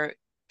her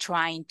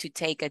trying to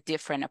take a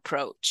different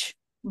approach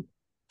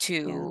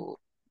to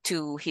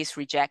his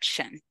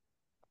rejection,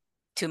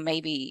 to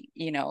maybe,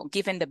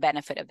 give him the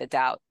benefit of the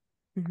doubt.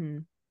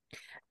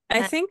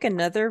 I think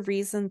another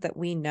reason that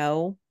we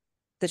know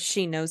that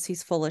she knows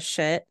he's full of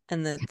shit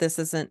and that this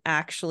isn't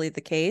actually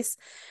the case.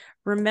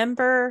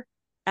 Remember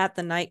at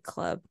the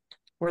nightclub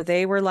where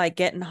they were like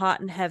getting hot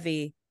and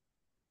heavy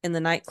in the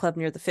nightclub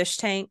near the fish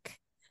tank,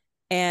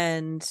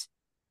 and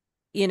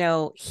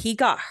he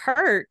got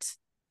hurt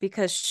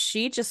because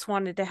she just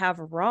wanted to have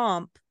a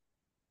romp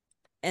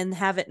and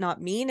have it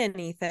not mean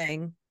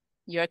anything.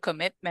 You're a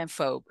commitment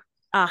phobe.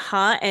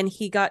 And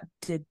he got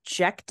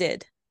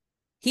dejected.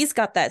 He's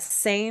got that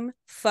same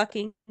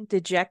fucking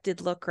dejected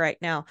look right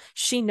now.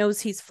 She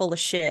knows he's full of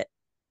shit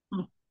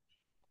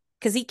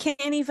because he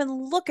can't even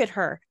look at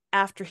her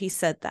after he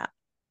said that.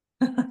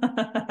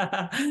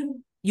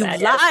 You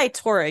lie,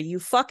 Tora. You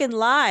fucking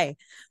lie.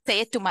 Say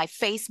it to my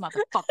face,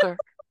 motherfucker.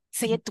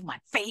 Say it to my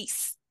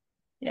face.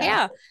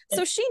 Yeah.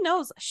 So she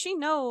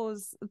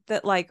knows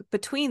that like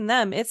between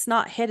them, it's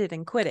not hit it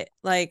and quit it.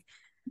 Like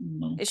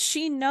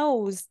she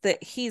knows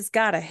that he's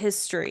got a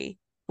history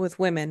with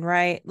women,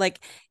 right?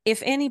 Like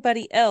if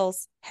anybody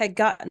else had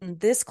gotten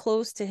this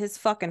close to his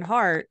fucking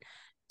heart,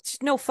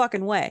 no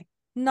fucking way.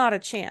 Not a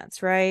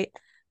chance, right?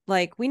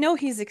 Like we know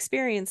he's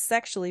experienced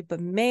sexually, but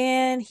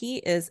man, he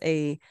is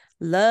a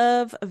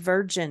love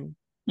virgin,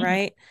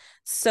 right?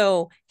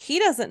 So he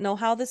doesn't know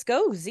how this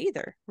goes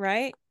either,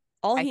 right?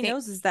 All he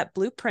knows is that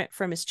blueprint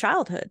from his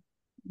childhood.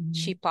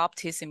 She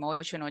popped his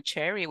emotional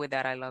cherry with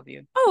that I love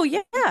you. Oh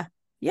yeah.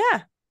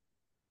 Yeah.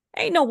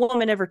 Ain't no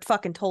woman ever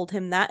fucking told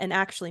him that and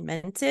actually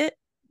meant it.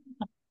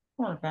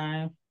 Poor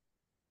guy.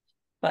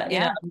 But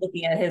I'm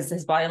looking at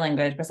his body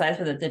language, besides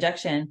for the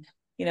dejection,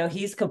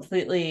 he's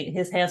completely,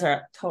 his hands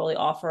are totally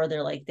off her.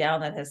 They're like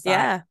down at his side.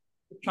 Yeah.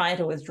 He's trying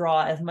to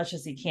withdraw as much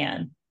as he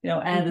can,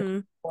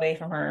 and away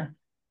from her.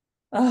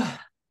 Ugh.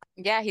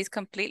 Yeah, he's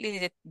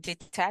completely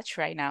detached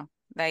right now.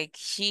 Like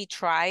she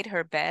tried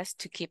her best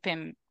to keep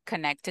him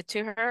connected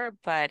to her,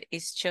 but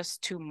it's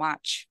just too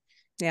much.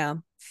 Yeah.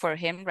 For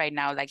him right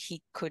now, like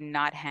he could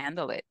not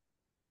handle it.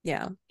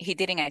 Yeah. He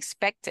didn't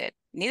expect it.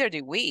 Neither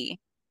did we.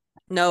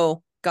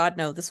 No, God,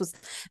 no. This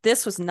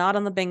was not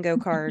on the bingo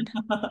card.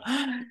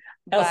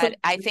 But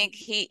I think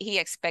he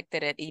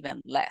expected it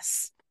even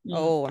less.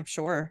 Oh, I'm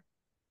sure.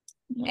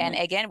 And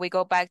again, we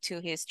go back to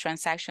his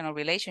transactional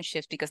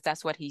relationships because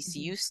that's what he's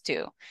used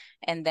to.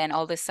 And then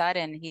all of a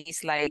sudden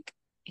he's like,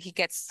 he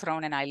gets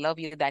thrown an I love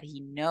you that he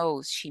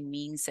knows she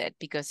means it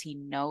because he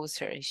knows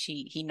her.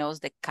 He knows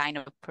the kind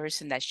of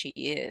person that she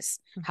is,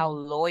 how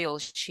loyal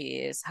she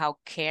is, how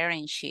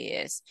caring she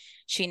is.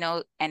 She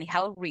knows, and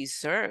how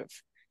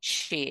reserved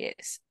she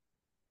is.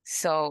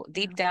 So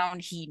deep down,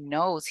 he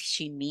knows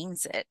she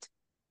means it.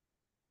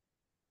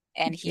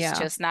 And he's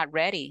just not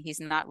ready. He's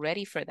not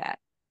ready for that.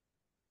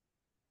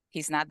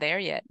 He's not there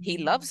yet. He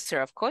loves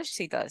her, of course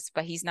he does,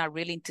 but he's not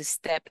willing to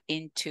step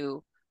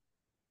into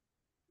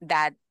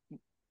that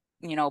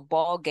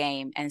ball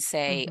game and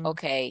say,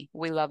 okay,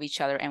 we love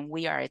each other and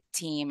we are a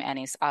team and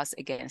it's us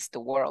against the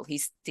world.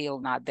 He's still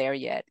not there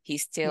yet.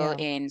 He's still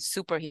in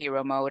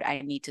superhero mode.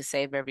 I need to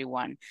save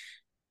everyone.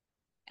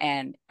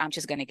 And I'm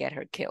just going to get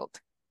her killed.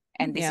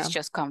 And this is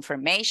just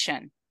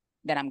confirmation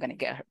that I'm going to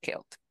get her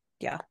killed.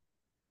 Yeah.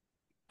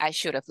 I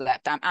should have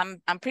left.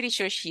 I'm pretty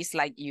sure she's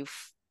like,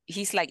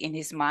 he's like, in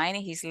his mind,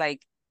 he's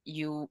like,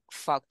 you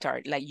fucked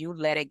her. Like, you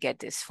let it get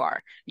this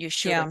far. You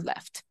should have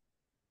left.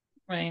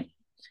 Right.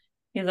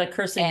 He's like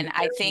cursing. And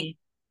I think,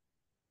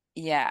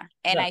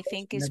 and I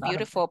think it's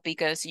beautiful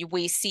because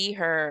we see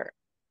her,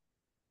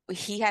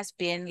 he has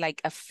been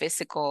like a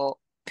physical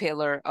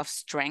pillar of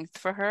strength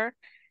for her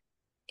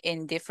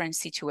in different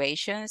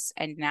situations.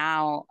 And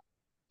now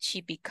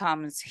she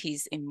becomes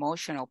his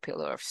emotional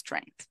pillar of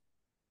strength.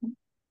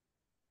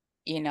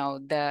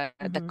 The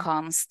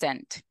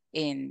constant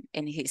in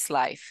his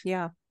life.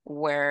 Yeah.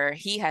 Where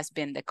he has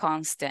been the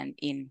constant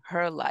in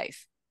her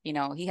life.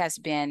 He has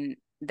been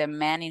the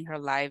man in her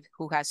life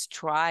who has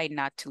tried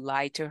not to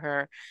lie to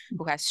her,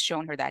 who has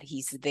shown her that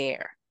he's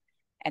there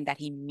and that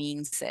he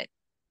means it.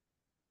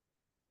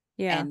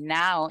 Yeah. And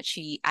now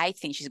I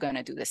think she's going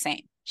to do the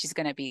same. She's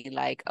going to be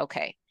like,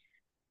 okay,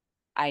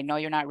 I know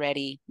you're not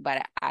ready,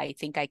 but I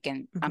think I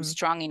can, I'm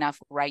strong enough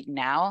right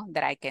now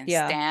that I can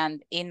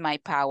stand in my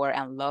power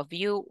and love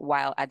you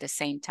while at the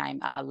same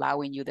time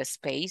allowing you the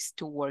space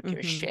to work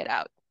your shit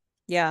out.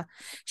 Yeah.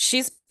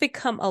 She's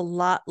become a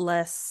lot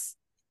less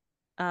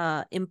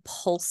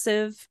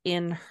impulsive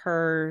in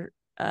her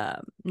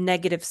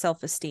negative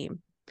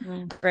self-esteem,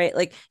 right?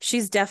 Like,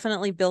 she's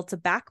definitely built a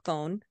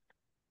backbone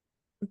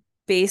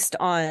based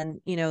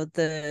on,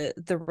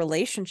 the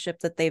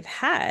relationship that they've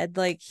had.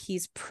 Like,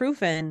 he's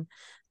proven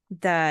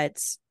that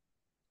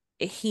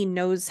he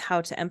knows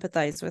how to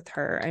empathize with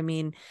her. I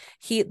mean,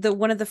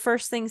 one of the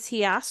first things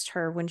he asked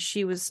her when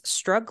she was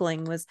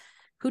struggling was,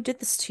 who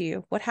did this to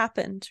you? What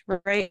happened?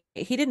 Right?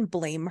 He didn't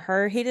blame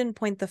her. He didn't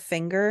point the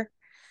finger.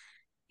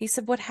 He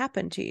said, what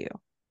happened to you?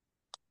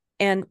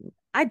 And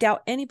I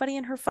doubt anybody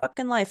in her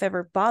fucking life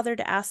ever bothered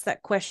to ask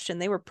that question.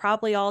 They were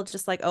probably all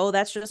just like, oh,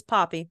 that's just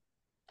Poppy.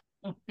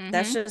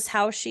 That's just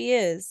how she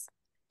is.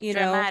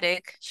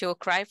 Dramatic. She'll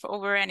cry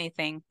over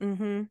anything.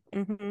 And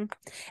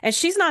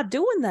she's not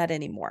doing that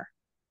anymore.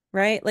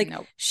 Right? Like,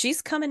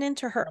 she's coming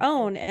into her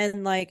own,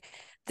 and like,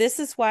 this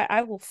is why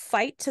I will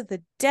fight to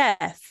the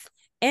death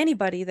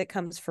anybody that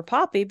comes for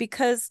Poppy,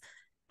 because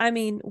I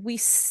mean, we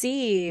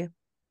see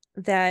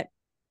that,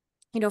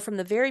 from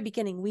the very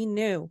beginning, we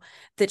knew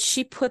that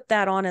she put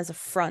that on as a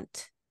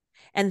front,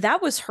 and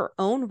that was her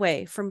own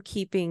way from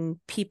keeping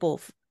people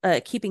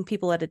at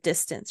a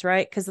distance,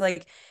 right? Because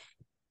like,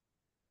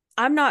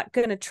 I'm not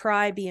going to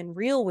try being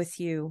real with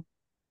you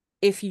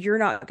if you're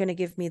not going to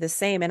give me the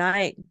same.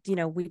 And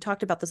we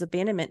talked about those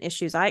abandonment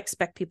issues. I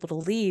expect people to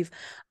leave.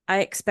 I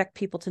expect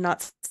people to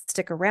not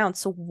stick around.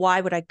 So why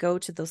would I go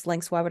to those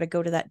lengths? Why would I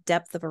go to that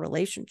depth of a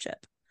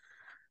relationship?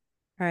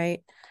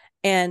 Right.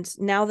 And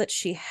now that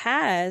she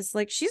has,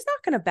 like, she's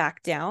not going to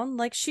back down.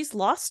 Like, she's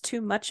lost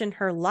too much in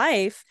her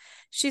life.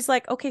 She's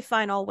like, okay,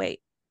 fine. I'll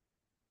wait.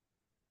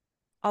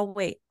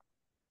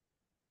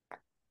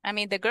 I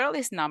mean, the girl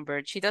is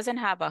numbered. She doesn't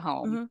have a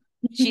home.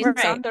 She's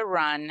on the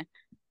run.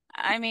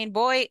 I mean,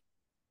 boy,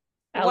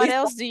 what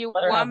else do you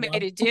want me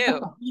to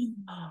do?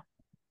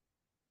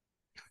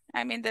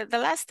 I mean, the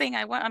last thing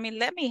I want,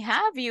 let me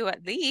have you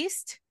at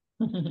least.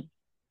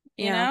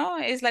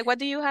 It's like, what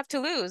do you have to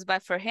lose?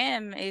 But for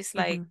him, it's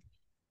like,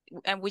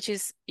 and which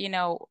is,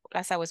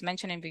 as I was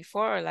mentioning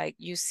before, like,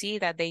 you see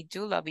that they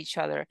do love each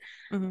other,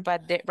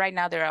 but right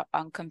now they're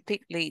on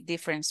completely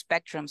different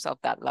spectrums of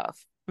that love.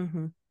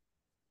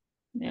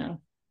 Yeah,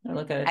 I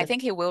look at it. I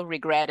think he will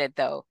regret it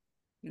though,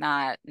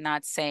 not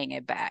saying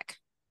it back.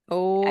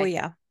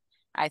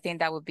 I think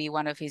that would be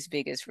one of his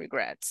biggest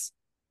regrets.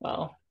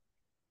 Well,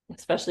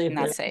 especially if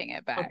not saying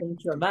it back. Something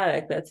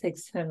dramatic that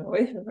takes him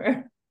away from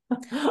her.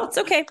 It's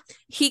okay.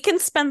 He can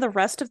spend the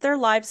rest of their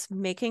lives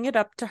making it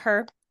up to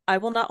her. I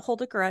will not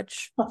hold a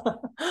grudge.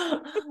 I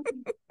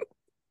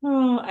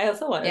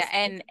also want to say,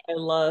 and I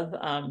love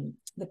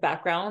the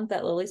background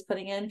that Lily's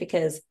putting in,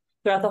 because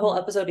throughout the whole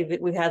episode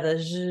we've had the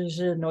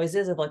zh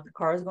noises of like the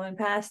cars going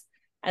past,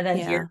 and then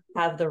here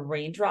we have the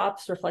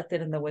raindrops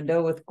reflected in the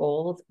window with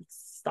gold.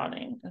 It's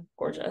stunning,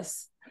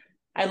 gorgeous.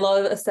 I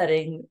love a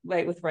setting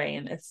right with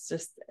rain. It's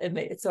just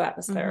it's so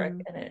atmospheric,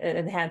 and it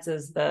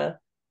enhances the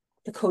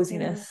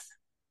coziness.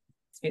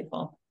 It's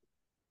beautiful.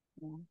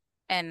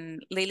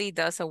 And Lily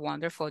does a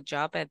wonderful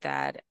job at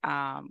that,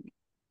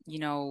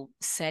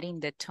 setting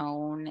the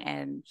tone,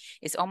 and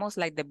it's almost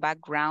like the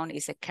background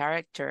is a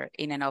character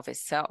in and of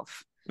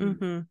itself.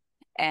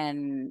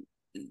 And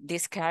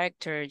this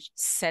character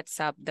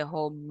sets up the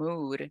whole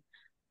mood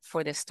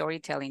for the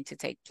storytelling to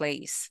take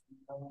place.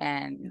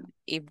 And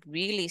it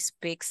really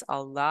speaks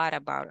a lot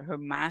about her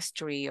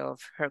mastery of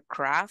her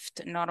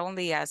craft, not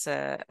only as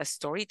a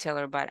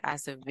storyteller, but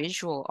as a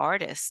visual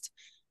artist.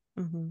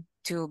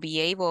 To be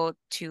able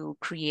to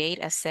create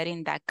a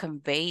setting that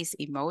conveys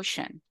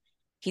emotion.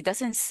 He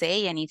doesn't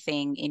say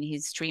anything in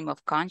his stream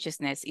of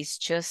consciousness. It's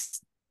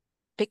just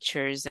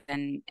pictures,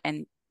 and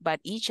but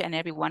each and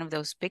every one of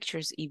those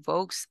pictures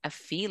evokes a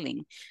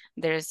feeling.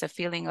 There's a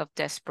feeling of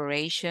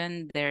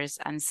desperation, there's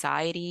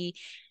anxiety,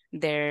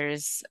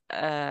 there's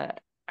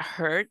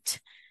hurt,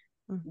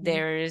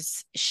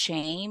 there's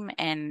shame,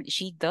 and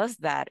she does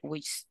that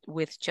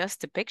with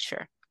just a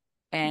picture.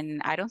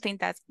 And I don't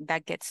think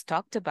that gets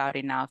talked about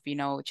enough, you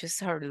know, just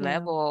her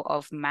level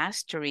of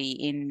mastery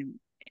in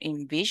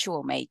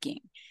visual making,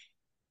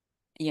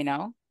 you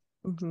know.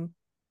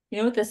 You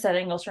know what this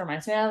setting also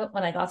reminds me of?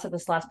 When I got to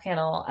this last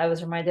panel, I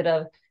was reminded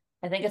of,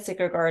 I think it's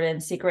Sacred Garden,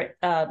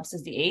 this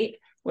is the 8,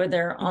 where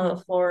they're on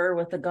the floor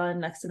with the gun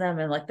next to them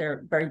and like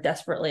they're very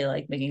desperately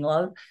like making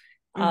love.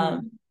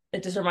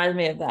 It just reminds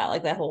me of that,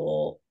 like that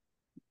whole,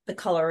 the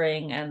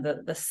coloring and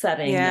the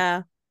setting,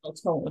 the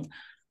tone.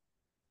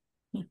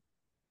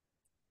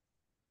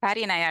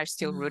 Patty and I are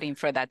still rooting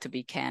for that to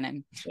be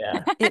canon.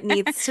 Yeah. It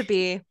needs to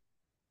be.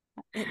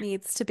 It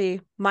needs to be.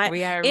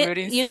 We are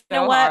rooting you so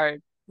know what?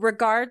 hard.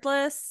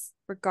 Regardless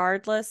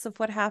of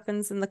what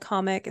happens in the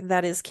comic,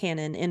 that is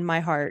canon in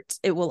my heart.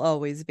 It will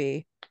always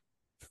be.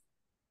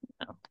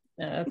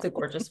 Yeah, it's a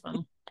gorgeous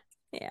one.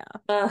 Yeah.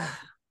 Oh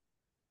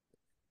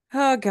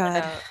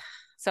God.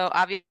 So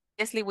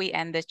obviously we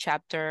end the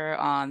chapter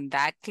on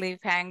that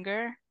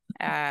cliffhanger,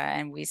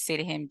 and we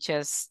see him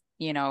just,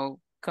 you know,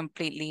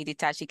 completely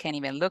detached. He can't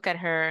even look at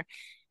her.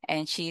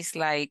 And she's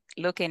like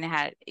looking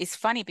at, it's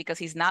funny because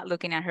he's not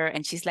looking at her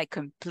and she's like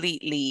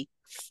completely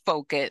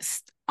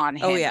focused on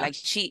him. Like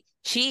she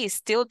is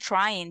still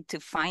trying to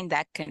find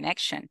that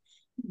connection.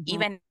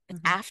 Even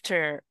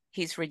after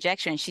his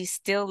rejection, she's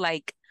still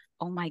like,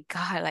 oh my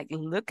God, like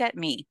look at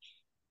me.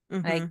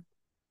 Like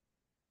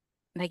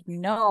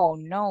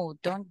no,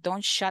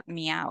 don't shut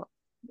me out.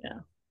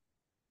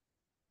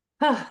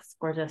 It's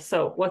gorgeous.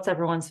 So what's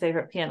everyone's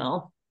favorite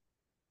panel?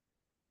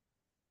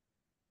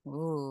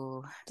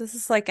 Ooh, this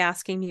is like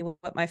asking me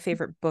what my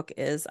favorite book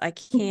is. I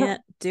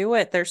can't do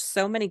it. There's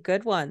so many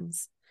good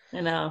ones.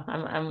 I know.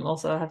 I'm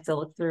also have to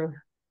look through.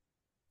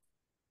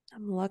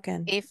 I'm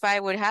looking. If I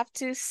would have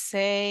to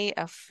say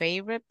a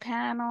favorite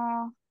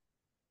panel,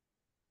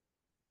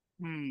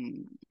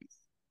 wait,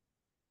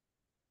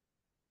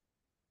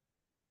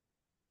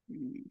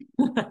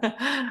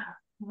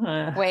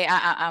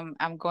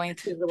 I'm going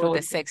through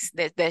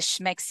the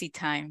schmexy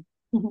time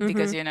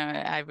because you know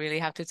I really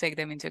have to take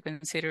them into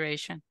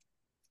consideration.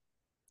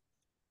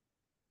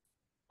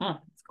 Oh,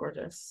 it's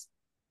gorgeous.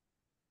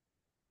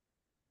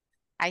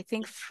 I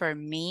think for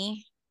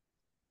me,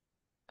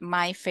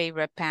 my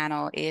favorite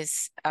panel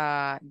is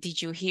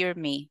Did You Hear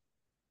Me?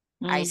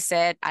 I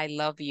said I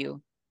love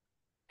you,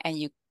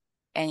 and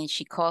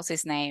she calls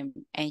his name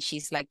and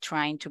she's like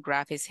trying to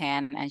grab his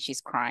hand and she's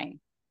crying.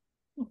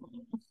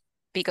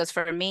 Because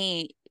for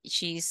me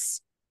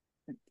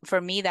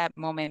that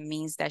moment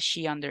means that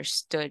she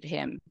understood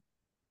him,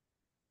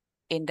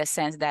 in the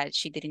sense that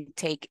she didn't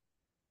take,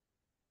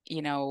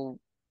 you know,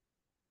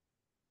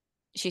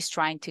 she's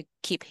trying to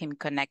keep him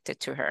connected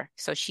to her.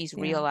 So she's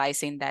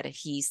realizing that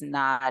he's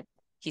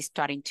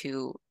starting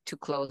to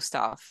close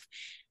off,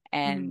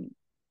 and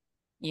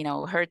you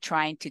know, her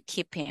trying to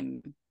keep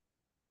him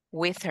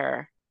with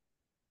her,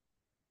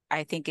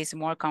 I think is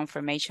more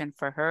confirmation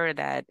for her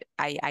that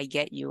I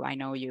get you, I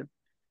know you.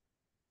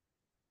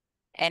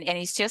 And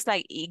it's just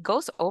like it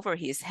goes over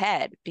his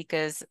head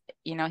because,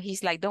 you know,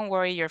 he's like, don't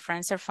worry, your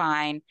friends are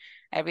fine,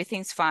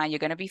 everything's fine, you're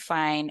gonna be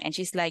fine. And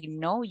she's like,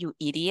 no, you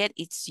idiot,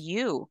 it's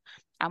you.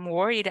 I'm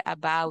worried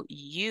about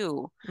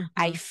you.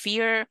 I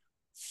fear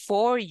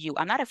for you.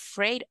 I'm not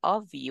afraid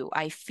of you.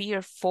 I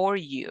fear for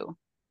you.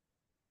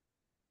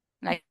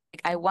 Like,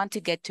 I want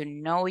to get to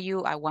know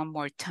you. I want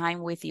more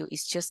time with you.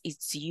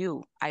 It's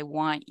you. I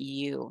want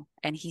you.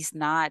 And he's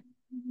not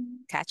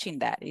catching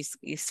that.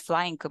 He's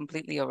flying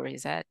completely over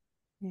his head.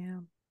 Yeah.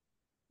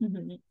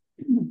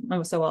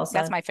 Oh, so well said.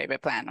 That's my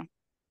favorite panel.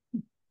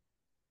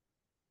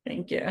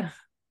 Thank you.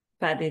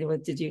 Patty,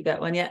 did you get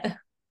one yet?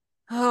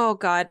 Oh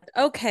God.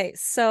 Okay.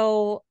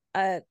 So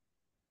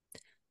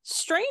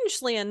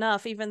strangely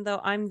enough, even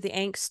though I'm the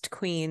angst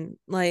queen,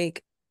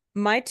 like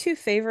my 2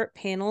 favorite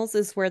panels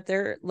is where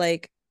they're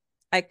like,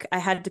 I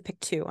had to pick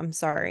 2, I'm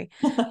sorry.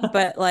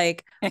 But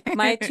like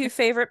my 2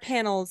 favorite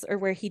panels are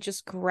where he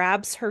just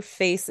grabs her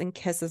face and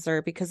kisses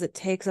her, because it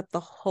takes up the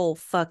whole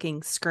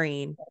fucking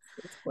screen.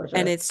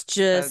 And it's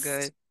just so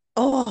good.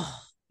 Oh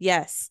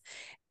yes.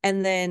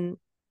 And then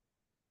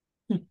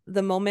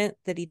the moment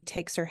that he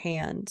takes her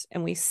hand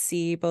and we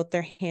see both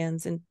their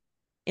hands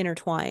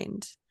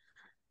intertwined,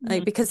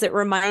 like, because it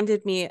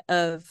reminded me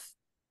of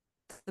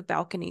the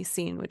balcony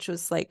scene, which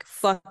was like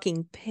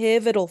fucking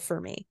pivotal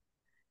for me.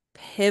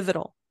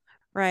 Pivotal,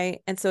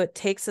 right? And so it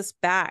takes us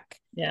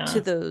back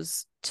to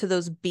those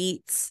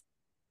beats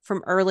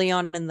from early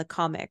on in the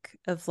comic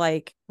of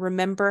like,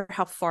 remember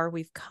how far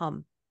we've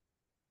come.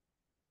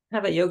 I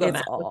have a yoga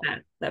mat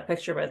with that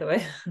picture, by the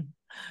way.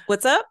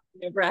 What's up?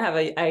 Remember,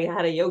 I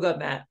had a yoga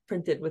mat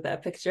printed with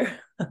that picture.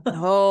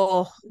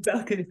 Oh,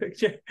 balcony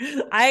picture.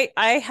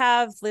 I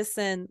have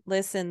listen,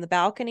 the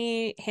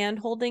balcony hand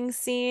holding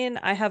scene.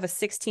 I have a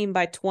 16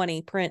 by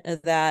 20 print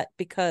of that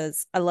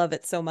because I love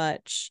it so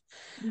much.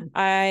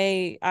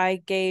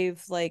 I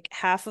gave like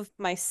half of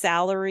my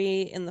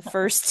salary in the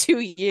first 2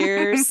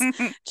 years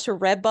to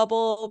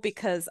Redbubble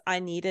because I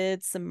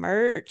needed some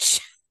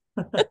merch.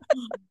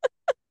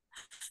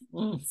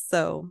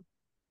 So,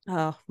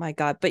 oh my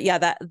God. But yeah,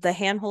 that the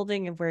hand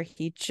holding and where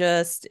he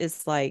just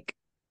is like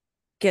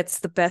gets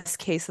the best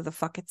case of the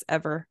fuckets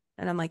ever.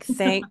 And I'm like,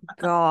 thank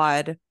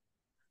God.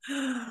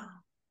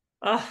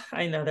 Oh,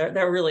 I know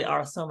there really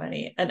are so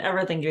many, and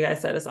everything you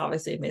guys said is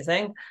obviously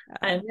amazing.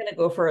 I'm gonna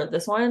go for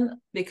this one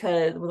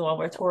because the one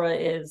where Tora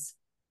is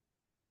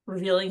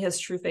revealing his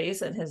true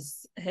face and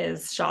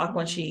his shock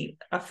when she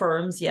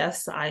affirms,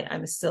 "Yes,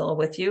 I'm still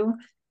with you,"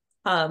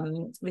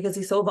 because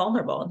he's so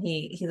vulnerable and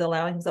he's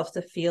allowing himself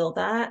to feel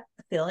that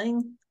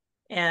feeling,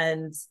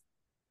 and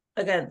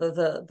again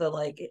the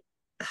like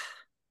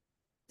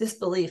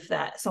disbelief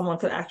that someone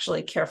could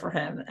actually care for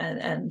him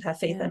and have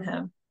faith in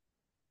him,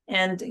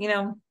 and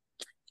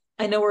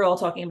I know we're all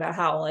talking about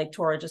how like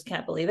Tora just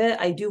can't believe it.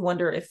 I do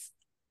wonder if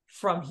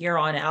from here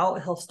on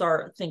out he'll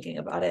start thinking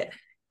about it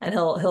and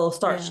he'll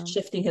start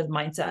shifting his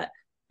mindset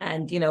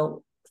and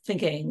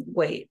thinking,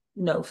 wait,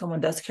 no, someone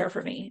does care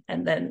for me,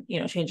 and then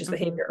change his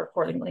behavior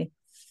accordingly.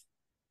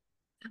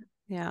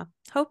 Yeah,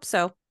 hope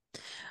so.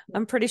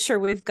 I'm pretty sure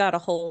we've got a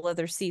whole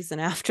other season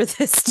after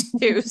this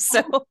too.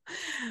 So,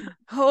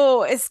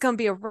 it's gonna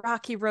be a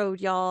rocky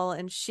road, y'all.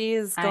 And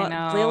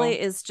Lily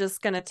is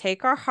just gonna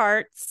take our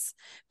hearts,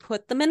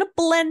 put them in a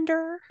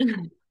blender.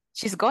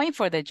 She's going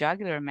for the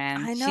jugular,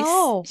 man. I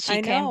know.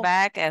 She came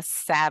back as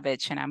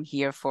savage, and I'm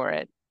here for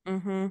it.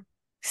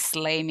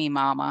 Slay me,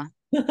 mama.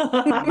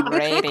 I'm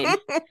ready.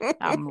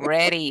 I'm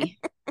ready.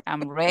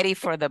 I'm ready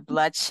for the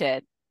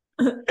bloodshed.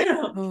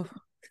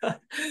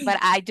 But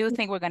I do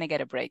think we're gonna get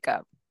a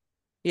breakup.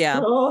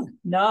 Yeah. Oh,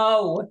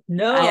 no.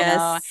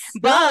 Yes.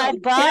 But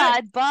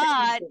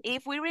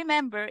if we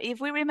remember,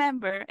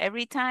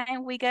 every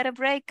time we get a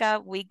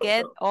breakup, we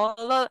get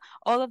all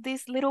of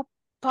these little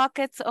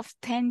pockets of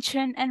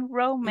tension and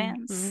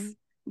romance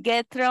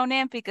get thrown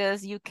in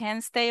because you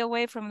can't stay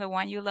away from the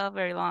one you love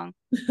very long.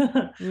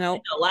 No.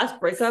 Last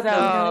breakup,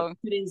 so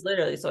 2 days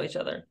later they saw each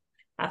other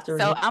after.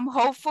 So I'm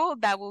hopeful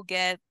that we'll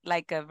get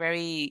like a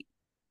very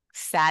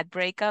sad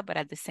breakup, but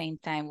at the same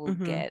time we'll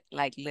get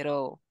like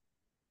little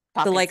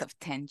pockets of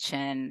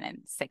tension and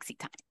sexy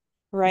time.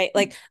 Right,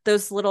 like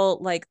those little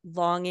like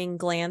longing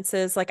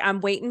glances. Like I'm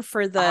waiting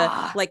for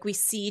the like we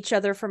see each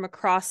other from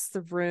across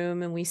the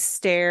room and we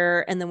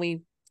stare and then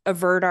we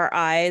avert our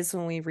eyes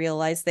when we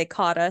realize they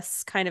caught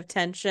us kind of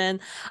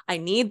tension. I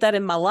need that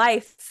in my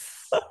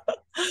life.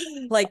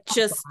 Like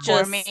just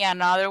pour me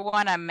another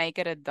one and make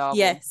it a double.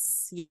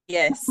 Yes.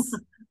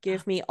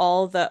 Give me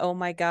all the oh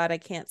my God, I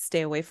can't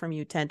stay away from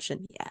you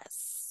tension.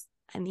 Yes,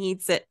 I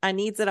needs it. I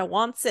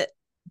wants it.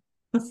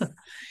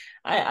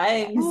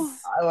 I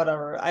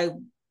whatever. I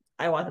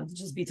want them to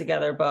just be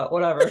together, but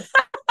whatever.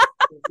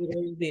 We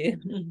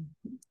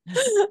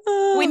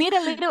need a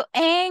little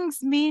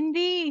angst,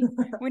 Mindy.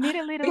 We need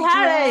a little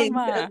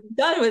drama.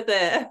 Done with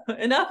it.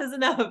 Enough is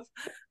enough.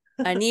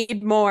 I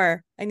need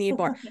more.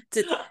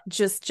 To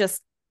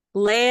just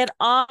lay it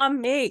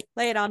on me.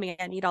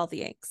 I need all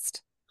the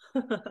angst.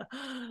 But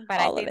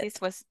I think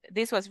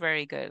this was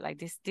very good. Like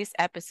this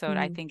episode,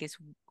 I think is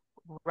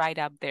right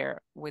up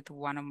there with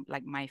one of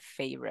like my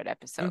favorite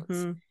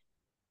episodes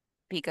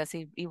because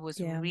it was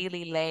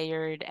really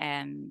layered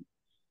and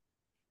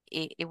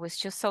it was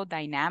just so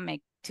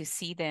dynamic to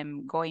see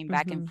them going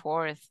back and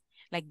forth.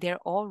 Like they're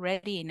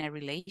already in a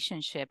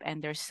relationship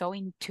and they're so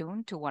in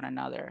tune to one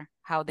another,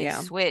 how they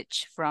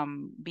switch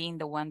from being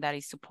the one that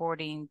is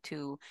supporting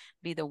to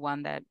be the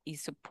one that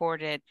is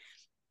supported.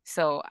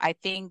 So I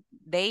think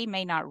they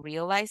may not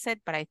realize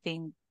it, but I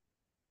think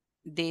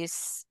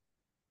this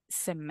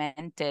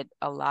cemented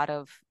a lot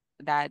of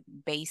that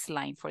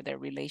baseline for their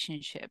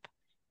relationship.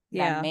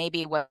 That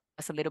maybe was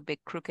a little bit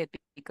crooked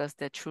because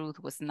the truth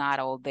was not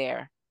all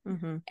there.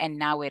 And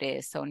now it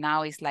is. So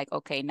now it's like,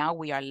 okay, now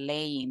we are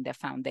laying the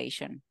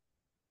foundation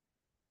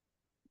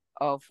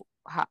of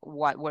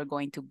what we're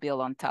going to build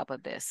on top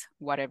of this,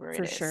 whatever it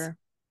is.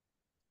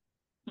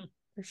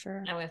 For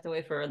sure. Now we have to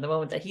wait for the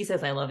moment that he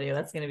says I love you.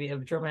 That's going to be a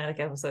dramatic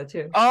episode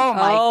too. Oh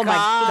my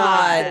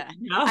God.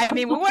 I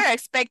mean, we were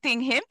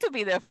expecting him to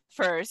be the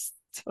first.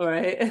 All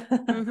right.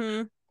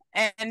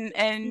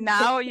 And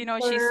now,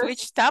 she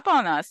switched up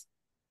on us.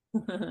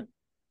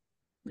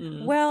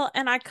 Well,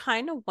 and I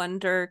kind of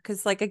wonder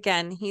because like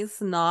again,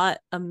 he's not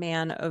a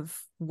man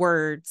of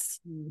words,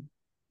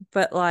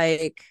 but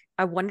like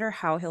I wonder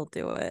how he'll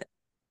do it.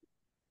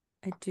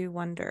 I do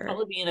wonder.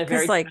 Probably be in a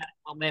very like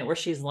moment where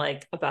she's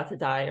like about to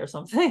die or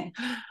something.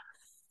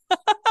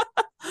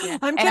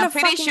 I'm gonna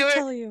fucking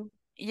kill you.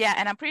 Yeah,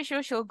 and I'm pretty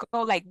sure she'll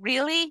go like,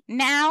 really?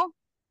 Now?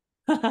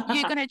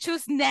 You're gonna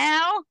choose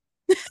now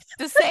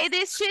to say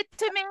this shit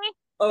to me?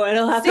 Oh, and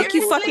he'll have took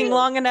you fucking to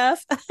long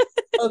enough.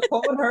 he'll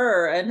quote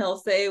her and he'll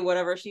say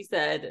whatever she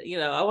said.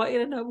 I want you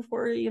to know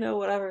before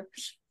whatever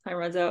time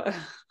runs out.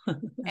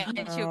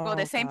 And she'll go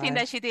the same thing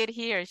that she did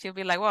here. She'll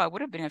be like, well, I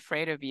would have been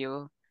afraid of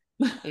you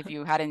if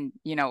you hadn't,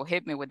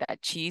 hit me with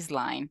that cheese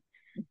line.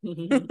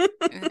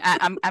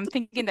 I'm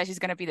thinking that she's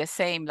gonna be the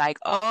same, like,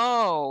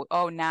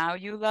 oh, now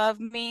you love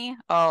me.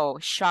 Oh,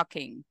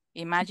 shocking.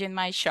 Imagine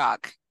my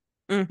shock.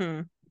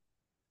 Mm-hmm.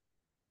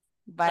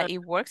 But it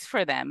works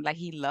for them. Like,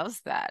 he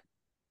loves that.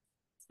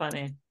 It's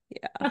funny.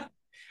 Yeah.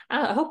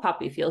 I hope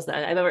Poppy feels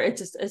that. I remember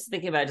it's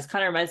thinking about it. Just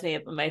kind of reminds me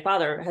of my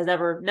father has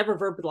never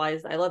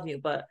verbalized "I love you,"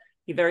 but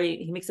he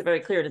makes it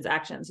very clear in his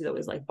actions. He's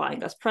always like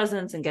buying us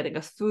presents and getting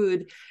us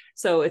food.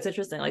 So it's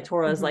interesting. Like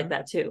Tora is like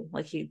that too.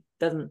 Like he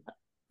doesn't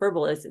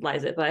verbalize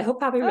it, but I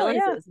hope Poppy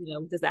realizes,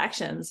 with his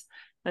actions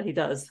that he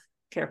does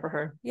care for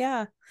her.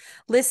 Yeah.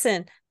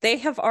 Listen, they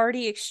have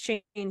already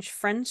exchanged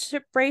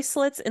friendship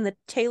bracelets in the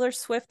Taylor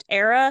Swift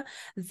era.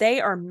 They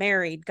are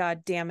married,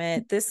 god damn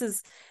it. This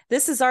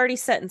is already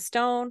set in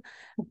stone.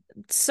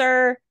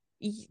 Sir,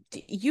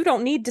 you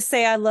don't need to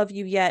say I love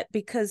you yet,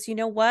 because you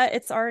know what?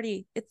 It's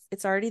already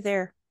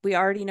there. We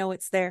already know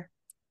it's there.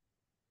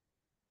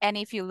 And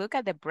if you look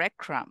at the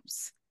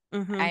breadcrumbs,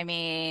 I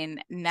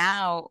mean,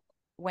 now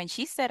when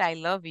she said I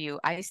love you,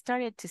 I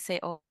started to say,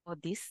 oh,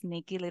 this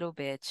sneaky little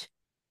bitch.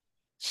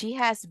 She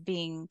has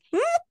been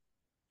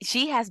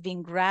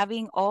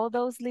grabbing all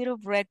those little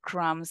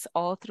breadcrumbs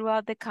all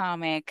throughout the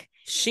comic.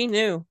 She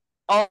knew.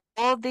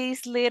 All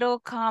these little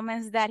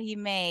comments that he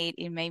made,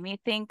 it made me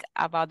think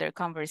about their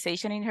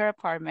conversation in her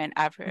apartment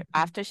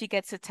after she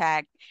gets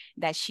attacked,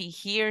 that she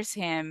hears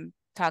him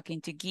talking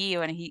to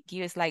Gio, and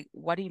Gio is like,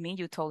 what do you mean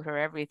you told her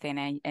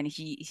everything? And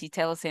she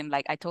tells him,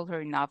 like, I told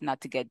her enough not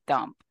to get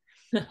dumped.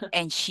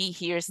 And she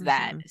hears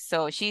that.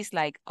 So she's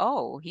like,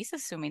 oh, he's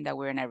assuming that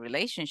we're in a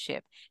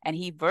relationship. And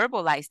he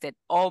verbalized it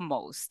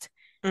almost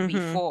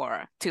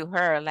before to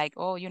her, like,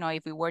 oh,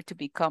 if we were to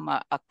become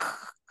a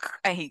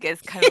and he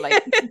gets kind of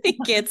like he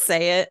can't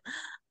say it.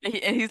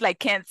 And he's like,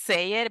 can't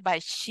say it,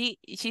 but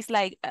she's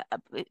like,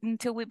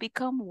 until we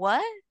become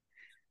what?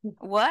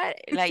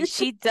 Like,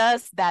 she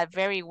does that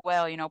very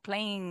well,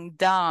 playing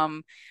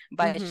dumb,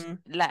 but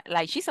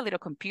like she's a little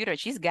computer.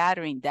 She's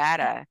gathering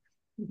data.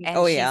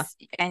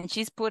 And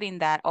she's putting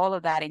all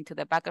of that into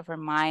the back of her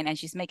mind, and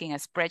she's making a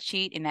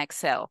spreadsheet in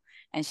Excel,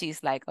 and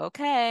she's like,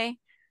 okay,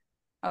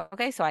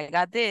 so I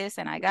got this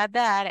and I got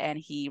that, and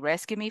he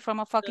rescued me from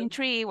a fucking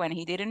tree when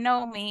he didn't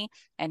know me,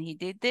 and he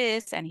did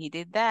this and he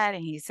did that,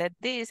 and he said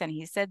this and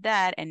he said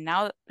that. And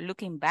now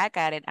looking back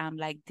at it, I'm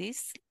like,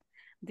 this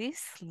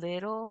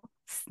little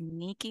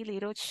sneaky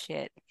little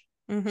shit.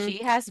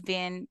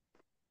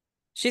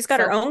 She's got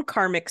her own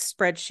karmic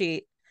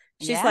spreadsheet.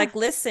 She's like,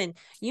 listen,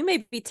 you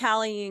may be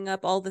tallying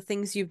up all the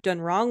things you've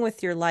done wrong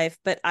with your life,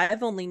 but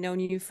I've only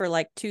known you for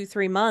like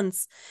 2-3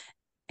 months,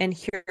 and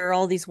here are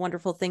all these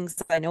wonderful things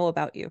that I know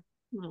about you.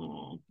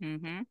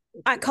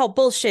 I call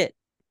bullshit.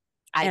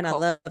 I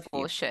love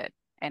bullshit,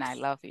 and I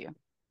love you.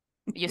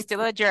 You're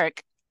still a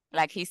jerk.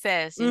 Like he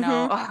says,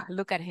 oh,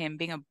 look at him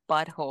being a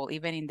butthole,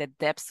 even in the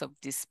depths of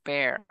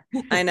despair.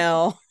 I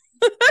know.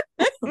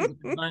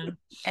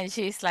 And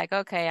she's like,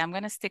 okay, I'm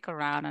gonna stick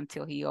around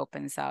until he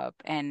opens up.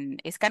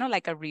 And it's kind of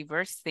like a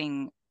reverse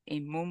thing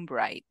in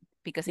Moonbright,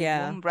 because in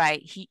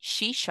Moonbright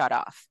she shut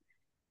off.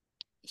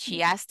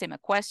 She asked him a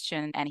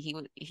question, and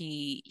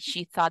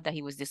she thought that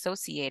he was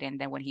dissociated, and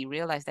then when he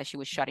realized that she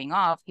was shutting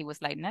off, he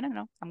was like,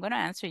 no, I'm gonna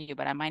answer you,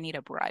 but I might need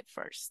a bribe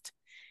first.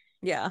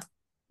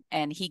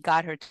 And he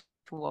got her to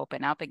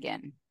open up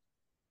again.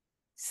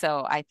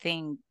 So I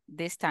think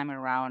this time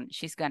around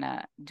she's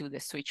gonna do the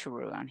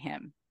switcheroo on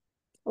him.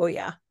 Oh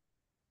yeah,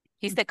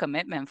 he's the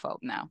commitment folk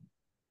now.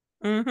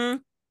 Yeah,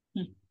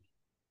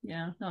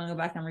 I want to go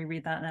back and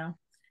reread that now.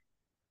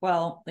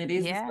 Well,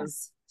 ladies, this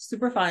was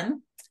super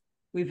fun.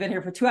 We've been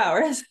here for 2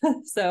 hours,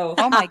 so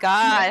oh my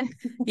god,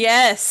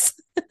 yes,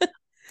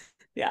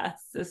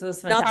 this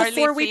was fantastic. Not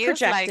before we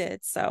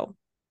projected. So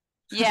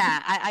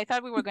I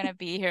thought we were gonna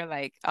be here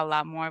like a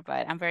lot more,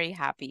 but I'm very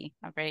happy.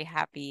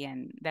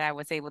 And that I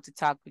was able to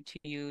talk to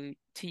you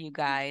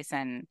guys,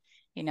 and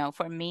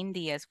for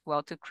Mindy as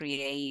well, to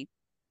create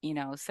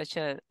such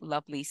a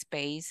lovely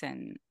space,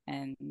 and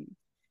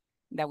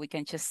that we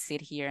can just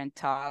sit here and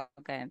talk,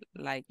 and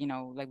like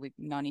we've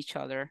known each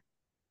other.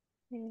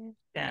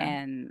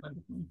 And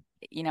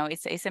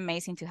it's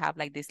amazing to have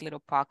like these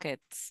little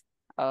pockets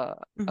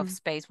of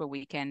space where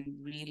we can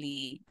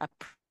really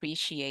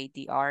appreciate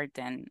the art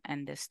and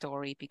the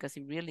story, because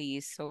it really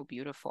is so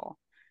beautiful,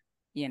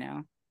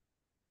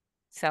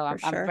 so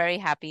I'm very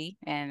happy,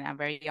 and I'm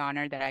very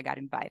honored that I got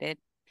invited.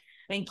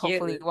 Thank you.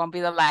 Hopefully it won't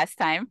be the last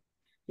time.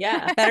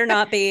 Better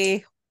not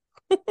be.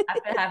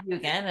 Happy to have you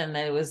again, and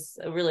it was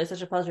really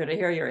such a pleasure to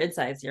hear your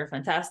insights. You're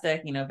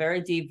fantastic,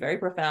 very deep, very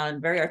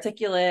profound, very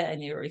articulate,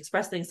 and you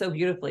express things so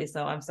beautifully.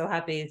 So I'm so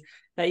happy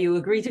that you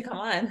agreed to come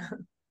on.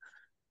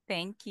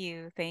 Thank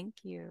you.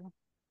 All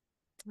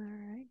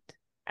right.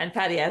 And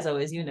Patty, as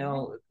always, we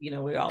all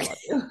love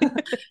you.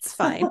 It's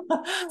fine.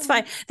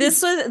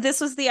 This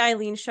was the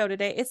Eileen show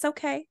today. It's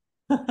okay.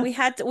 We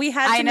had to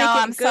I know, make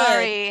it I'm good.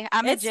 sorry.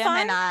 I'm It's a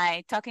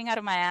Gemini. Talking out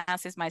of my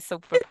ass is my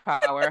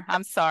superpower.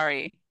 I'm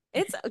sorry.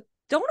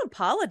 Don't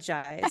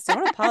apologize.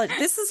 Don't apologize.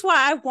 This is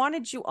why I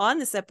wanted you on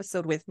this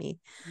episode with me.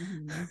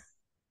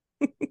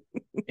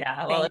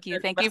 Yeah. Well,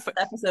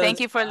 thank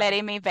you for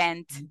letting me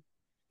vent.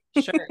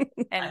 Sure.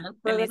 and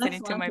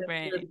listening to my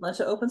brain. A bunch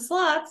of open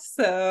slots.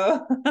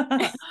 So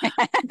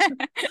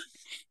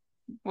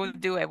we'll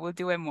do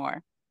it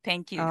more.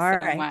 Thank you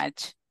so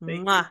much.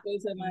 Thank you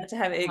so much.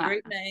 Have a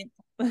great night.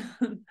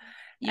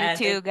 You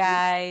too,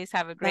 guys.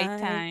 Have a great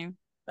time.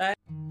 Bye.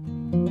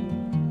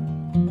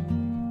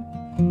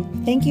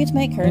 Thank you to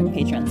my current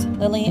patrons,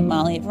 Lily,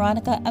 Molly,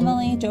 Veronica,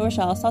 Emily, Jo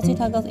Rochelle, Salty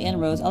Tuggles, Ann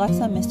Rose,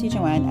 Alexa, Misty,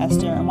 Joanne,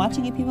 Esther, I'm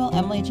Watching You People,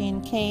 Emily,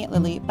 Jean, Kay,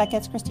 Lily,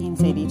 Beckett, Christine,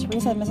 Sadie,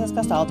 Teresa, Mrs.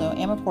 Castaldo,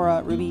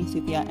 Amapora, Ruby,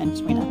 Sophia, and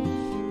Serena.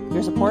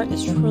 Your support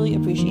is truly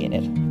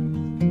appreciated.